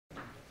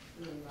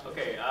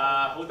OK，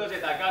 好多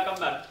謝大家今日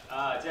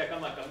即係今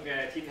日咁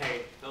嘅天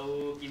氣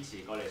都堅持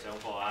過嚟上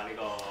課啊！呢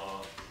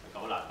個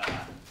好難得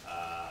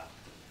啊！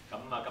咁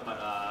今日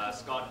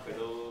Scott 佢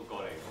都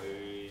過嚟，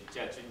佢即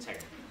係專程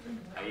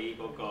喺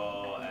嗰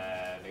個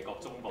美國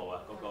中部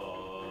啊嗰個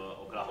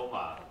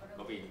Oklahoma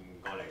嗰邊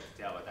過嚟，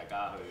之後為大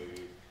家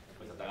去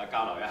同大家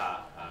交流一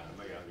下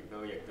咁樣，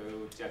亦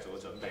都即係做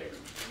咗準備，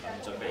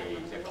準備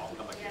即係講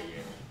今日嘅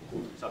嘢。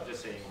So I'm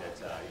just saying that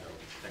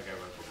thank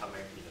everyone for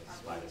coming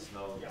despite the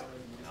snow,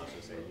 and also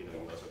say you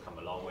also come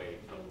a long way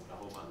from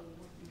Oklahoma.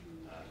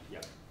 Yeah.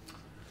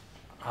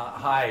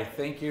 Hi,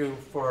 thank you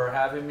for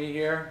having me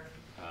here.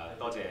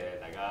 多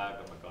謝大家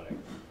今日過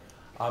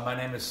嚟。My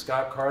name is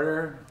Scott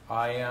Carter.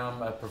 I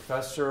am a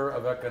professor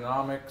of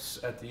economics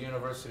at the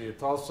University of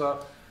Tulsa,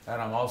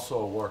 and I'm also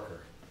a worker.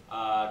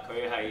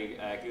 佢係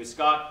叫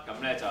Scott， 咁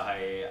咧就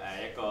係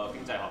一個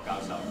經濟學教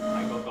授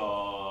喺嗰個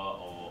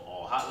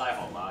俄克拉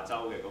荷馬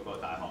州嘅嗰個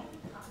大學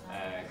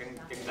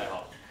經濟學，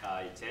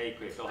而且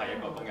佢亦都係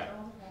一個工人。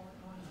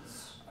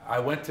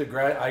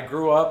I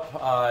grew up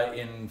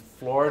in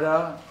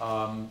Florida,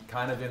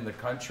 kind of in the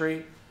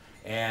country,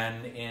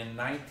 and in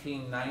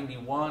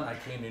 1991 I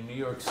came to New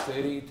York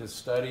City to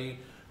study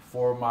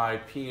for my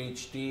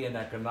PhD in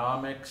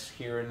economics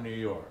here in New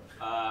York.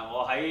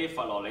 我喺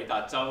佛羅里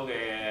達州嘅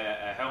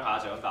鄉下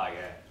長大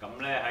嘅，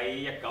咁咧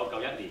喺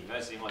1991年嗰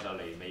陣時我就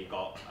嚟美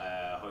國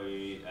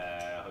去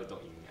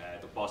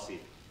讀博士。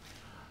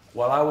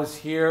While I was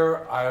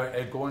here,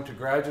 going to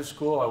graduate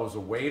school, I was a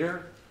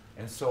waiter,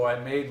 and so I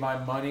made my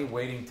money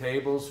waiting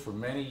tables for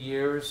many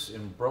years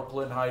in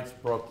Brooklyn Heights,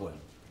 Brooklyn.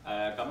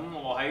 咁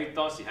我喺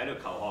當時喺度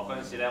求學嗰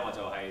陣時咧，我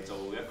就係做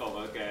一個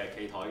嘅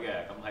企台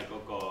嘅，咁喺嗰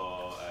個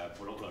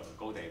布魯倫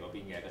高地嗰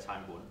邊嘅一個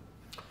餐館。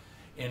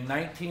In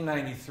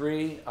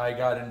 1993, I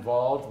got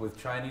involved with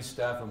Chinese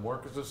Staff and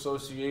Workers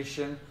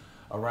Association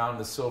around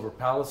the Silver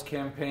Palace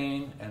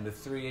campaign and the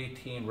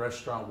 318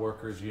 Restaurant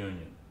Workers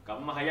Union. 咁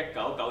喺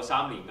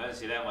1993年嗰陣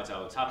時咧，我就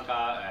參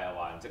加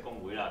華人職工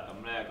會啦。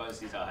咁咧嗰陣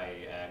時就係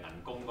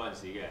銀工嗰陣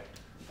時嘅，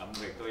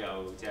咁亦都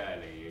有即係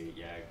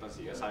嚟當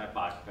時嘅318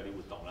嗰啲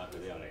活動啦，佢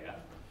都有嚟啦。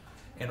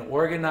In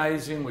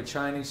organizing with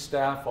Chinese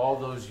staff all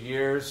those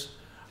years,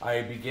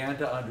 I began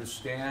to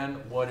understand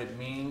what it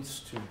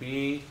means to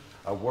be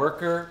a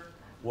worker,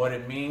 what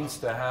it means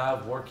to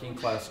have working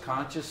class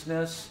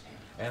consciousness,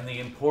 and the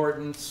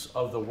importance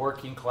of the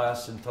working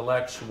class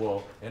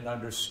intellectual in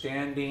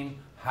understanding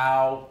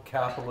how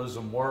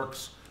capitalism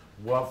works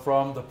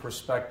from the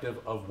perspective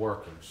of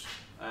workers.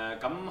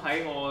 咁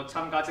喺我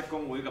參加職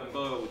工會咁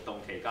多嘅活動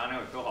期間咧，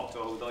我亦都學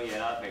咗好多嘢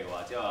啦。譬如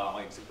話，即係話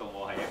我認識到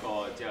我係一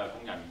個即係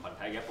工人群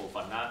體嘅一部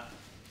分啦，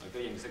我亦都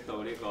認識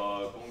到呢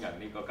個工人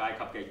呢個階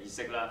級嘅意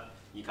識啦。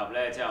以及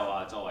咧，即係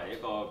話作為一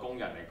個工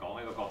人嚟講，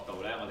呢個角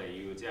度咧，我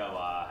哋要即係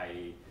話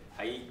係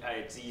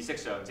喺知識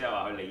上，即係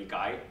話去理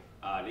解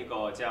呢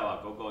個即係話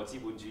嗰個資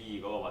本主義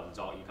嗰個運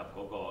作，以及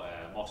嗰個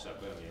剝削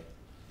嗰樣嘢。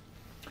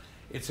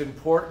It's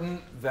important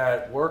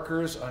that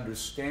workers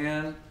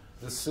understand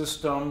the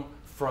system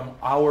from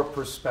our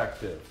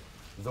perspective.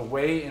 The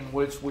way in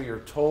which we are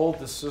told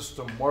the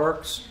system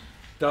works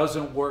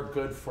doesn't work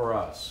good for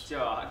us. 即係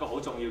話一個好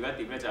重要嘅一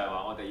點咧，就係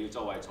話我哋要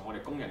作為從我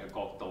哋工人嘅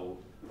角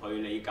度去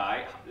理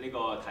解呢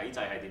個體制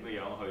係點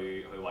樣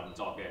去運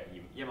作嘅，而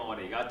因為我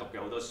哋而家讀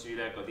嘅好多書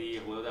咧，嗰啲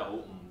好多都係好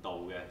誤導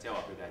嘅，即係話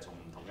佢哋係從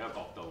唔同一個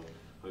角度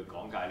去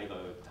講解呢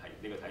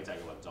個體制嘅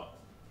運作。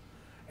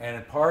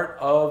And part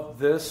of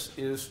this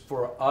is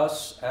for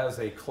us as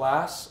a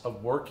class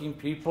of working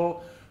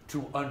people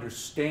to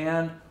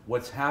understand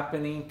what's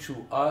happening to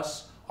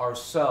us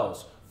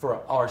ourselves,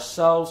 for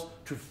ourselves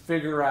to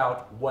figure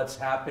out what's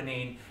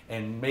happening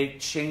and make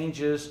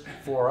changes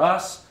for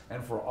us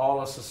and for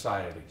all of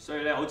society. 所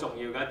以咧，好重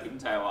要嘅一點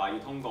就係話要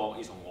從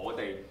我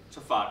哋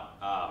出發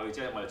去即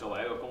係我哋作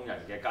為一個工人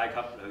嘅階級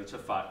去出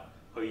發，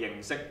去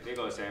認識呢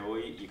個社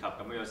會，以及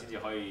咁樣先至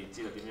可以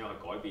知道點樣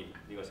去改變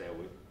呢個社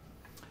會。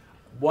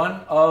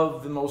One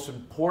of the most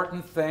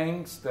important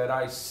things that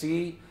I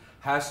see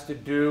has to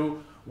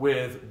do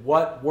with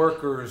what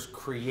workers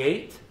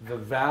create, the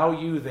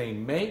value they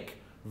make,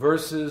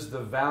 versus the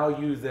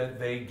value that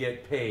they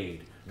get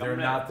paid. They're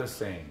not the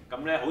same.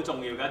 咁咧好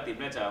重要嘅一點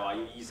咧，就係話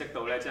要意識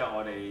到咧，即係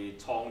我哋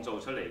創造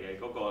出嚟嘅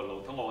嗰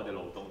個通過我哋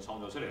勞動創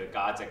造出嚟嘅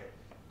價值，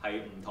係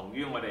唔同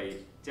於我哋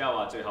即係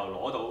話最後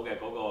攞到嘅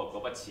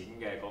嗰筆錢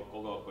嘅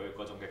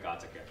嗰種嘅價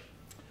值嘅。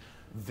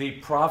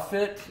The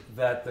profit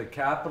that the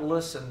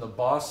capitalists and the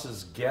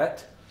bosses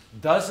get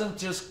doesn't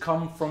just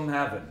come from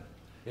heaven.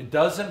 It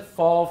doesn't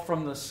fall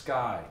from the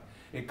sky.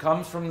 It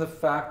comes from the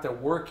fact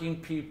that working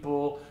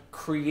people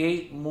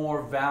create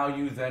more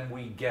value than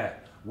we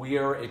get. We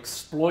are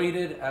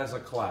exploited as a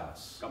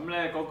class. 咁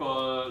咧嗰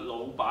個老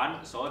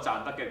闆所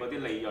賺得嘅嗰啲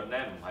利潤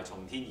咧，唔係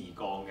從天而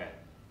降嘅，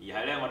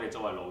而係咧我哋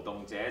作為勞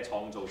動者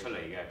創造出嚟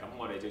嘅。咁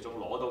我哋最終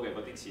攞到嘅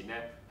嗰啲錢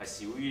咧，係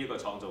少於呢個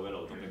創造嘅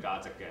勞動嘅價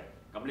值嘅。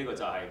咁呢個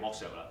就係剝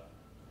削啦。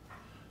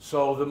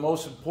So the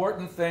most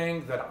important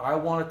thing that I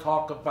want to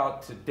talk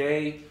about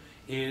today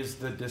is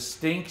the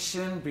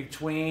distinction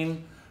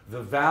between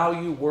the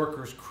value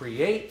workers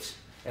create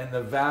and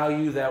the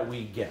value that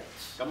we get.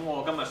 咁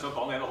我今日所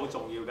講嘅一個好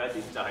重要嘅一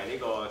點就係呢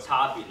個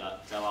差別啦，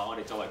就係話我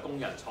哋作為工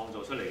人創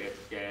造出嚟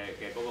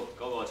嘅嗰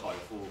個財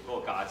富嗰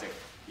個價值，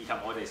以及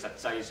我哋實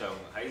際上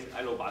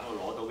喺老闆度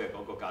攞到嘅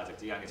嗰個價值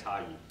之間嘅差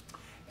異。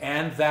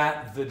And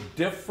that the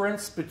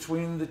difference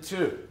between the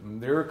two,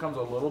 and there comes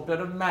a little bit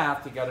of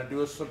math, you got to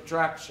do a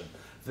subtraction.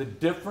 The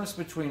difference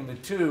between the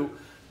two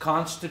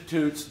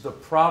constitutes the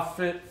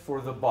profit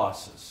for the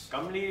bosses.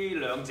 咁呢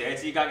兩者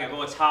之間嘅嗰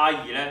個差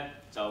異呢，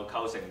就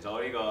構成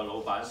咗呢個老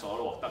闆所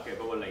獲得嘅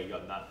嗰個利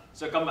潤啦。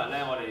所以今日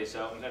呢，我哋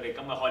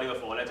今日開呢個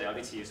課呢，就有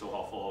啲似數學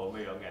課咁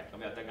樣嘅，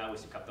咁又陣間會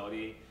涉及到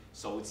啲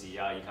數字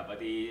啊，以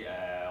及一啲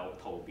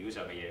圖表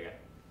上嘅嘢嘅。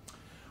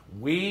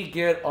We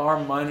get our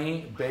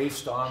money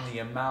based on the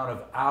amount of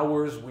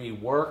hours we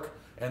work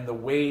and the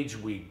wage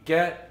we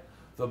get.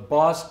 The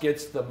boss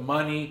gets the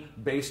money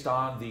based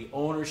on the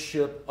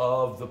ownership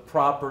of the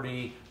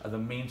property, the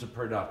means of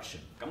production.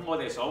 咁我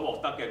哋所獲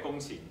得嘅工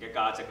錢嘅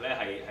價值咧，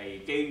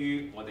係基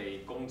於我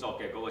哋工作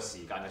嘅嗰個時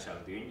間嘅長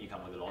短，以及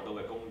我哋攞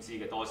到嘅工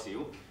資嘅多少。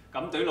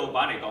咁對於老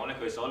闆嚟講咧，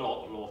佢所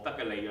獲得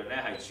嘅利潤咧，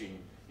係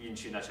完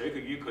全係取決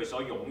於佢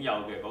所擁有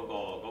嘅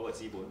嗰個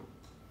資本。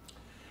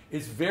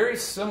It's very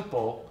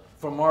simple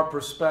from our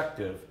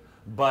perspective,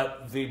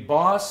 but the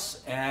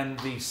boss and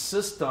the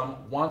system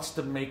wants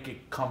to make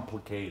it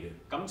complicated.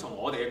 咁從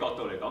我哋嘅角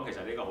度嚟講，其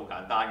實呢個好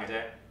簡單嘅啫。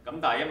咁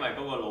但係因為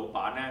嗰個老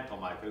闆咧，同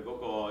埋佢嗰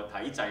個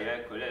體制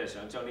咧，佢咧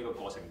想將呢個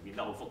過程變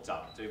得好複雜，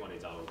所以我哋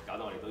就搞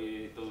到我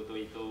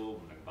哋都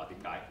唔明白點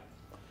解。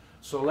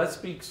So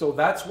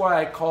that's why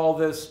I call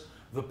this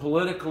the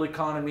political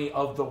economy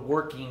of the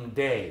working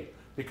day,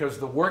 because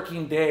the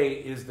working day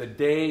is the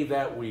day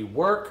that we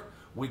work,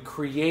 we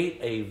create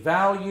a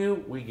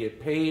value, we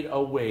get paid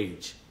a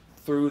wage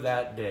through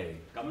that day.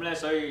 咁咧，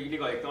所以呢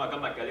個亦都係今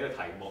日嘅呢個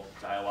題目，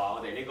就係話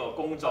我哋呢個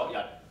工作日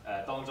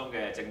當中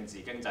嘅政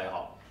治經濟學。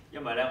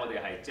因為咧，我哋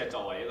係即係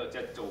作為一個即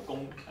係做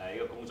工呢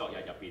個工作日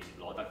入邊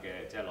攞得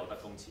嘅，即係攞得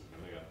工錢咁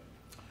樣樣。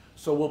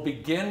So we'll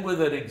begin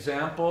with an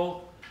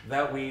example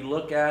that we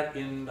look at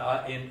in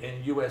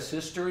U.S.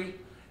 history,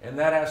 and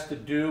that has to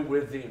do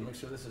with make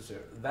sure this is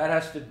here. That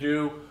has to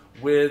do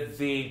with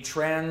the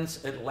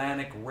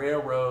Transatlantic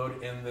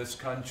Railroad in this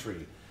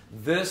country.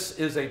 This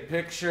is a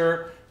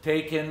picture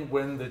taken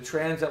when the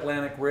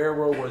Transatlantic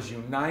Railroad was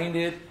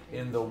united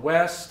in the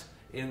West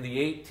in the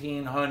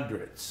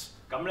 1800s.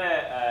 咁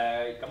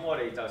咧咁我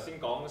哋就先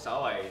講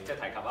稍為即係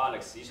提及下歷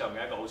史上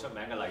嘅一個好出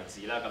名嘅例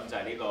子啦。咁就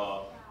係呢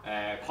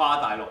個跨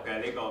大陸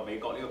嘅呢個美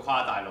國呢個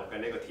跨大陸嘅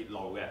呢個鐵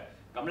路嘅。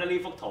咁咧呢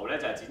幅圖咧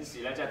就係展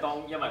示咧，即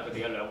係因為佢哋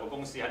有兩個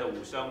公司喺度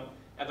互相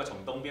一個從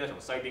東邊一個從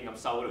西邊咁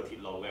收嗰條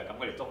鐵路嘅。咁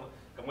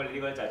佢哋呢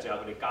個咧就係最後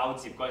佢哋交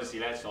接嗰陣時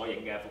咧所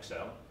影嘅一幅相。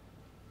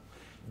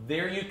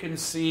There you can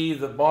see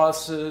the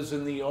bosses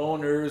and the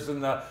owners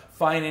and the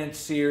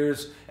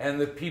financiers and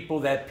the people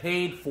that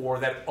paid for,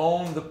 that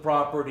owned the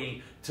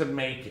property to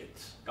make it.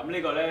 咁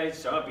呢個咧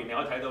相入邊你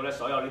可以睇到咧，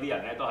所有呢啲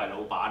人咧都係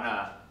老闆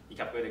啊，以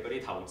及佢哋嗰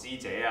啲投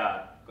資者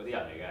啊嗰啲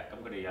人嚟嘅。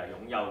咁佢哋又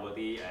擁有嗰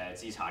啲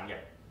資產嘅。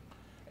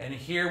And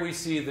here we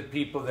see the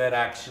people that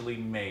actually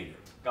made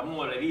it. 咁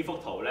我哋呢幅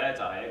圖咧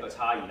就係一個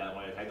差異啦。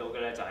我哋睇到嘅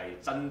咧就係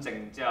真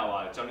正即係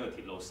話將呢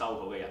條鐵路收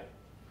好嘅人。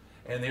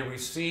And there we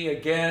see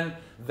again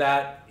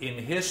that in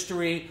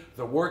history,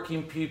 the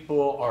working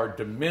people are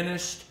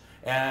diminished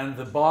and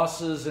the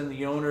bosses and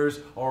the owners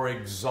are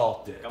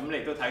exalted. 咁你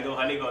亦都睇到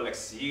喺呢個歷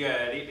史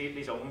嘅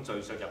呢種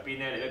敘述入邊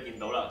咧，你都見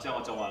到啦。即係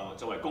我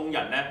作為工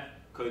人咧，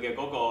佢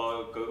嗰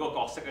個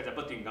角色咧就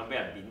不斷咁俾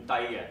人貶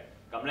低嘅。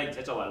咁咧而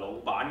且作為老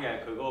闆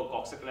嘅佢嗰個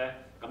角色咧，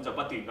咁就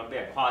不斷咁俾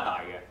人誇大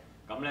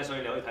嘅。咁咧所以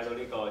你可以睇到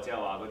呢個即係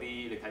話嗰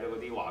啲你睇到嗰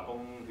啲華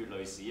工血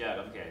淚史啊，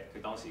咁其實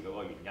佢當時嗰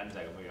個原因就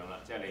係咁樣啦，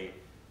即係你。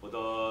好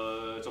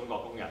多中國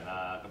工人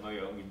啊，咁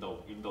樣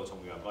遠道重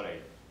洋過嚟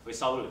去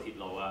修條鐵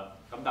路啊，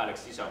咁但係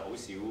歷史上好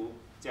少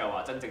即係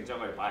話真正將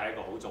佢哋擺喺一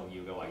個好重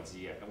要嘅位置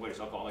嘅，咁佢哋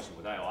所講嘅全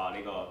部都係話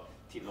呢個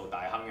鐵路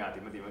大亨啊，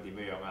點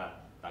樣啊，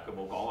但係佢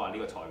冇講話呢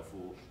個財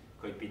富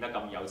佢變得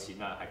咁有錢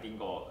啊，係邊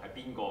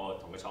個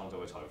同佢創造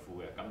嘅財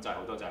富嘅，咁就係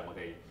好多就係我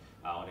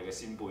哋嘅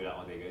先輩啦，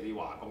我哋嘅啲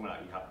華工啦，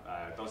以及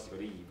當時嗰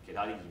啲其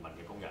他啲移民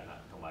嘅工人啊，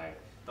同埋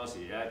當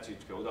時咧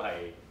佢好多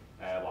係。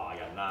華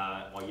人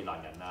啊、愛爾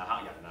蘭人啊、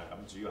黑人啊，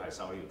咁主要係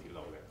收呢條鐵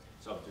路嘅。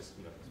So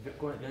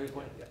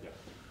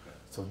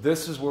So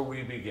this is where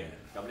we begin.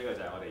 咁呢個就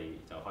係我哋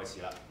就開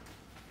始啦。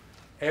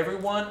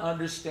Everyone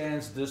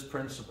understands this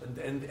principle,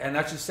 and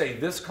I should say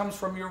this comes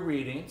from your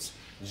readings.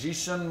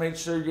 Zishun made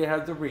sure you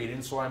have the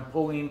readings, so I'm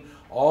pulling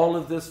all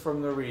of this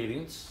from the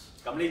readings.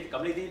 咁呢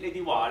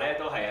啲話咧，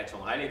都係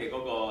從喺你哋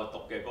嗰個讀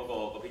嘅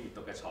嗰篇閱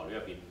讀嘅材料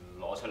入邊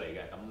攞出嚟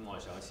嘅。咁我哋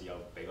上一次有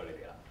俾過你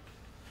哋啦。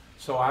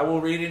So I will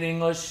read in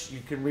English,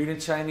 you can read in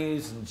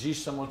Chinese, and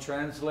Zishun will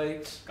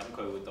translate. 咁佢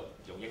會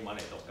用英文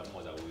嚟讀，咁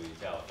我就會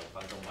即係讀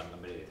翻中文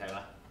咁俾你哋聽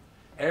啦。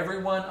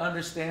Everyone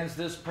understands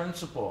this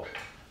principle,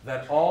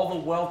 that all the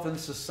wealth in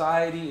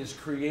society is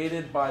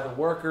created by the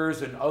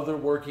workers and other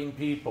working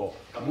people.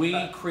 We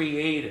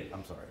create it.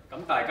 I'm sorry.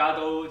 咁大家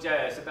都即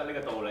係識得呢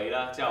個道理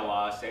啦，即係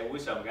話社會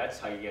上嘅一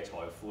切嘅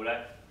財富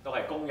咧，都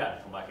係工人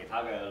同埋其他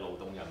嘅勞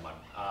動人民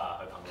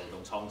去憑勞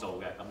動創造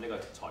嘅。咁呢個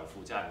財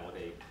富即係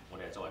我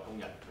哋係作為工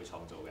人去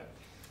創造嘅。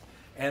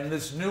And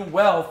this new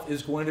wealth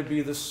is going to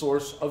be the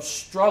source of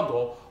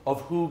struggle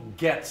of who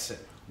gets it.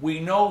 We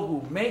know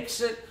who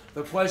makes it.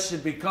 The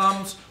question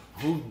becomes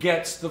who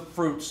gets the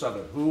fruits of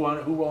it, who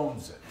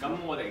owns it. 咁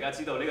我哋而家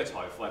知道呢個財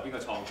富係邊個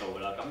創造㗎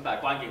啦。咁但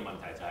係關鍵問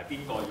題就係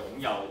邊個擁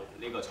有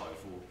呢個財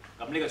富。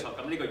咁呢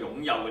個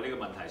擁有嘅呢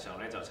個問題上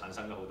咧，就產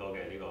生咗好多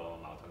嘅呢個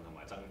矛盾同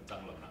埋爭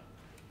論啦。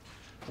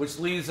Which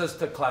leads us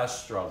to class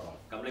struggle.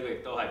 咁呢個亦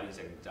都係變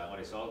成就係我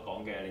哋所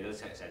講嘅，你都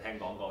成日聽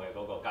講過嘅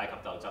嗰個階級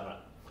鬥爭啦。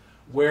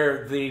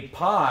Where the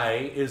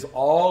pie is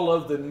all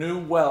of the new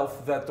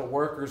wealth that the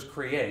workers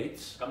create.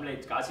 咁你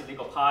假設呢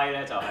個派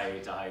咧就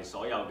係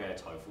所有嘅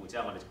財富，即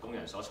係我哋工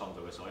人所創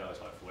造嘅所有嘅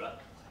財富啦。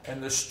And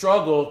the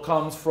struggle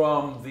comes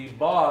from the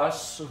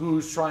boss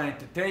who's trying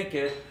to take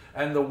it,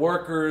 and the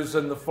workers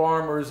and the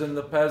farmers and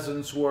the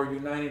peasants who are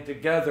uniting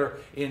together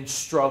in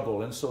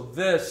struggle. And so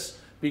this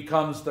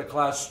becomes the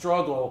class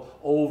struggle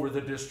over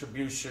the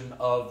distribution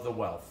of the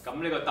wealth. 咁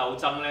呢個鬥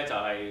爭咧就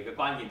係嘅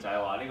關鍵就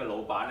係話呢個老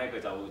闆咧佢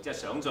就即係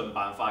想盡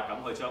辦法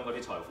咁去將嗰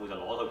啲財富就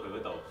攞去佢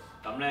嗰度。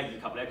咁咧以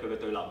及咧佢嘅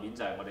對立面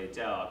就係我哋即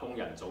係話工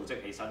人組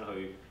織起身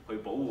去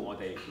保護我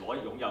哋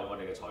擁有我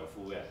哋嘅財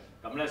富嘅。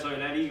咁咧所以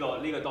咧呢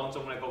個當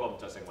中咧嗰個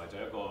就成為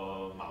咗一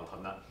個矛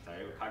盾啦，就係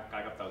一個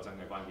階級鬥爭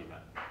嘅關鍵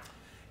啦。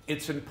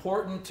It's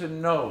important to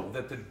know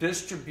that the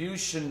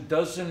distribution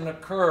doesn't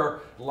occur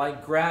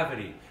like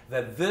gravity,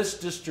 that this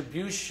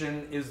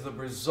distribution is the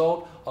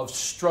result of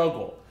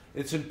struggle.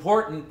 It's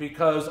important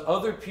because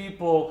other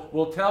people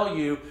will tell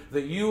you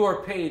that you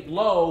are paid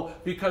low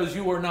because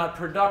you are not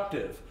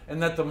productive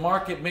and that the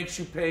market makes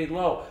you paid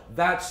low.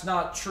 That's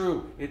not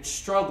true. It's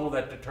struggle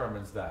that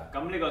determines that.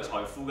 咁呢個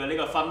財富嘅呢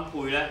個分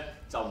配咧，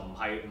就唔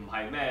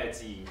係咩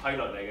自然規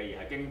律嚟嘅，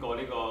而係經過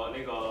呢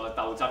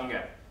個鬥爭嘅，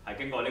係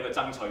經過呢個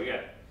爭取嘅。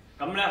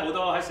咁咧好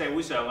多喺社會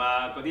上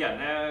嗰啲人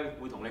咧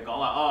會同你講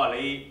話，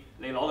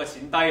你攞嘅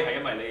錢低係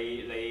因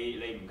為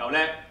你唔夠叻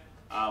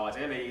或者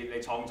你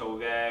創造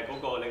嘅嗰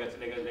個你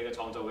嘅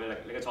創造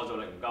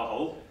力唔夠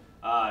好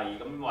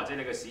咁或者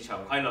你嘅市場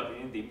規律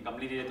點，咁呢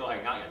啲都係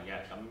人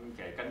嘅。咁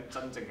其實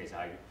真正其實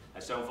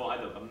係雙方喺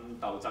度咁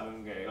鬥爭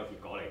嘅一個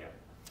結果嚟嘅。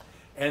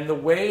And the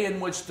way in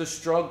which the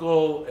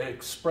struggle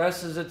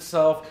expresses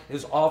itself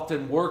is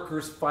often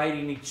workers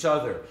fighting each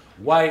other.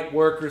 White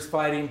workers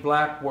fighting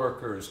black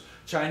workers.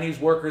 Chinese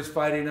workers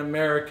fighting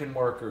American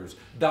workers.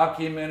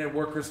 Documented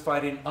workers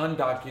fighting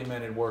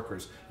undocumented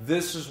workers.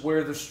 This is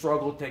where the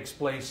struggle takes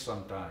place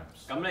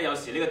sometimes. 咁咧有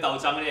時呢個鬥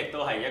爭咧亦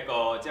都係一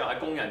個即係喺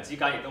工人之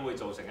間亦都會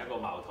造成一個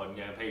矛盾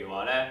嘅。譬如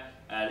話咧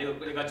呢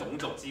個種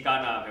族之間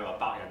譬如話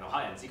白人同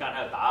黑人之間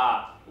喺度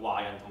打華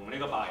人同呢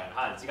個白人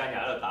黑人之間又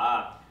喺度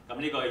打咁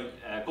呢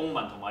個公民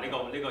同埋呢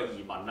個移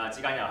民之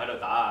間又喺度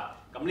打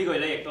咁呢個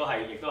咧亦都係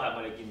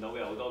我哋見到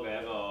嘅好多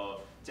嘅一個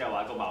即係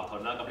話一個矛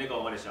盾啦。咁呢個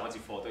我哋上一節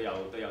課都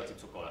有接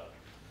觸過啦。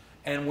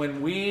And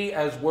when we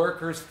as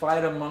workers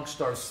fight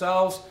amongst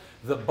ourselves,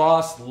 the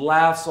boss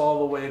laughs all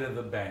the way to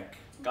the bank.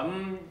 咁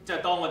即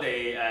係當我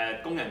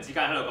哋工人之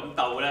間喺度咁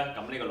鬥咧，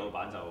咁呢個老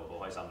闆就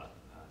好開心啦，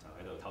就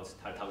喺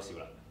度偷笑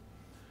啦。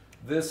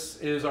This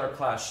is our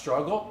class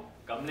struggle.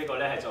 咁呢個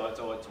咧係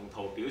從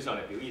圖表上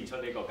嚟表現出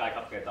呢個階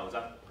級嘅鬥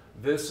爭。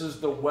This is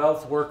the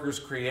wealth workers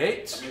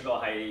create. 咁呢個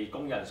係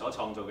工人所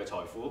創造嘅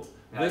財富。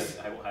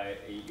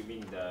You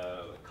mean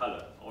the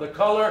color?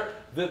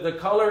 The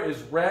color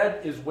is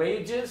red is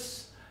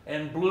wages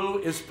and blue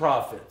is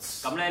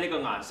profits. 咁咧呢個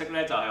顏色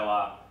咧就係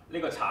話呢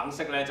個橙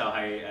色咧就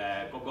係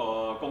嗰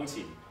個工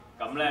錢，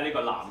咁咧呢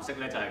個藍色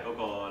咧就係嗰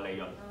個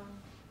利潤。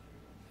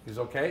Is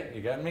okay?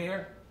 You got me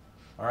here?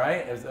 All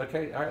right. Is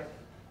okay. All right.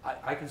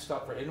 I can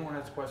stop for anyone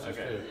has questions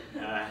too.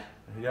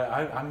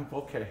 Yeah, I'm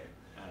okay.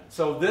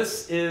 So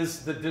this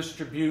is the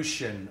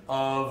distribution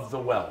of the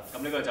wealth. 咁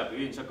呢個就表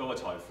現出嗰個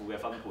財富嘅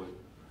分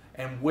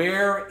配。And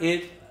where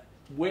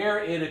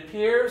it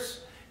appears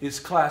is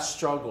class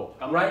struggle.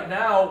 Right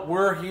now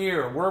we're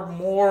here. We're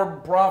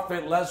more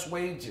profit, less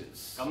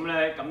wages. 咁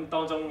咧咁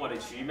當中我哋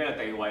處於咩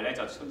地位咧，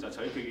就取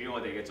決於我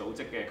哋嘅組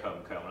織嘅強唔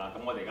強啦。咁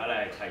我哋而家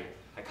咧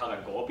係靠近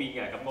嗰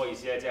邊嘅。咁嗰個意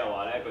思咧，即係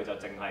話咧佢就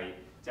淨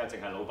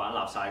係老闆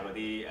立晒嗰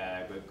啲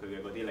佢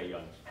嘅嗰啲利潤。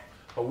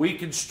But we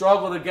can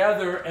struggle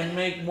together and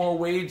make more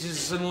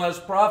wages and less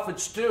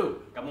profits too.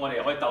 咁我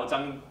哋可以鬥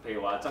爭，譬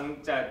如話即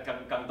係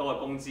更多嘅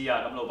工資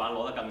咁老闆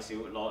攞得更少，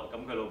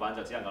咁佢老闆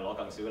就只能夠攞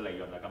更少嘅利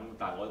潤啦。咁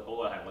但係嗰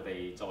個係我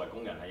哋作為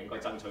工人係應該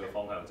爭取嘅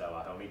方向，就係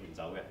話向呢邊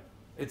走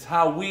嘅。It's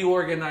how we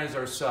organize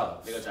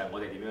ourselves. 呢個就係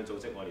我哋點樣組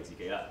織我哋自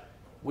己啦。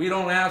We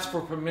don't ask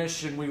for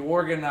permission. We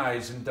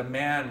organize and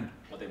demand.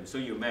 我哋唔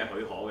需要咩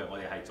許可嘅，我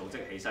哋係組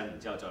織起身，然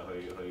之後再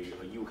去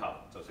要求，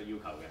作出要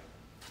求嘅。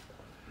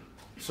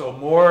So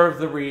more of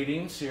the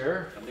readings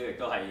here. 咁呢個亦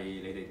都係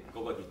你哋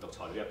嗰個閱讀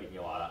材料入邊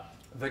嘅話啦。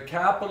The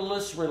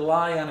capitalists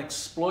rely on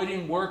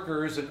exploiting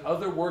workers and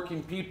other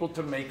working people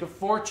to make a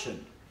fortune.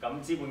 咁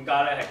資本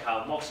家咧係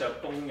靠剝削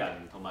工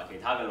人同埋其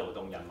他嘅勞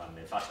動人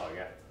民嚟發財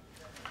嘅。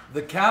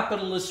The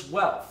capitalist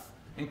wealth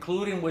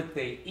including what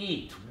they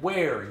eat,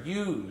 wear,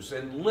 use,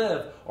 and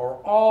live, are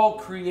all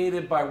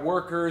created by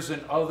workers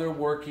and other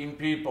working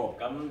people.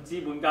 咁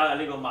資本家嘅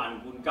呢個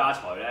萬貫家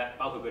財咧，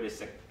包括佢哋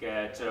食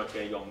嘅、着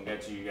嘅、用嘅、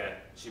住嘅，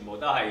全部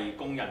都係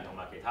工人同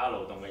埋其他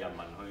勞動嘅人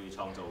民去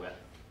創造嘅。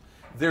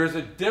 There's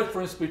a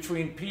difference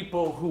between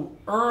people who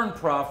earn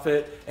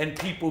profit and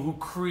people who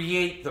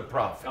create the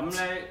profit.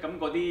 咁咧，咁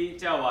嗰啲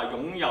即係話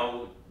擁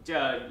有即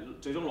係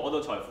最終攞到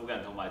財富嘅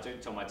人，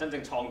同埋真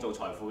正創造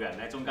財富嘅人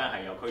咧，中間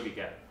係有區別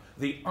嘅。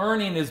 The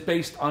earning is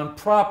based on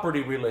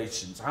property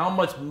relations, how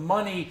much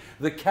money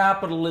the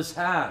capitalist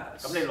has.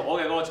 咁你攞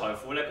嘅嗰個財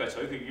富咧，佢取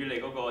決於你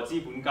嗰個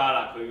資本家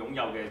啦，佢擁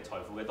有嘅財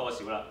富嘅多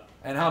少啦。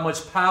 And how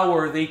much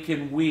power they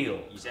can wield.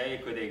 而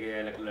且佢哋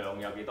嘅力量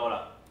有幾多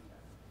啦？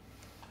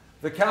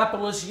 The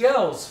capitalist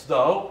yells,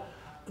 though,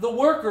 the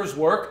workers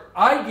work,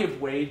 I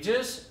give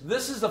wages,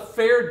 this is a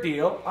fair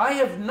deal, I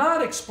have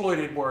not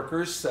exploited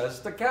workers, says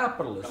the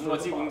capitalist. 咁個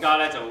資本家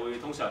咧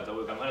通常就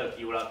會咁喺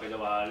度叫啦，佢就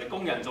話你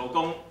工人做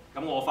工，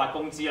咁我發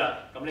工資啦，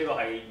咁呢個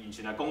係完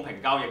全係公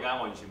平交易啊，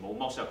我完全冇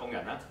剝削工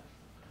人啦。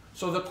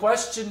 So the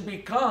question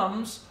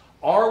becomes,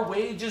 are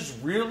wages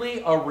really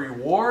a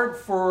reward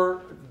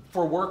for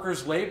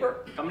workers' labor?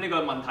 咁呢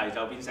個問題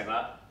就變成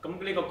啦，咁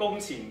呢個工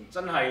錢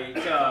真係即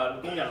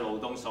係工人勞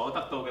動所得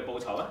到嘅報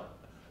酬啊？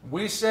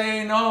 We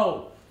say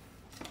no.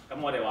 咁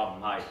我哋話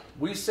唔係。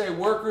 We say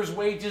workers'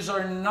 wages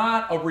are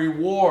not a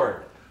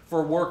reward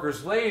for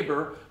workers'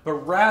 labor, but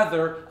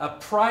rather a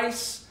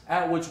price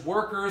at which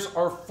workers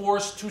are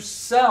forced to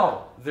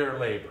sell their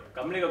labor.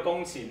 咁呢個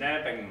工錢咧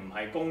並唔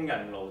係工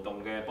人勞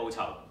動嘅報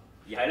酬，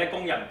而係咧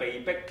工人被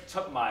逼出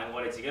賣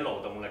我哋自己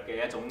勞動力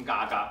嘅一種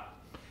價格。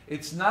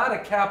 It's not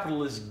a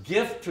capitalist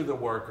gift to the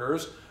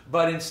workers,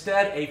 but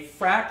instead a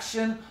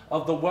fraction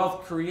of the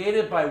wealth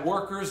created by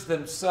workers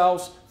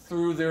themselves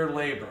through their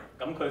labor.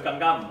 咁佢更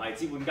加唔係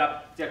資本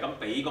家即係咁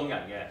俾工人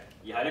嘅，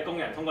而係咧工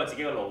人通過自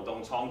己嘅勞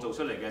動創造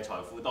出嚟嘅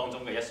財富當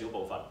中嘅一小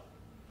部分。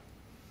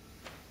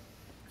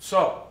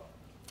 So,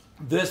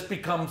 this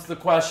becomes the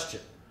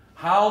question.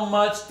 How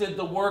much did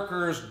the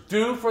workers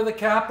do for the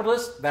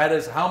capitalists? That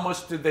is, how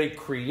much did they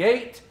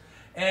create?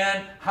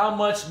 And how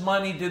much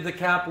money did the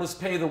capitalists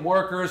pay the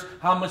workers?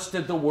 How much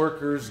did the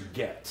workers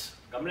get?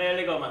 咁咧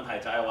呢個問題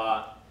就係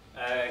話，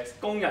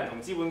工人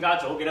同資本家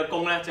做幾多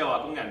工咧？即係話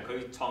工人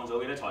佢創造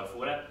幾多財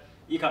富咧？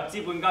以及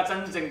資本家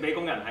真正俾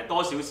工人係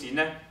多少錢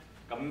咧？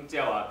咁即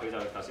係話佢就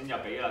頭先有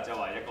俾啦，即係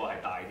話一個係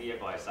大啲，一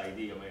個係細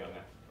啲咁樣嘅。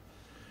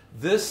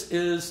 This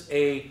is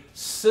a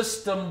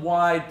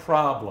system-wide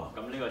problem.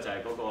 咁呢個就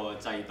係嗰個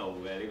制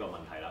度嘅呢個問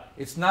題啦。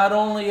 It's not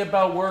only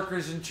about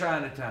workers in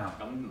Chinatown.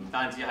 咁唔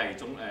單止係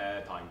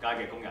唐人街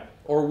嘅工人。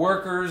 Or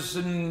workers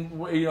in,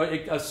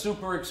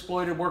 super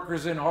exploited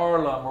workers in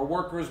Harlem, or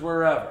workers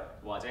wherever.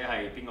 或者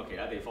係邊個其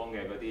他地方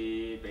嘅嗰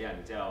啲俾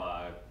人即係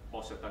話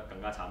剝削得更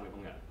加慘嘅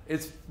工人。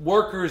 It's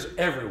workers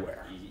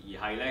everywhere. 而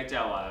係咧即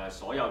係話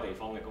所有地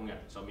方嘅工人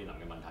所面臨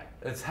嘅問題。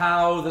 It's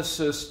how the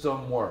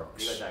system works.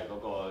 呢個就係嗰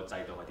個制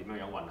度係點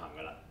樣運行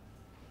㗎啦。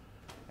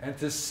 And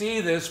to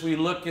see this, we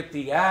look at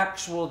the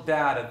actual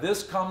data.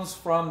 This comes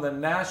from the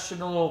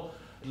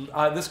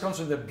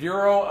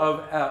Bureau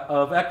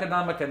of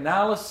Economic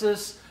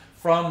Analysis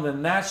from the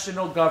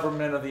national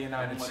government of the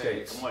United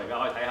States. 咁我哋而家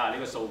可以睇下呢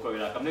個數據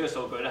啦。咁呢個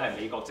數據咧係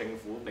美國政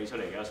府俾出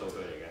嚟嘅一個數據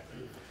嚟嘅。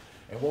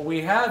 And what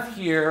we have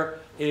here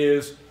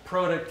is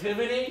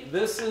productivity.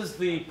 This is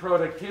the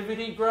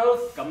productivity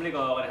growth. 咁呢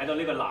個我哋睇到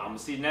呢個藍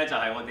線咧，就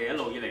係我哋一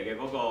路以嚟嘅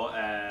嗰個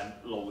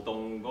勞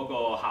動嗰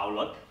個效率、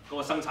嗰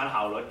個生產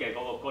效率嘅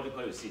嗰條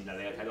線啊，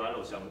你又睇到一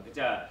路上，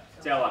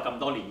即係話咁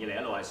多年以嚟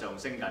一路係上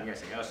升緊嘅，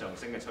成一個上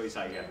升嘅趨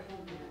勢嘅。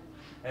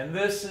 And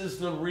this is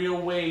the real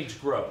wage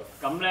growth.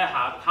 咁咧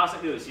黑色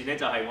呢條線咧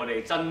就係我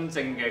哋真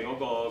正嘅嗰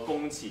個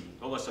工錢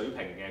嗰個水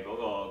平嘅嗰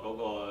個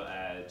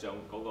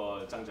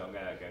增長嘅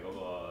嗰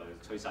個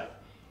趨勢。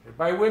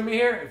 Everybody with me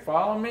here? You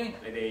follow me?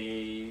 你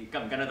哋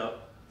跟唔跟得到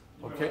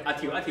Okay. 一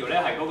條咧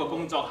係嗰個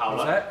工作效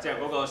率，即係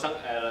嗰個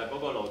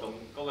勞動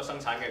嗰個生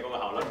產嘅嗰個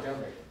效率。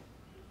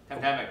聽唔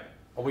聽明？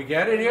 Oh, we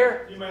get it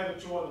here? You might have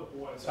to draw the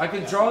board. I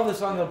can draw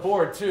this on the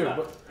board too.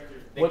 But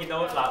你見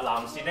到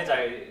藍線咧就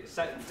係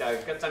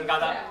增加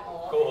得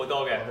高好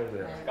多嘅，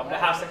咁咧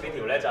黑色呢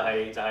條咧就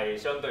係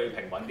相對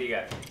平穩啲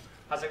嘅。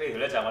黑色呢條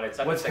咧就係我哋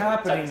真正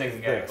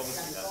嘅工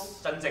時啦，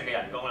真正嘅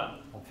人工啦。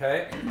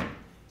 Okay,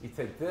 you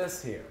take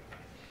this here.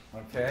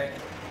 Okay,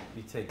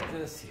 you take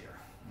this here.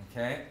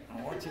 Okay,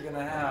 and what you're gonna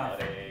我 have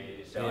哋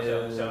上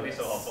啲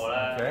數學課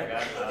啦，大家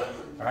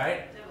all right?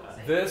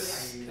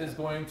 This is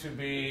going to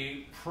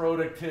be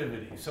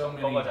productivity. So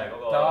many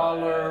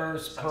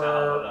dollars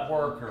per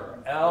worker.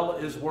 L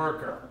is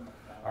worker.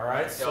 All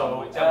right,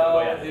 so L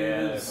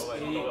is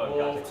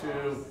equal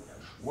to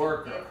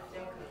worker.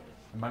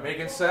 Am I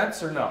making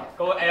sense or no?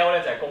 嗰個 L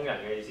咧就係工人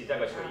嘅意思，即係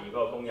佢除以嗰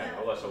個工人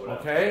嗰個數量。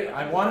 Okay,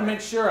 I want to make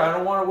sure. I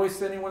don't want to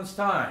waste anyone's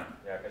time.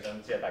 佢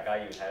想知道大家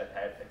要睇，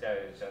即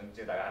係想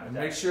知道大家係咪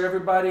Make sure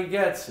everybody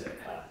gets it.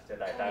 即係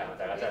大家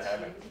真係睇得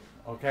明。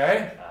 Okay?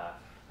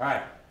 All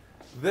right.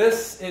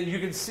 This, you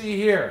can see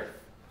here,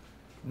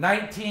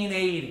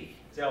 1980.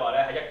 即係話咧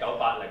喺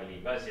1980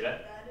年嗰陣時咧，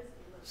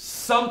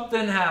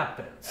 something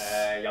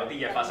happens. 有啲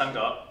嘢發生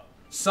咗，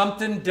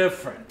 Something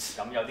different.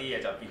 咁有啲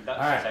嘢就變得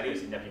All right. 細呢條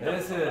線就變得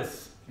This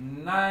is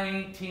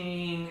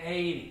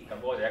 1980. 咁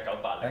嗰個就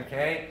1980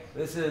 Okay,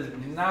 this is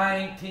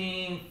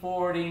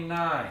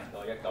 1949. 到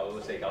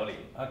1949年，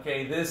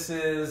 Okay, this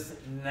is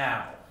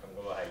now. 咁嗰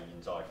個係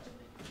現在。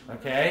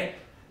 Okay,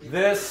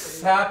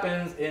 this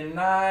happens in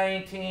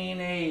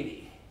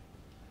 1980.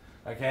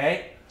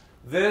 Okay,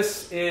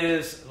 this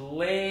is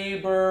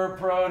labor 咁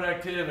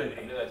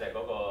productivity. 呢個就係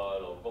嗰個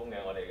勞工嘅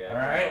我哋嘅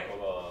Alright. 嗰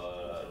個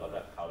率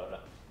啦，效率啦。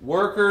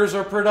 Workers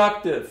are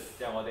productive.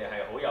 即係我哋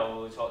係好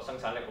有生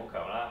產力好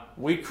強啦，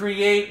 We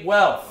create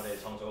wealth. 我哋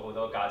創造好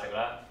多價值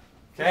啦。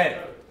 Okay,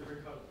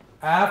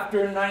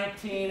 after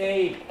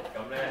 1980.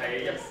 咁咧喺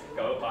1980年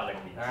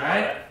之後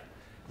Alright. 咧，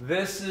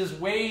 This is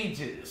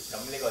wages 咁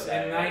呢個就係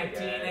in 我哋嘅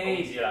工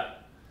資 1980. 啦。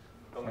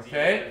工資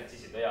Okay. 之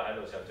前都有喺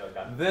度上漲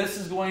緊。 This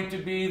is going to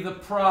be the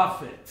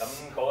profit. 咁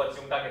嗰個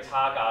中間嘅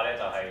差價咧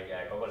就係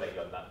嗰個利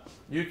潤啦。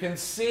 You can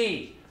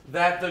see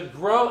that the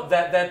growth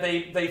that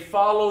they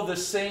follow the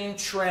same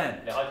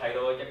trend. 你可以睇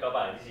到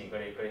1980年之前佢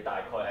哋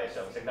大概係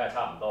上升都係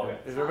差唔多嘅。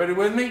 Is everybody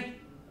with me?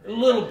 A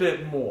little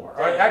bit more.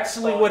 All right,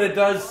 actually, what it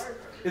does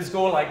is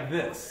go like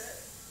this.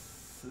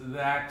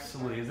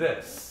 Actually,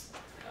 this.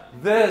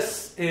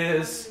 This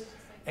is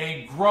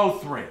a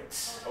growth rate.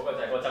 嗰個就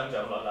係個增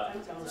長率啦。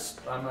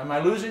 Am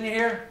I losing you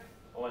here?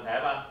 冇問題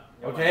啊嘛。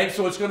 Okay,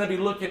 so it's going to be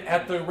looking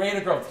at the rate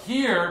of growth.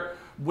 Here,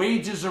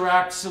 wages are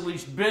actually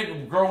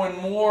big, growing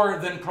more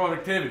than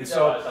productivity.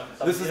 So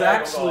this is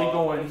actually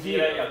going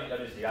here.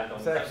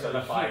 It's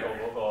actually here.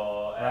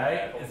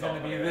 Right? It's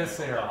going to be this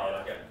area.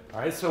 All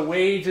right, so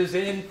wages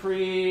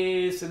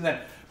increase, and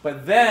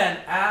but then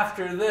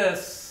after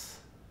this,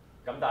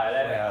 咁但係咧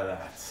yeah,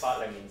 that's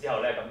 ，80年之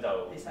後咧，咁就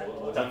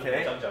冇增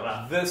長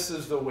啦。 This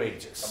is the 咁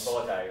wages.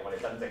 嗰個就係我哋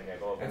真正嘅嗰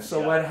個工 And 資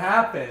so 啦。 what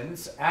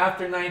happens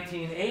after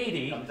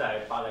 1980? 咁就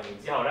係80年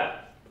之後咧，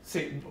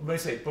 See, let me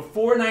say,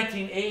 before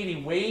 1980, 80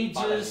年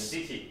wages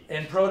之前，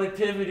 and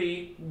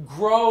productivity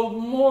grow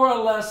more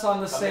or less on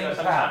the 咁 same 呢個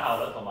生產 path. 效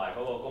率同埋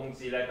嗰個工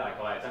資咧，大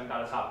概係增加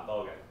得差唔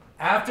多嘅。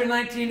 After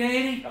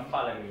 1980, 咁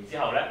80年之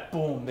後咧，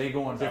 boom, they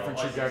go on 就 different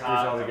開始 trajectories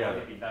差，就 altogether. 開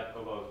始變得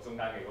嗰個中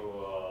間嘅嗰個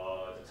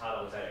就差得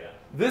好犀利啦。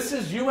 This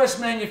is U.S.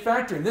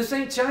 manufacturing. This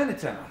ain't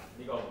Chinatown.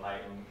 呢個唔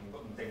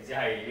淨止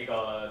係呢個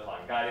唐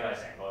人街，呢個係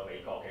成個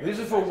美國嘅。 These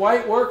are for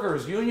white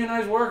workers,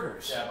 unionized 即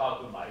workers. 係包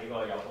括埋呢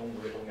個有工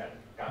會嘅工人。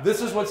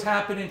 This is what's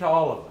happening to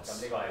all of 咁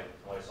us. 呢個係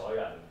我哋所有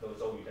人都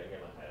遭遇緊嘅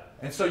問題啦。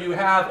 And so you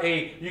have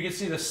you can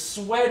see the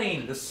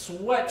sweating, the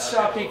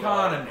sweatshop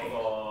economy.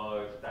 嗰個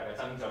大概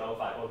增長得好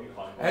快，嗰個血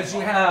汗。 As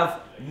you have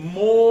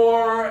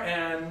more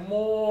and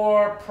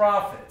more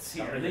profits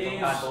here. 咁 These 中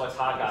間嗰個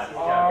差價之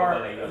後，嗰 are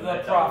個利潤 the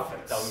咧就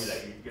profits.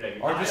 越嚟越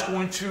are 大 just 啦，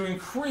 going to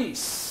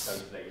increase. 就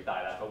越嚟越大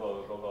啦，嗰個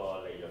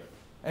利潤。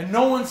 And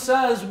no one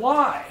says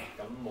why.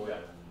 咁冇人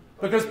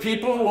Because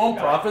people who own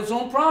profits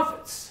own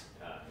profits.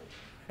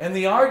 And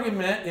the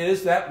argument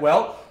is that,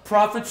 well,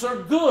 profits are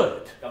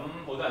good. 咁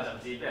好多人甚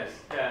至俾人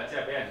即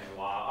係俾人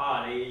話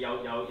啊，你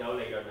有利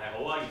潤係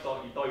好啊，越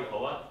多越好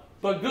啊。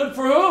 But good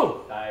for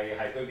who? 但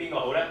係對邊個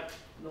好咧？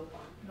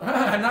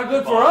 Not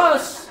good for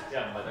us. 即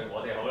係唔係對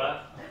我哋好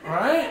啦？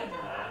 Right?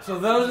 啊， So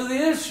those are the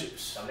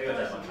issues. 咁呢個就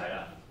係問題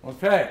啦。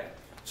 Okay.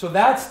 So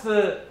that's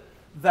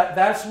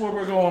where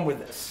we're going with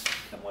this.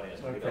 咁我哋就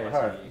從呢度 Okay, 開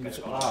all 始 right. 繼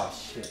續講啦。 Oh,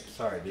 shit.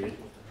 Sorry, dude.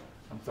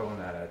 I'm throwing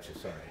that at you.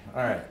 Sorry.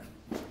 All right.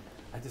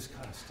 I just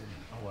got us, didn't I?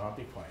 Oh, well, I'll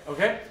be quiet.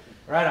 Okay?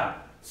 Right on.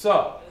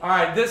 So, all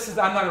right, I'm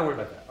not going to worry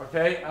about that.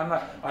 Okay? All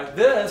right,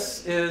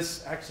 this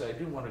is, actually, I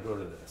do want to go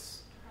to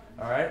this.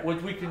 All right?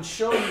 What we can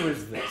show you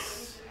is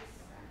this.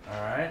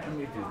 All right? Let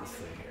me do this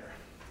thing here.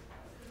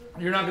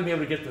 You're not going to be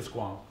able to get this,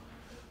 Kwong.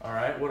 All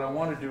right? What I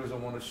want to do is I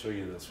want to show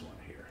you this one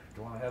here.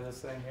 Do you want to have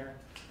this thing here?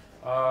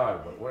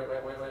 Wait.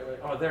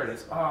 Oh, there it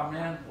is. Oh,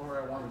 man, what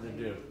I wanted to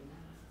do.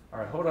 All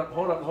right, hold up. A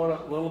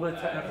little bit of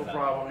technical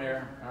problem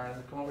here. All right, let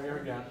me come over here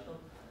again.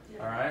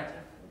 All right.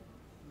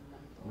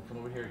 Let me come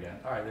over here again.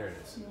 All right, there it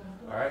is.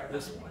 All right,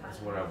 this one is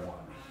what I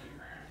want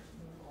here.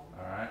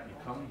 All right, you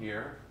come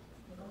here.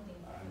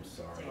 I'm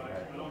sorry.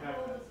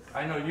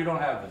 I know you don't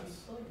have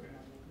this.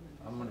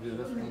 I'm going to do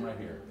this one right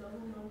here.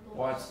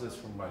 Watch this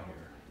one right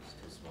here.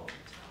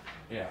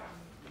 Yeah.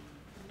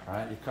 All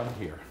right, you come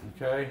here,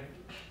 okay?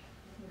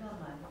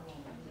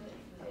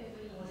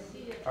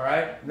 All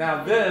right,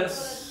 now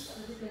this.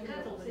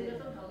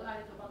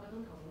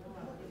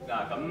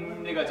 嗱，咁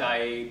呢個就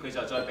係佢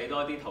就再俾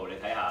多啲圖你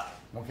睇下。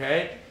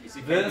 Okay.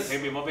 This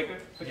can be more bigger.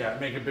 Yeah,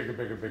 make it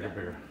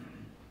bigger.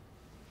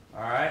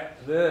 All right,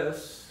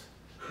 this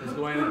is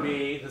going to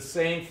be the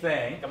same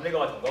thing. 咁呢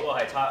個同嗰個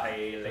係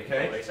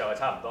理上係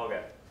差唔多嘅。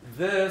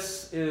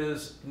 This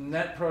is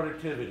net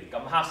productivity. 咁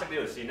黑色呢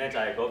條線咧就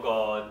係嗰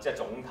個即係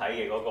總體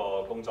嘅嗰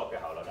個工作嘅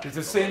效率啦。 It's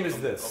the same as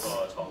this. 嗰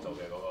個創造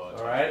嘅嗰個。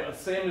All right, the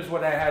same as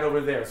what I had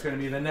over there. It's going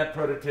to be the net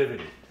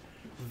productivity.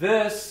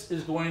 This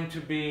is going to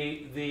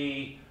be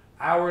the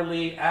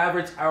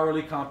average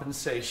hourly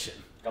compensation.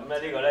 咁咧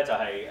呢個咧就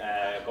係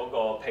嗰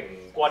個平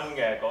均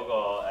嘅嗰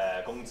個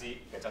工資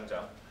嘅增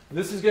長。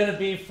This is going to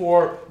be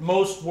for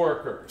most 咁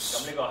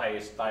workers, 呢個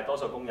係大多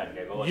數工人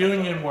嘅嗰個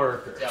union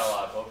workers. 即係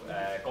話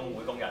工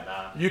會工人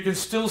啊。You can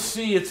still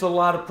see it's a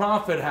lot of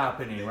profit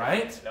happening,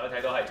 right? 你可以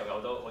睇到係仲有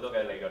好多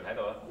嘅利潤喺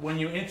度啊。 When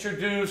you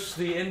introduce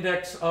the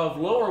index of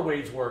lower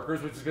wage workers,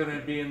 which is going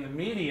to be in the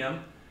medium,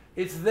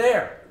 it's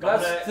there.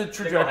 That's the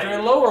trajectory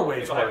of lower 呢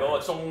wage 個係嗰個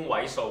workers. 中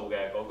位數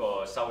嘅嗰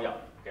個收入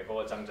嘅嗰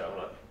個增長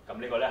率。咁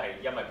呢個咧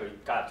係因為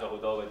佢加入咗好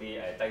多嗰啲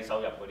低收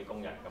入嗰啲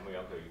工人咁樣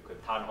佢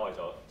攤開咗，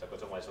就個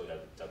中位數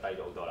就低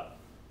咗好多啦。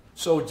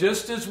 So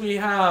just as we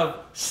have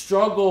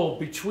struggle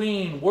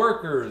between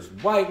workers,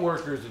 white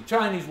workers and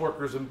Chinese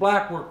workers and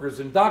black workers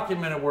and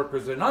documented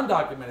workers and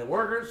undocumented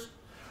workers,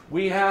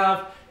 we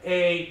have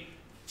a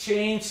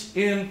change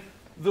in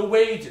the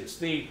wages.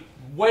 The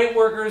white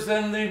workers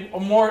and the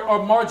more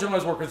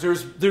marginalized workers.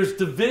 There's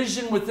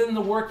division within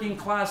the working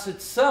class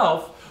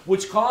itself,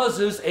 which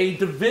causes a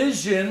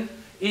division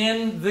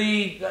in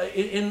the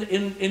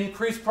in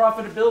increased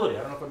profitability.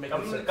 I don't know if I'm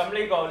making sense. 咁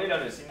呢兩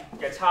條線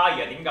嘅差異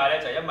係點解咧？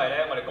就因為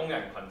咧，我哋工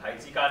人群體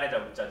之間咧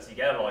就自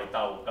己喺度內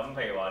鬥。咁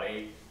譬如話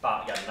你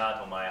白人啊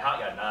同埋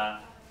黑人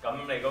啊，咁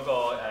你嗰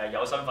個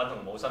有身份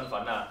同冇身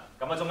份啊，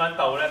咁啊中間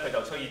鬥咧佢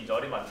就出現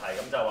咗啲問題。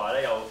咁就話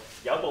咧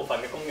有一部分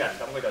嘅工人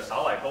咁佢就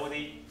稍為高啲，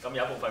咁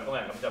有一部分工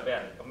人咁就俾人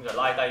咁就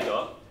拉低咗。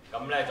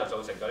咁咧就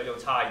造成咗呢種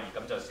差異，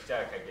咁就即係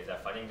其實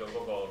反映咗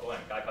嗰個工人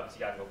階級之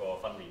間嗰個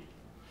分裂。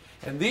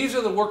 And these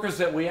are the workers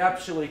that we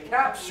actually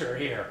capture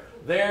here.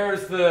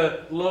 There's the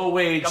low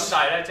wage. 咁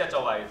但係咧，即係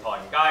作為唐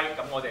人街，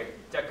咁我哋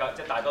即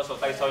係大多數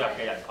低收入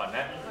嘅人群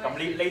咧，咁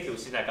呢條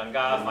線係更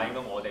加反映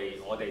到我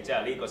哋即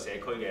係呢個社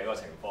區嘅一個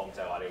情況，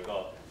就係話你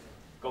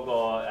嗰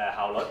個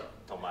效率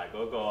同埋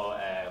嗰個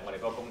我哋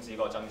嗰個工資嗰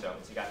個增長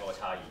之間嗰個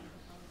差異。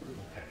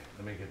Okay,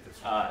 let me get this.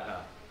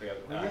 佢有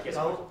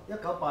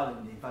1980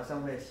年發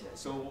生咩事啊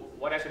So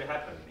what actually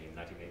happened in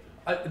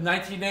 1980?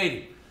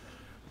 1980.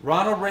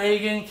 Ronald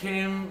Reagan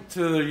came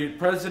to the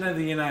President of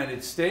the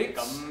United States.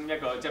 咁一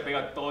個即係比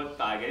較多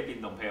大嘅啲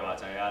變動，譬如話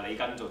就係李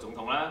根做總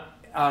統啦。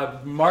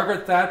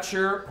Margaret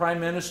Thatcher, Prime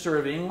Minister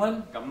of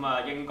England.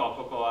 咁英國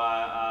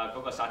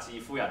嗰個撒切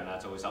爾夫人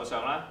做首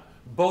相啦。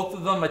 Both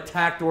of them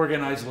attacked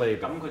organized labor.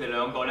 咁佢哋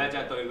兩個咧，即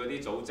係對嗰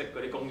啲組織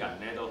嗰啲工人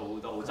咧都好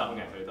憎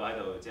嘅，佢哋都喺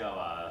度即係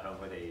話向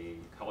佢哋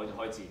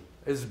開戰。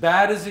As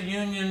bad as the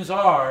unions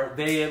are,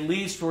 they at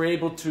least were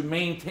able to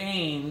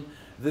maintain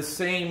the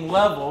same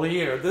level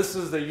here. This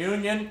is the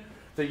union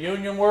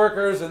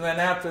workers, and then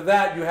after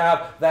that you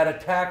have that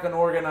attack on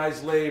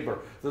organized labor.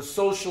 The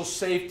social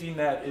safety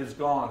net is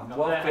gone.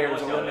 Welfare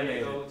is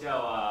eliminated. 即係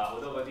話好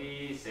多嗰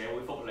啲社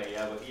會福利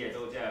啊嗰啲嘢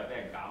都即係俾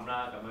人減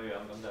啦，咁樣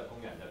咁就工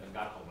人就更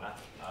加窮啦。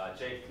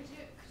J， Could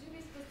you be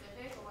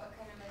specific? What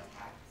kind of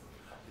attacks?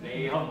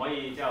 你可唔可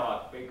以即係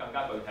話俾更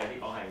加具體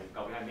啲講係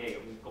究竟係咩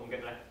咁攻擊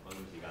咧？嗰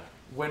段時間。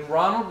 When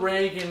Ronald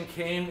Reagan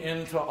came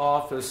into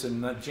office in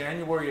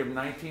January of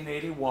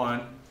 1981,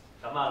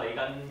 咁李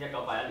根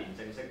1981年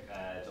正式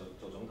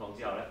做總統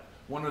之後咧，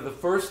 one of the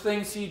first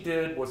things he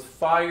did was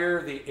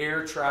fire the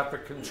air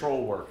traffic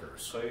control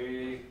workers.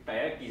 佢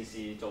第一件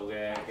事做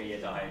嘅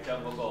嘢就係將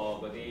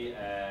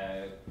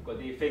嗰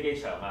啲飛機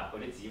場啊，嗰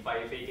啲指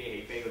揮飛機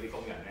起飛嗰啲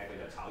工人咧，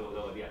佢就炒咗好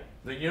多嗰啲人。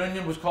 The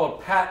union was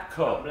called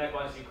PATCO. 咁咧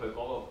嗰陣時佢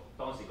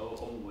當時嗰個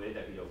工會咧就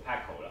叫做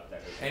PATCO 啦，就係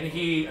佢。And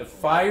he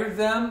fired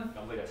them.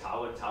 咁佢就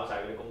炒晒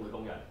嗰啲工會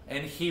工人。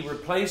And he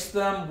replaced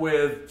them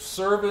with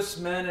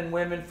servicemen and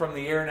women from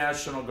the Air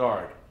National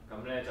Guard.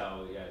 咁咧就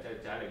即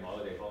係喺另外一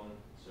個地方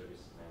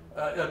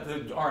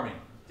servicemen。The army.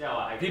 即係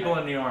話係 people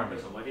in the army.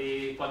 從嗰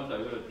啲軍隊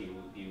嗰度調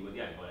嗰啲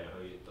人過嚟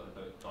去代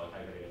替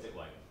佢哋嘅職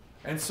位。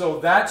 And so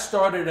that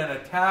started an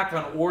attack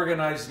on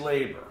organized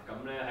labor. 咁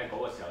咧喺嗰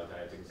個時候就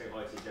係正式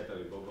開始即係對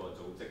嗰個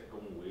組織工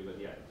會嗰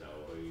啲人就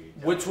去。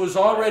Which was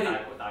already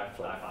大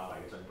範圍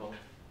嘅進攻。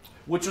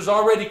Which was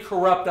already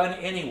corrupt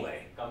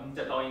anyway. 咁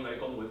即係當然嗰啲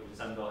工會本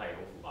身都係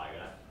好腐敗嘅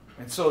啦。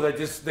 And so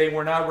they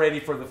were not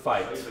ready for the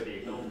fight. 所以佢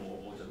哋亦都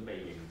冇準備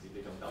迎接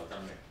呢種鬥爭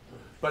嘅。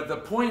 But the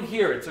point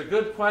here, it's a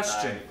good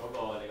question. 嗰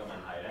個你個問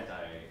題咧就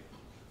係。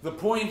 The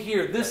point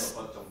here, this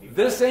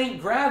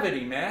ain't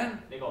gravity, man.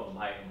 呢個唔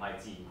係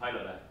自然規律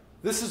啊。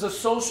 This is a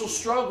social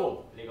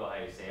struggle. 呢個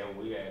係社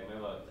會嘅咁一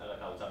個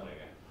鬥爭嚟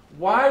嘅。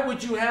 Why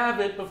would you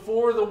have it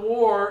before the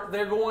war?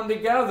 They're going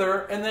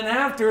together, and then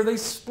after they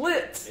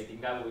split. 你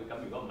點解會咁？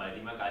如果唔係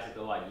點樣解釋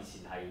到話以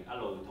前係一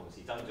路同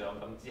時增長，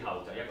咁之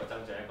後就一個增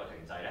長一個停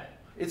滯咧？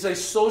 It's a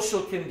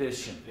social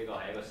condition. 呢個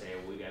係一個社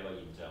會嘅一個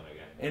現象嚟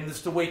嘅。 And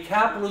it's the way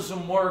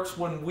capitalism works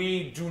when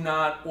we do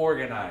not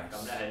organize.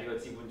 咁咧喺呢個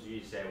資本主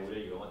義社會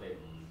咧，如果我哋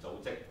唔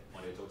組織，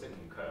我哋組織唔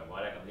強嘅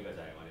話咧，咁呢個就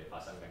係我哋發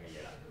生緊嘅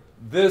嘢啦。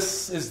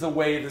 This is the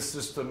way the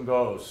system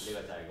goes 呢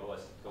個就係嗰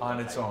個 on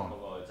its own. 嗰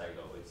個制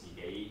度佢自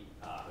己去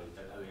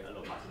一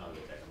路發展落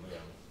去就係咁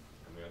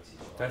樣持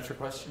續。That's your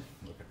question?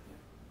 Okay.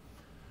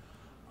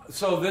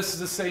 So this is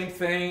the same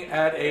thing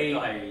at 都 a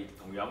係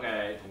同樣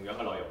嘅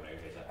內容嚟嘅，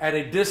其實。 at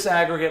a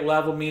disaggregate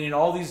level, meaning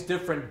all these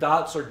different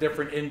dots are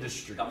different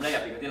industries. 咁咧入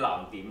邊嗰啲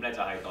藍點咧就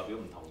係代表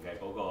唔同嘅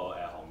嗰個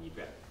行業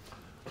嘅。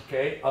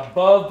Okay,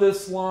 above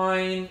this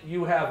line,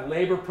 you have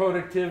labor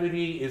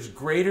productivity is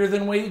greater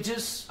than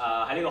wages.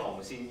 喺呢個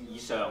紅線以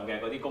上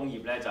嘅嗰啲工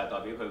業咧，就係代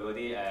表佢嗰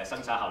啲生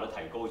產效率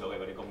提高咗嘅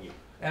嗰啲工業。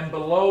And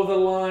below the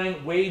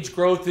line, wage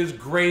growth is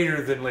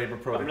greater than labor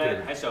咁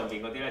咧 productivity. 喺上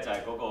邊嗰啲咧就係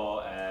嗰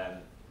個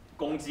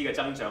工資嘅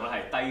增長咧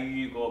係低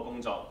於嗰個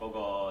工作嗰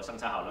個生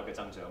產效率嘅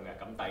增長嘅。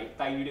咁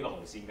低於呢個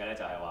紅線嘅咧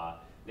就係話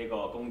呢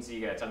個工資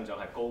嘅增長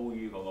係高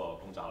於嗰個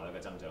工作效率嘅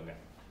增長嘅。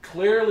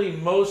Clearly,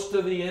 most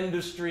of the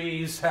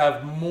industries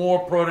have more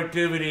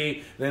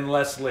productivity than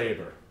less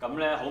labor. 咁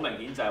咧好明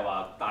顯就係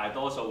話大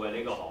多數嘅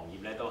呢個行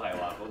業咧都係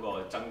話嗰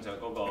個增長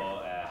嗰個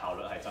效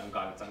率係增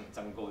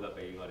高得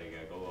比我哋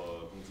嘅嗰個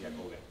工資係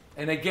高嘅。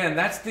And again,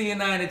 that's the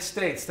United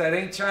States. That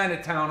ain't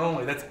Chinatown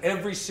only. That's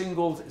every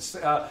single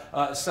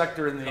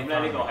sector in the 咁咧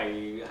呢個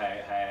economy.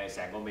 係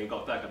成個美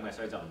國都係咁嘅，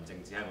所以就唔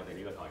淨止喺我哋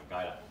呢個唐人街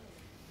啦。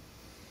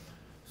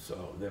So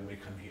then we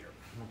come here.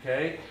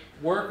 Okay,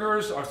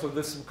 workers are, so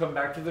this will come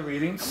back to the 咁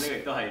readings. 呢個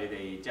亦都係你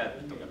哋即係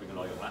讀入邊嘅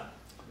內容啦。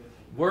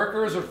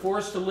Workers are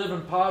forced to live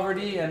in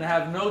poverty and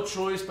have no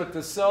choice but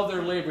to sell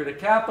their labor to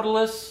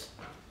capitalists.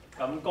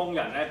 咁工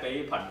人咧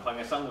俾貧困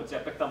嘅生活即係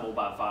逼得冇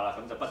辦法啦，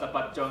咁就不得不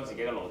將自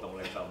己嘅勞動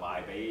力就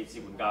賣俾資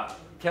本家。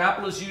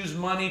Capitalists use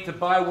money to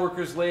buy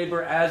workers'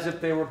 labor as if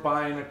they were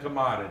buying a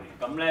commodity.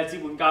 咁咧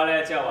資本家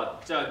咧即係話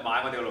即係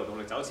買我哋嘅勞動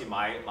力就好似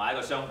買一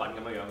個商品咁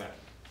樣嘅。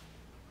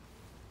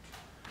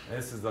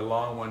This is the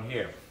long one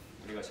here.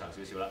 呢個長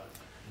少少啦。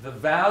The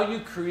value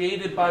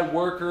created by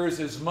workers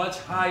is much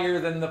higher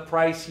than the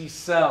price he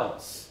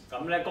sells.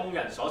 咁咧工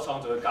人所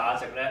創造嘅價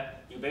值咧，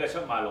要俾佢出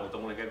賣勞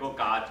動力嘅嗰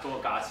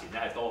個價錢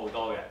咧係多好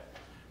多嘅。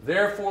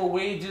Therefore,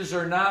 wages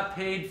are not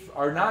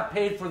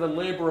paid for the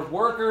labor of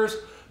workers,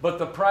 but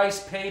the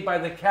price paid by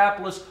the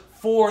capitalists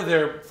for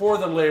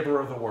the labor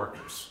of the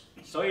workers.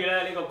 所以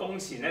咧呢個工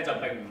錢咧就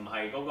並唔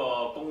係嗰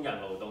個工人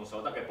勞動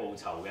所得嘅報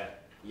酬嘅，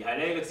而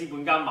係呢個資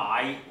本家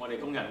買我哋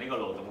工人呢個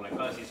勞動力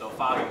嗰陣時所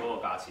花嘅嗰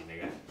個價錢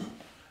嚟嘅。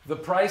The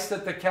price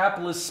that the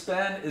capitalists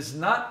spend is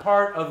not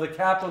part of the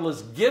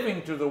capitalists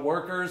giving to the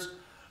workers,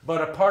 but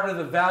a part of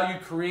the value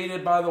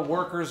created by the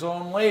workers'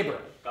 own labor.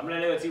 咁咧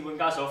呢個資本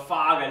家所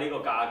花嘅呢個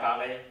價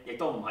格咧，亦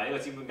都唔係呢個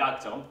資本家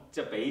就咁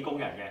即係俾工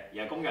人嘅，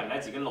而係工人咧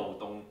自己勞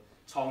動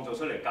創造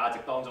出嚟價值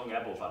當中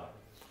嘅一部分。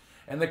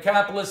And the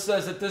capitalist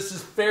says that this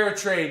is fair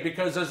trade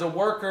because as a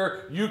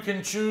worker you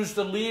can choose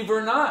to leave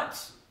or not.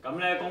 咁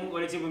咧嗰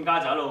啲資本家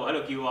就喺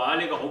度叫話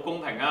呢個好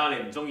公平啊，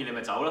你唔中意你咪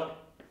走咯。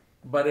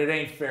But it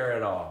ain't fair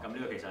at all. 咁呢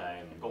個其實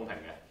係唔公平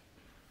嘅。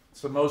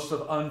It's the most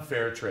of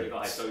unfair 呢 trades. 個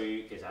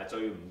係其實係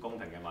最唔公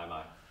平嘅買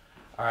賣。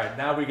All right,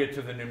 now we get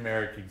to the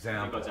numeric 呢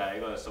example. 個就係一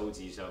個數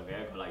字上嘅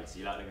一個例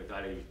子啦，呢個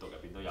都喺你閱讀入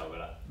邊都有㗎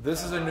啦。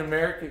This is a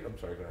numeric. I'm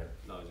sorry. Go ahead.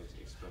 No, just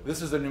explain.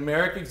 This is a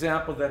numeric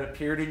example that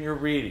appeared in your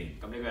reading.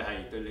 咁呢個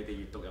係對你哋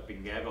閱讀入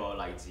邊嘅一個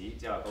例子，即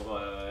係話嗰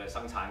個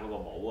生產嗰個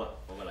帽啊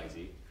嗰個例子。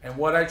And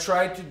what I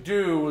tried to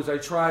do was I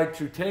tried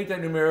to take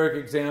that numeric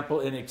example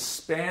and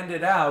expand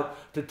it out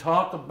to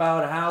talk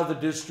about how the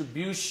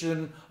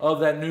distribution of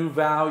that new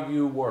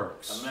value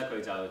works. 咁咧佢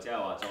就即係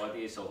話做一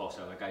啲數學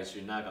上嘅計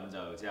算啦，咁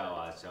就即係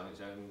話想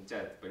即係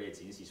俾你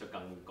展示出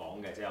更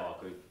廣嘅，即係話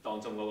佢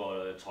當中嗰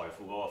個財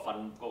富嗰個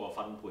分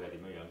配係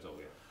點樣做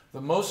嘅。The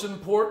most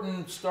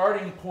important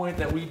starting point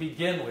that we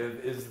begin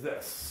with is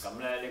this. 咁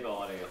咧呢個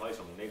我哋可以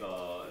從呢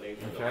個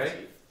開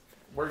始。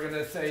We're going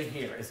to say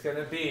here, it's going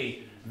to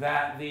be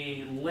that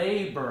the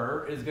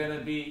labor is going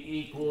to be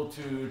equal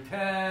to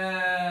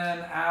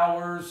 10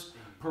 hours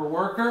per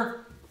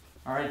worker.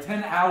 All right,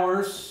 10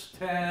 hours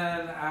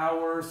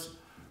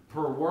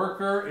per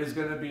worker is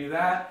going to be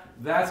that.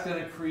 That's going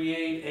to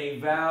create a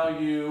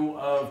value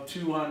of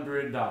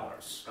 $200.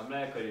 咁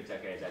咧，佢哋就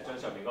其實係將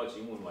上面嗰個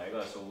轉換為一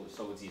個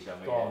數字上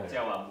嘅嘢，即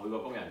係話每個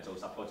工人做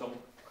10個鐘，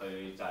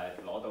佢就係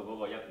攞到嗰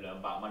個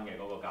200蚊嘅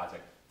嗰個價值，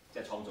即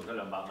係創造咗200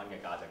蚊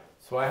嘅價值。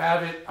So I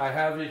have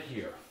it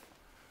here,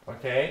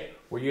 okay?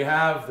 Where you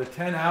have the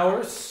 10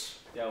 hours.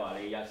 即係話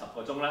你有10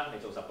個鐘啦，你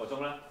做10個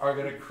鐘啦 are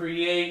going to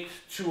create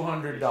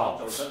 $200.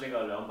 做出呢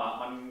個200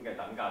蚊嘅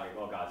等價嘅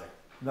嗰個價值。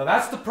Now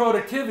that's the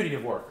productivity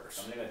of workers.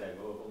 咁呢個就係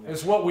嗰個工人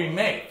It's what we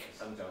make.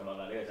 生長率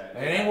啦，呢個就係 It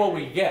ain't what we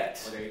get.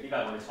 我哋呢個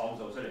係我哋創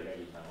造出嚟嘅，而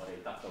唔係我哋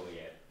得到嘅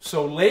嘢。So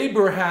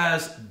labor has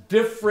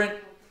different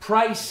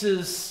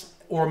prices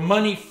or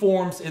money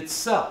forms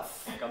itself.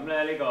 咁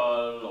咧呢個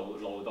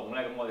勞動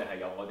咧，咁我哋係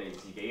有我哋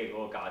自己嘅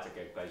嗰個價值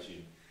嘅計算。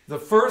The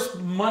first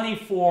money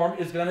form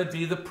is going to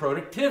be the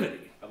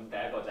productivity. 咁第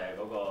一個就係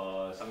嗰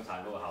個生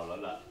產嗰個效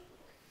率啦。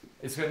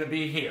It's going to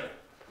be here,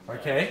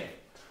 okay?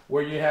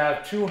 Where you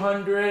have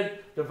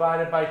 200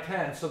 divided by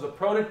 10. So the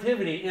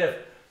productivity, if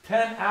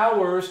 10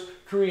 hours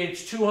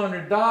creates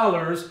 $200,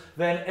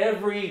 then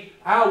every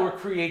hour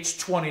creates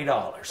 $20.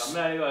 咁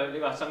咧呢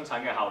個生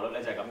產嘅效率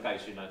咧就係咁計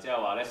算啦，即係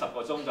話咧10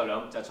個鐘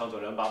就創造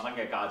200蚊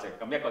嘅價值，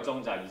咁1個鐘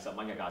就係20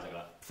蚊嘅價值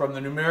啦。From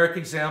the numeric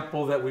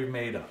example that we've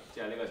made up.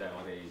 即係呢個就係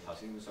我哋頭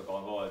先所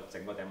講嗰個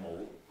整嗰頂帽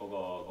嗰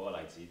個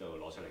例子度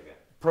攞出嚟嘅。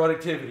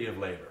Productivity of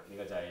labor. 呢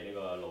個就係呢個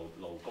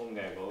勞工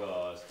嘅嗰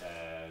個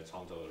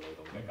創造勞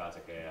動嘅價值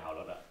嘅效率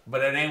啦。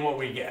But it ain't what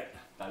we get.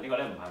 但呢個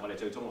咧唔係我哋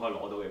最終可以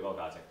攞到嘅嗰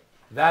個價值。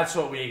That's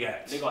what we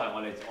get. 呢個係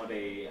我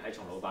哋喺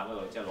從老闆嗰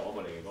度即係攞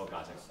過嚟嘅嗰個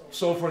價值。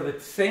So for the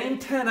same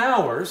 10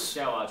 hours, 即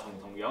係話從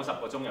同樣10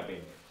個鐘入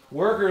邊，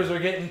 workers are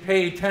getting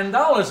paid $10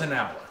 an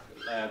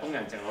hour, 工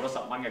人淨攞到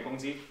10蚊嘅工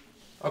資，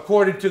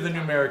 according to the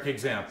numeric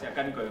example. 即係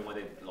根據我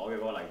哋攞嘅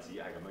嗰個例子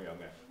係咁樣樣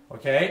嘅。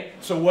 Okay?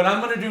 So what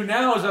I'm going to do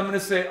now is I'm going to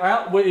say,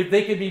 if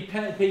they can be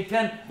paid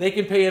 10, they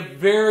can pay a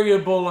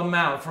variable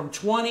amount from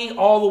 20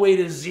 all the way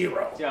to 0.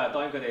 即係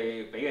當然佢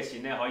哋俾嘅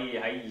錢咧，可以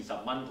喺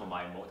20蚊同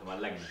埋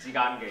0之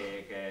間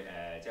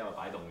嘅即係話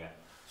擺動嘅。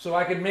 So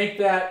I can make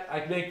that, I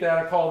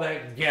call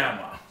that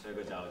gamma. 所以佢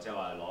就即係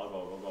話攞一個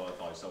嗰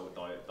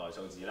個代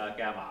數字啦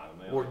 ，gamma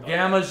咁樣。 Where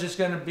gamma is just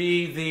going to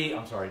be the,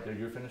 I'm sorry, did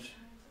you finish?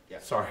 Yeah.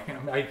 Sorry,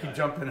 I keep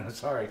jumping, I'm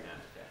sorry.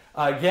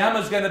 Yeah. Gamma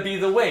is going to be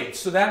the wage.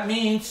 So that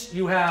means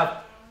you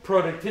have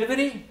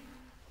productivity,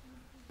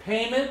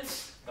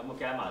 payments, 咁個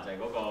gamma 就係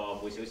嗰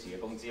個每小時嘅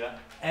工資啦。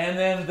 and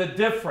then the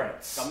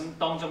difference. 咁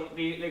當中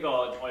呢個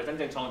我哋真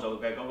正創造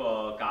嘅嗰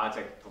個價值，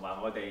同埋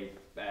我哋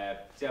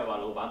即係話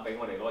老闆俾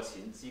我哋嗰個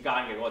錢之間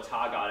嘅嗰個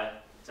差價咧，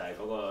就係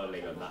嗰個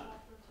利潤啦。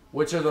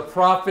 Which are the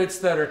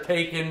profits that are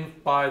taken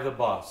by the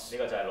boss. 呢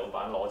個就係老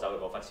闆攞走嘅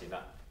嗰筆錢啦。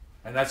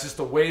 And that's just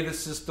the way the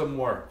system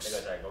呢 works.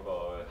 個就係嗰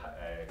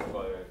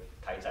個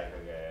體制佢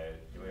嘅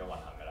點樣運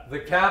行㗎啦。 The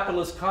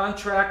capitalist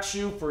contracts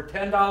you for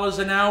 $10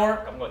 an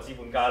hour. 咁個資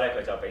本家咧，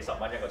佢就俾10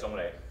蚊一個鐘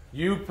你。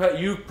 You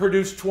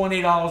produce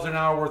 $20 an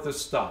hour worth of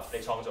stuff. 你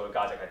創造嘅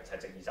價值係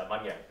值20蚊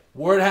嘅。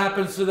 What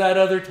happens to that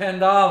other 咁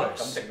 $10?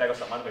 剩低個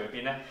10蚊去咗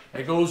邊咧？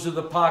 It goes to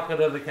the pocket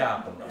of the 咁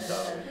capitalist. 就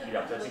入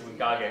咗資本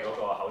家嘅嗰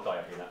個口袋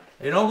入邊啦。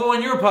 It don't go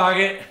in your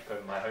pocket, 佢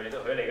唔係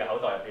去你嘅口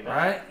袋入邊啦。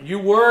 right? You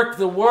work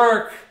the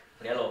work,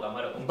 你一路咁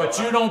喺度工作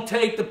but you 啦。 don't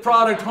take the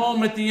product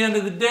home at the end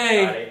of the 但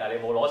day. 係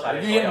你冇攞晒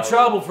You 你 get in 所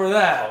有 trouble for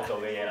that. 創造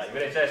嘅嘢啦。如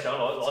果你真係想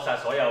攞晒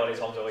所有你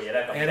創造嘅嘢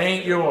咧，咁 It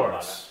ain't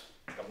yours.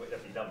 咁就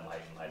變得唔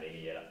係你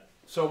嘅嘢啦。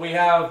 So we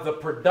have the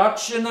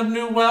production of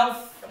new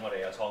wealth 咁我哋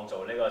又創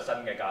造呢個新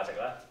嘅價值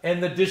啦， and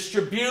the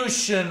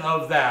distribution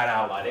of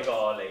that 同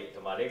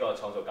埋 output, 呢個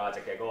創造價值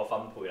嘅嗰個分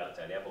配啦，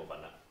就係呢一部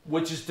分啦。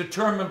 which is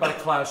determined by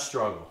class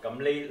struggle. 咁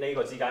呢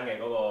個之間嘅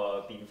嗰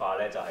個變化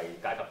咧，就係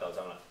階級鬥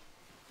爭啦。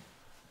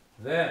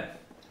 Then,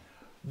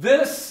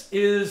 this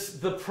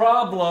is the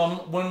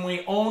problem when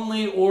we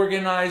only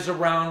organize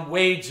around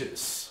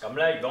wages. 咁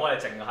咧，如果我哋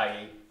淨係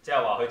即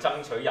係話去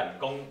爭取人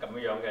工咁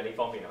樣嘅呢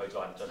方面去進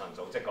行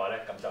組織嘅話咧，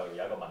咁就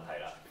有一個問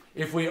題啦。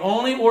 If we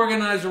only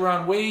organize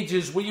around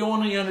wages, we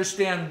only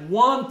understand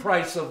one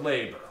price of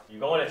labor. 如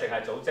果我哋淨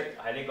係組織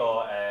喺呢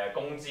個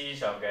工資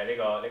上嘅呢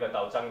個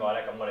鬥爭嘅話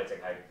咧，咁我哋淨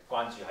係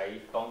關注喺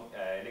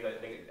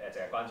淨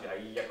係關注喺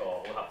一個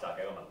好狹窄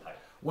嘅一個問題。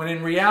 When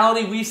in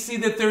reality, we see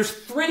that there's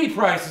 3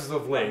 prices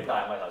of 但 labor.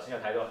 係我哋頭先有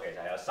睇到其實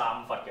係有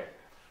3忽嘅。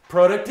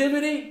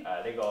 Productivity,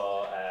 呢個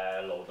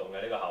勞動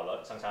嘅呢個效率、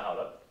生產效率，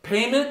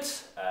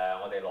 payment,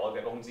 我哋攞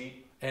嘅工資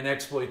and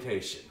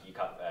exploitation. 以及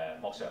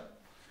剝削。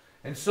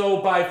 And so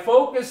by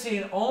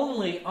focusing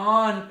only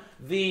on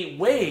the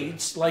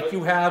wage, like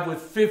you have with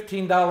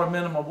 $15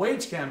 minimum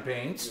wage 如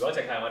campaigns, 果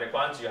淨係我哋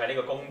關注喺呢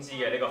個工資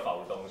嘅呢個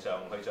浮動上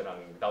去進行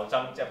鬥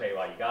爭，即係譬如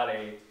話而家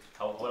你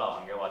好流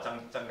行嘅話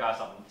增加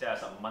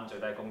15蚊最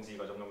低工資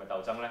嗰種咁嘅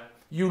鬥爭咧，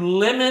 you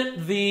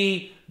limit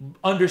the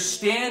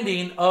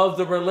understanding of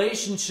the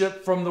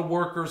relationship from the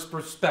worker's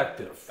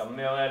perspective, 咁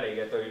樣咧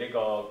你嘅對呢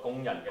個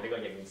工人嘅呢個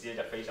認知咧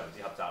就非常之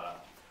狹窄啦。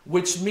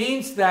 which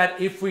means that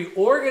if we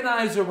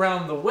organize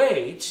around the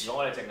wage, 如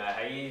果我哋淨係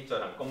喺進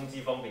行工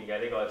資方面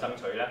嘅呢個爭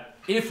取咧，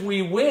 if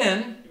we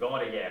win, 如果我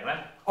哋贏咧，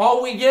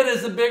 all we get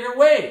is a bigger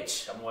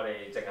wage. 咁我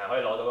哋淨係可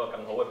以攞到個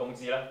更好嘅工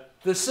資啦。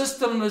 The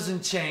system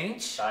doesn't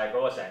change, 但係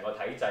嗰個成個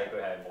體制佢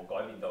係冇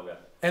改變到嘅。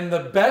 and the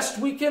best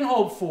we can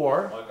hope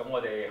for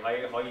我哋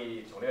可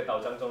以從呢個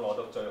鬥爭中攞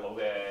到最好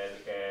嘅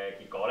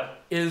結果咧，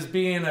 is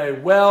being a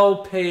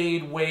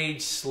well-paid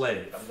wage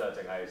slave. 咁就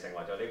淨係成為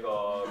咗呢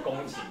個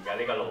工錢嘅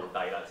呢個奴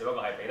隸啦。只不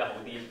過係俾得好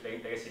啲，俾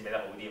嘅錢俾得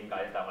好啲咁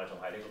解，但係我哋仲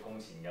係呢個工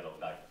錢嘅奴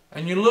隸。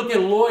 And you look at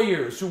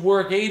lawyers who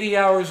work 80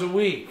 hours a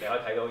week. 你可以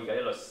睇到而家啲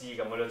律師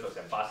咁，佢都做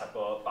成80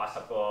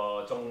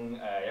個鐘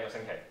一個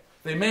星期。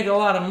 They make a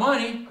lot of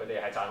money, 佢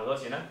哋係賺好多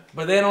錢啦，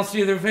 but they don't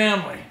see their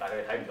family. 但係佢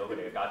哋睇唔到佢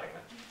哋嘅家庭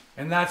啦。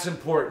 And that's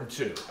important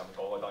too. 咁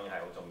嗰個當然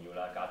係好重要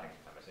啦，家庭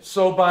係咪先？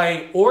 So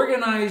by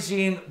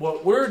organizing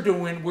what we're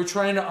doing, we're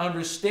trying to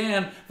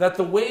understand that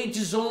the wage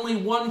is only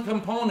one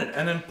component,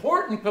 an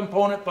important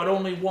component, but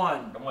only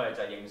one. 咁我哋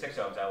就認識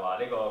上就係話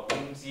呢個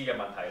工資嘅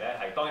問題咧，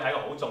係當然係一個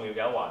好重要嘅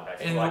一環，但係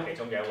只不過係其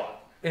中嘅一環。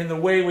 In the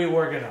way we 咁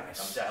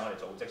organize. 即係喺我哋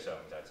組織上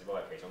就只不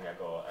過係其中嘅一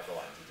個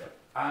環節啫。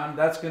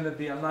 That's going to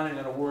be, I'm not even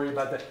going to worry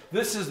about that.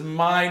 This is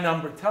my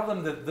number. Tell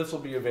them that this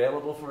will be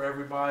available for 即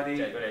everybody.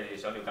 係如果你哋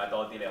想了解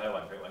多啲，你可以揾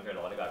佢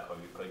攞呢個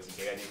係佢自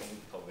己嘅啲公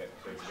圖嘅，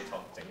佢自己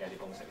整嘅啲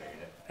公式嚟嘅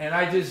啫。 And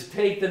I just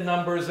take the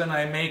numbers and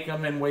I make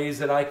them in ways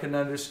that I can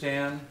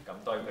understand. 咁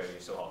當然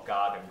佢數學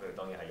家，咁佢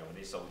當然係用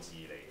啲數字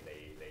嚟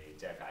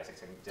即係解釋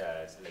清，即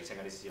係理清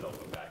一啲思路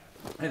咁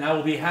解。 And I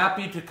will be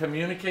happy to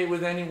communicate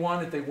with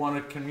anyone if they want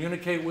to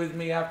communicate with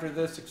me after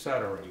this, etc.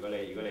 如果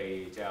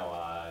你即係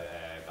話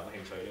感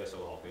興趣呢個數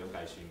學嗰種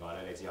計算嘅話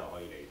咧，你之後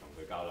可以嚟同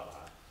佢交流下。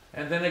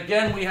And then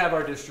again we have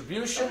our 咁呢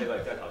distribution. 個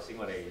亦都係頭先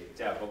我哋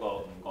即係嗰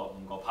個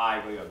五個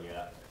派嗰樣嘢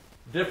啦。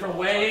 Different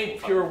way,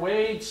 pure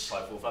wage,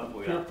 財富分配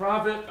pure 啦。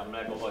 profit. 咁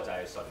咧嗰個就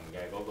係純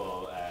嘅嗰個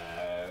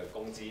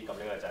工資，咁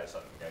呢個就係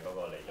純嘅嗰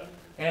個利潤。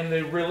 And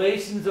the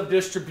relations of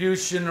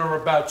distribution are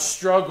about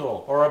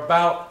struggle or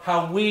about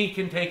how we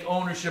can take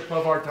ownership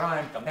of our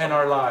time and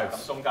our 咁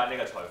lives. 中間呢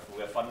個財富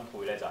嘅分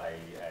配咧就係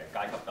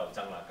階級鬥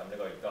爭啦。咁呢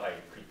個亦都係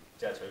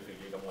即係取決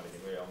於咁我哋點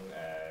樣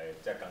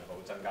即係更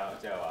好增加，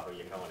即係話去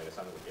影響我哋嘅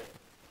生活嘅。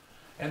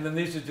 And then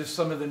these are just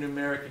some of the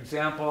numeric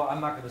example.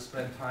 I'm not going to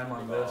spend time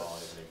on 呢個 this. 我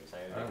哋唔使。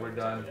 We're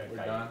done.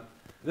 We're done.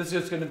 This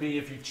is going to be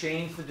if you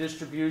change the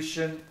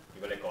distribution, 如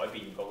果你改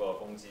變嗰個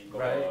工資嗰個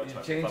right? 財 You 富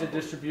change the 分配。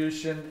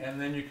 distribution,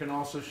 and then you can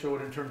also show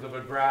it in terms of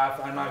a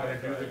graph. I'm not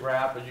going to do the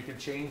graph, but you can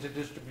change the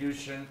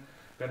distribution.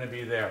 Going to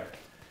be there.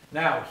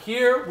 Now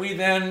here we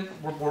then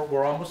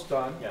we're almost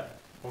done. Yeah.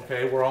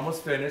 Okay, we're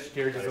almost finished.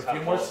 Here, just a 差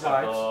few 唔 more 多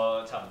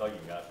slides. 差唔多完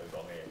㗎，佢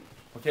講嘅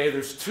嘢。 Okay,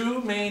 there's two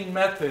main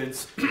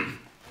methods.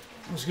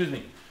 Excuse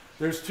me.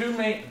 There's two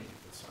main.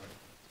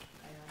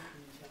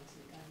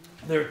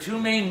 There are two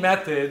main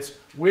methods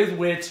with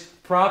which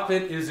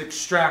profit is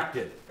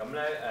extracted. 咁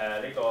咧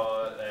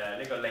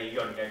呢個利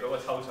潤嘅嗰個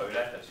抽取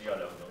咧，就主要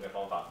有兩種嘅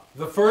方法。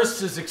 The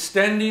first is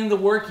extending the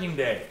working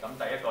day. 咁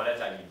第一個咧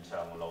就係延長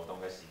勞動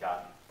嘅時間。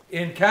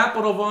 In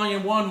Capital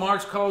Volume 1,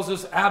 Marx calls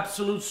this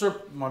absolute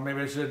well,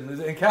 maybe I shouldn't.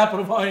 In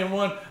Capital Volume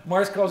 1,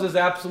 Marx calls this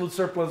absolute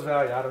surplus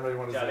value. I don't really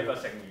want 即 to 係 say 呢個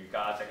it. 剩餘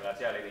價值啦，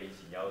即係你哋以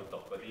前有讀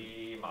嗰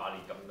啲馬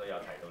列咁都有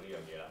提到呢樣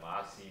嘢啦，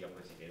馬克思咁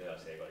佢自己都有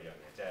寫過呢樣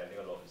嘢，即係呢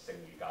個剩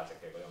餘價值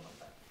嘅嗰種問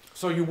題。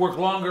 So you work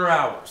longer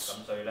hours.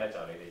 咁所以咧就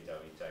你哋就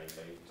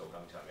做更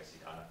長嘅時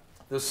間啦。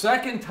 The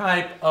second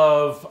type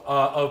of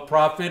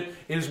profit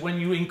is when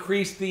you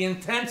increase the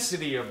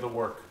intensity of the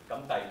work. 咁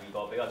第二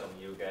個比較重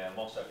要嘅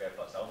剝削嘅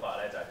手法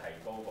咧，就係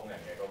提高工人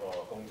嘅嗰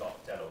個工作，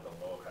即係勞動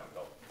嗰個強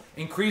度。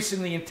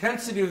 Increasing the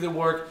intensity of the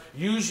work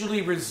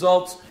usually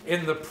results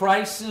in the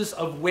prices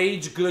of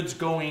wage goods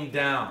going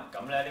down.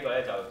 咁咧呢個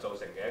咧就造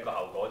成嘅一個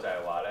後果就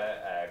係話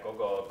咧嗰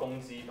個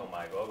工資同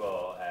埋嗰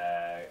個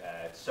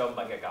商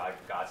品嘅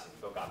價錢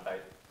都減低。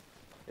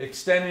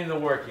 Extending the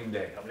working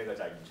day. 咁呢個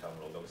就係延長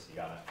勞動時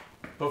間啦。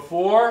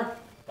 Before,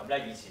 咁咧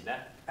以前咧，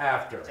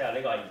 after. 即係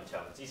呢個係延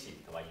長之前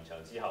同埋延長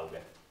之後嘅。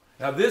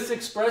 Now this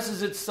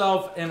expresses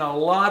itself in a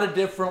lot of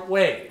different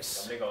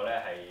ways. 咁呢個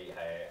咧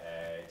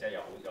係即係有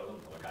好多唔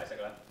同嘅解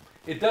釋啦。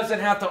 It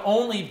doesn't have to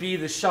only be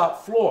the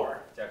shop floor.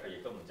 即係佢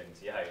亦都唔淨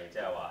止係即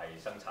係話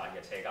係生產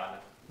嘅車間啦。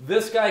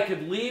 This guy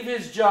could leave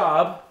his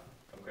job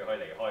咁佢可以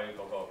離開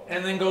嗰個工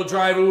and then go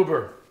drive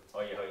Uber.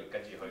 可以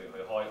跟住去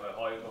開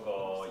嗰個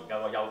而家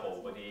個優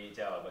步嗰啲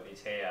即係話嗰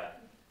啲車啊，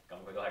咁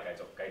佢都係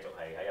繼續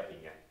係喺入邊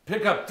嘅。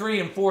 Pick up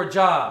 3 and 4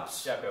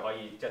 jobs. 即係佢可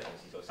以即係同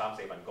時做3、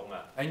4份工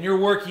啊。 And your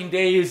working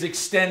day is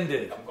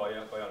extended 咁嗰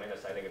樣咧就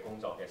使你嘅工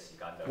作嘅時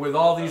間就 with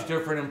all these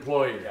different 即係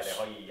employers 你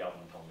可以有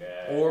唔同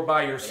嘅 or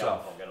by 有唔 yourself.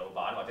 同嘅老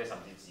闆或者甚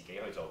至自己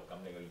去做，咁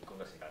你嘅工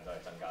作時間都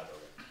係增加咗嘅。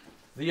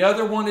 The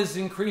other one is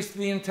increase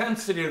the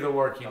intensity of the 咁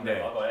working 另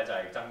外 day. 一個咧就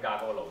係增加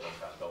嗰個勞動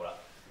強度啦。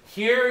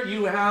 Here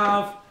you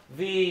have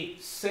the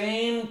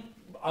same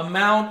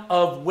amount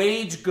of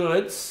wage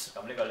goods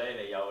咁呢個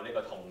咧你有呢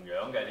個同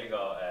樣嘅呢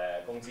個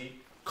工資，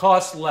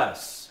 cost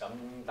less, 咁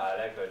但係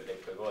咧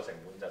佢嗰個成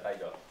本就低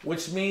咗，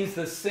 which means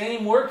the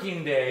same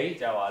working day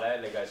即係話咧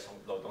你嘅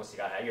勞動時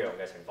間係一樣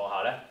嘅情況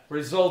下咧，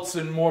 results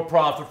in more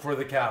profit for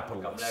the 咁咧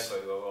capitalist.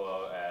 佢嗰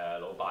個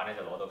老闆咧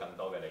就攞到更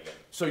多嘅利潤。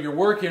 So you're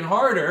working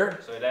harder,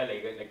 所以咧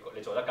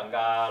你做得更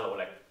加努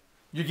力，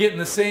 you're getting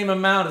the same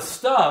amount of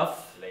stuff,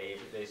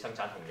 你生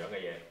產同樣嘅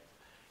嘢，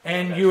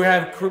 and you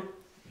have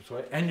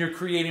and you're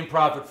creating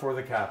profit for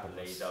the 你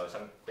capitalist. 就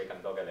俾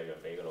更多嘅利潤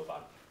俾個老闆。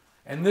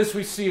 And this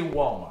we see at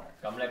Walmart.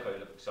 咁咧佢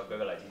想舉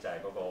個例子就係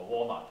嗰個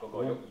沃爾瑪嗰個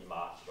沃爾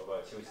瑪嗰個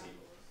超市。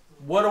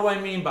 What do I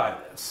mean by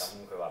this?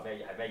 咁佢話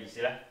係咩意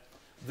思咧？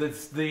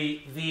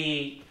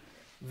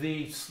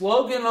 The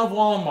slogan of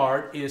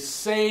Walmart is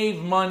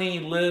save money,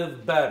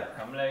 live better.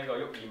 咁呢個沃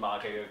爾瑪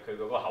佢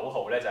嗰個口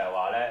號咧就係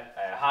話咧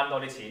慳多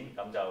啲錢，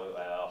咁就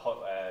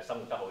生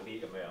活得好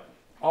啲咁樣。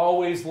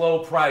 Always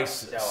low 即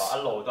prices. 係話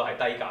一路都係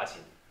低價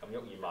錢。咁沃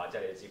爾瑪即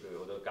係你知佢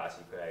好多價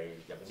錢，佢係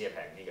入邊啲嘢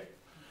平啲嘅。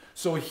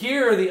 So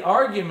here the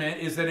argument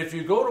is that if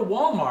you go to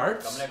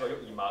Walmart, 咁呢個沃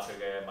爾瑪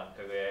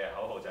佢嘅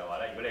口號就係話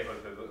咧，如果你去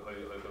佢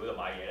嗰度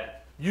買嘢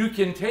咧， you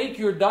can take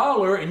your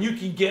dollar and you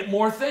can get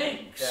more 即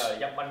things. 係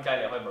1蚊雞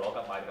你可以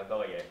買更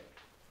多嘅嘢。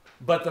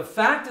 But the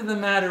fact of the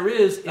matter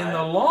is, in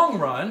the long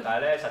run, 但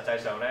係咧實際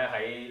上咧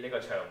喺呢個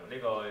從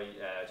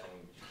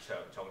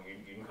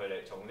遠距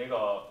離，從呢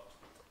個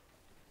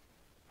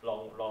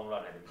long run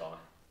係點講啊？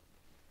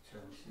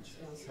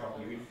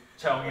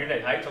長遠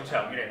嚟睇，從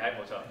長遠嚟睇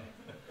冇錯。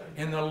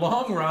 in the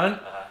long run,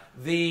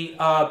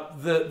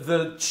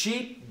 the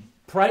cheap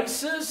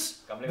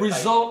prices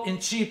result in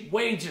cheap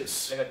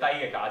wages. 呢個低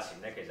嘅價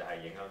錢咧，其實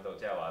係影響到，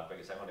即係話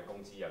使我哋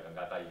工資又更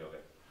加低咗嘅。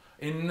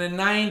 In the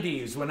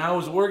 90s, when I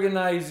was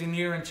organizing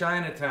here in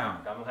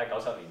Chinatown, 咁喺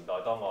90年代，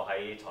當我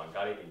喺唐人街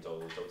呢邊做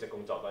組織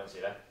工作嗰陣時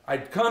咧，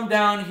 I'd come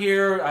down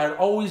here, I'd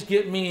always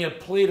get me a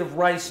plate of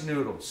rice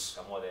noodles.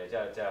 咁我哋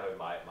即係去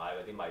買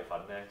嗰啲米粉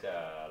咧，即係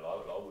攞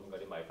碗嗰啲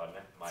米粉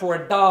咧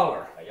for $1.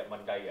 係1蚊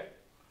雞嘅。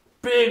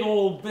 Big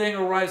old thing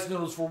of rice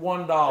noodles for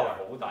 $1.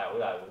 好大碗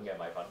嘅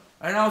米粉。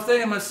 And I was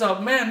thinking to myself,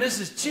 man, this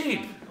is cheap.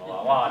 我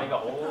話哇，呢個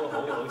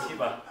好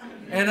cheap 啊！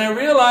 And I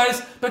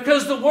realized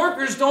because the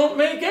workers don't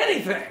make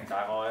anything.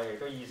 但係我亦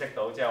都意識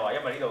到，即係話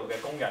因為呢度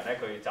嘅工人咧，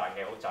佢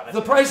賺得。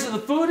 The price of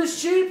the food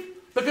is cheap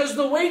because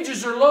the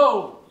wages are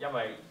low. 因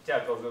為即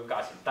係個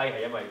價錢低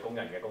係因為工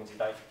人嘅工資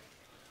低。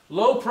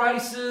 Low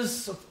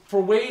prices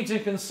for wage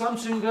and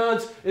consumption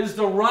goods is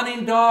the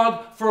running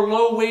dog for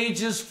low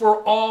wages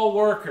for all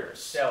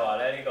workers. 即係話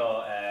咧呢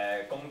個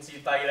工資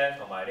低咧，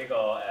同埋呢個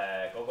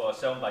嗰個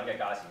商品嘅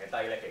價錢嘅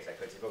低咧，其實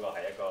佢只不過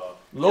係一個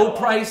low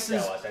prices， 即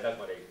係話使得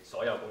我哋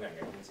所有工人嘅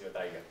工資都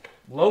低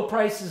嘅。 Low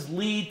prices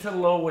lead to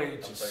low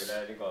咁所以 wages. 咧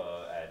呢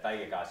個低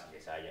嘅價錢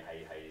其實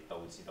係導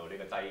致到呢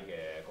個低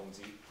嘅工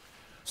資。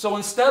 So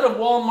instead of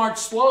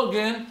Walmart's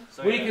slogan,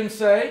 we can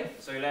say,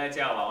 所以咧即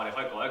係話我哋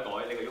可以改一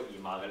改呢個沃爾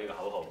瑪嘅呢個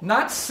口號。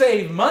 not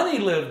save money,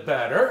 live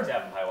better. 即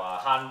係唔係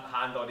話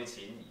慳多啲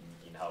錢，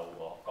然後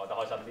覺得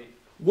開心啲。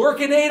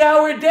 Work an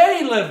 8-hour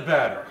day, live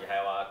better. 而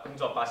係話工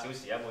作8小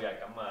時啊，每日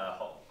咁啊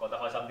覺得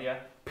開心啲啊。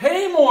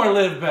 Pay more,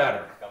 live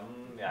better. 咁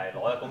又係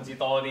攞得工資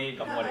多啲，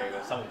咁我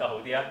哋生活得好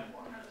啲啊。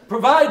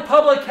 Provide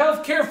public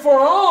health care for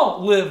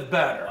all, live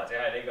better. 或者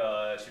係呢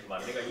個全民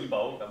呢個醫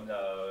保，咁就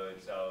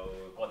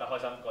過得開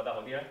心，過得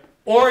好啲咧。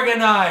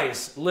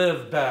 Organize,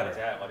 live 或 better.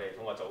 者係我哋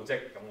通過組織，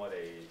咁我哋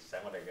使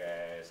我哋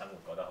嘅生活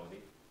過得好啲。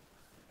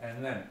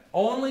 And then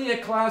only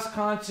a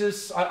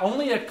conscious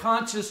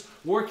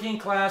working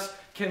class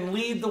can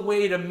lead the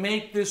way to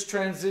make this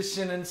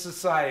transition in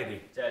society.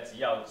 即係只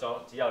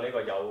有呢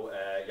個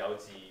有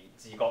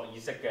自覺意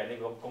識嘅呢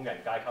個工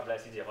人階級咧，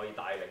先至可以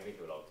帶領呢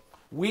條路。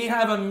 We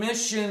have a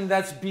mission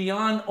that's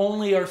beyond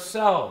only 咁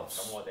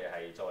ourselves. 我哋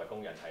係作為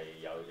工人係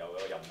有一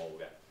個任務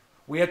嘅，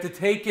 We have to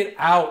take it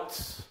out.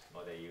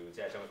 我哋要即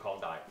係將佢擴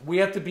大， We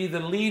have to be the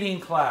leading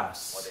我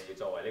class. 哋要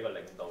作為呢個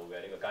領導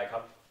嘅呢個階級。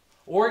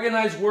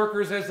 Organize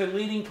workers as the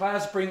leading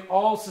class, bring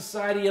all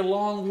society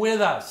along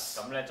with us.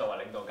 咁咧作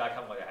為領導階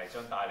級，我哋係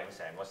將帶領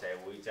成個社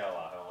會，即係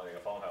話向我哋嘅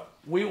方向。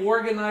 We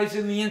organize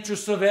in the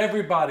interest of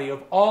everybody,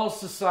 of all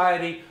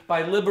society,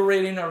 by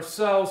liberating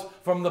ourselves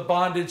from the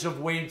bondage of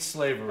wage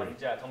slavery. 咁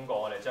即係通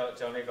過我哋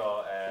將呢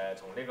個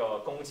從呢個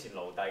工錢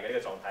奴隸嘅呢個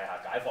狀態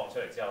下解放出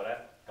嚟之後咧，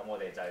咁我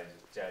哋就係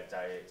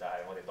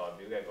我哋代表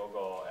嘅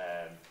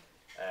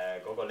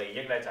嗰個利益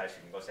咧，就係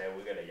全個社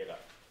會嘅利益啦。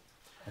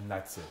 And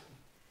that's it.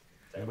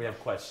 And we have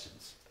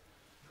questions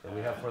that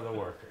we have for the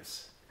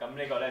workers. 咁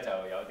呢個咧就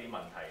有啲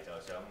問題，就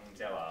想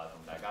即係話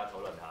同大家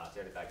討論下，即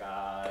係大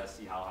家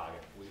思考下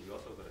嘅。We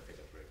also gonna take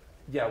a break.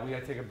 Yeah, we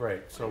gotta take a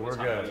break, so we're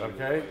good,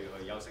 okay?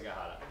 去休息一下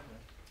啦。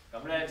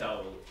咁咧就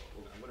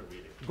I'm gonna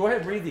read it. Go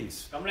ahead, read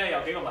these. 咁咧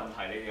有幾個問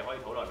題，你哋可以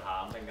討論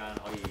下，咁陣間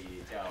可以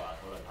即係話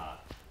討論下。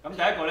咁第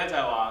一個咧就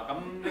係話，咁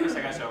呢個世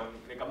界上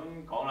你咁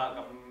講啦，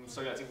咁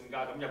衰啊資本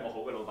家，咁有冇好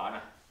嘅老闆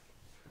啊？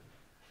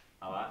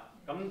係嘛？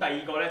咁第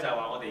二個咧就係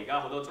話，我哋而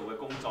家好多做嘅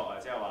工作啊，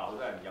即係話好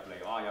多人入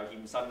嚟，哇有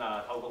欠薪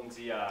啊、偷工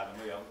資啊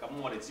咁樣樣，咁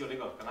我哋知道呢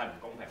個梗係唔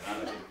公平啦，係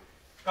咪先？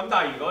咁但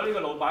係如果呢個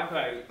老闆佢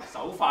係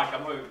守法咁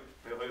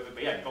去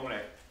俾人工你，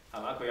係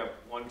嘛？佢又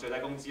按最低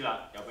工資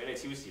啦，又俾你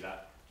超時啦，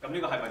咁呢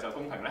個係咪就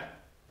公平咧？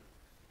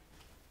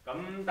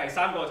咁第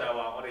三個就係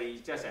話，我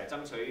哋即係成日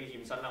爭取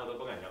欠薪啦，好多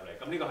工人入嚟，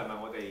咁呢個係咪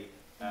我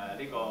哋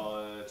呢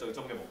個最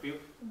終嘅目標？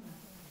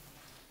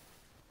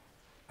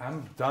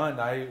 I'm done.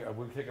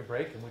 We'll take a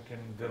break and we can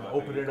then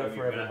open it up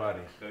for everybody.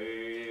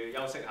 佢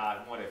休息下，咁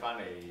我哋翻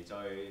嚟再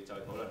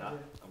討論下，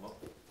好唔好？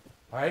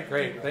 All right,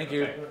 great. Thank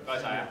you. 唔該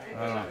晒啊！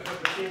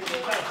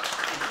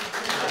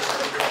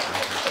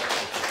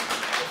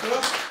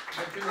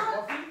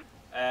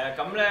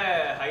咁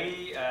咧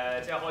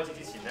喺即係開始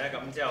之前咧，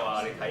咁即係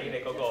話你睇你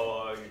嗰個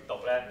閱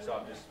讀咧，所以我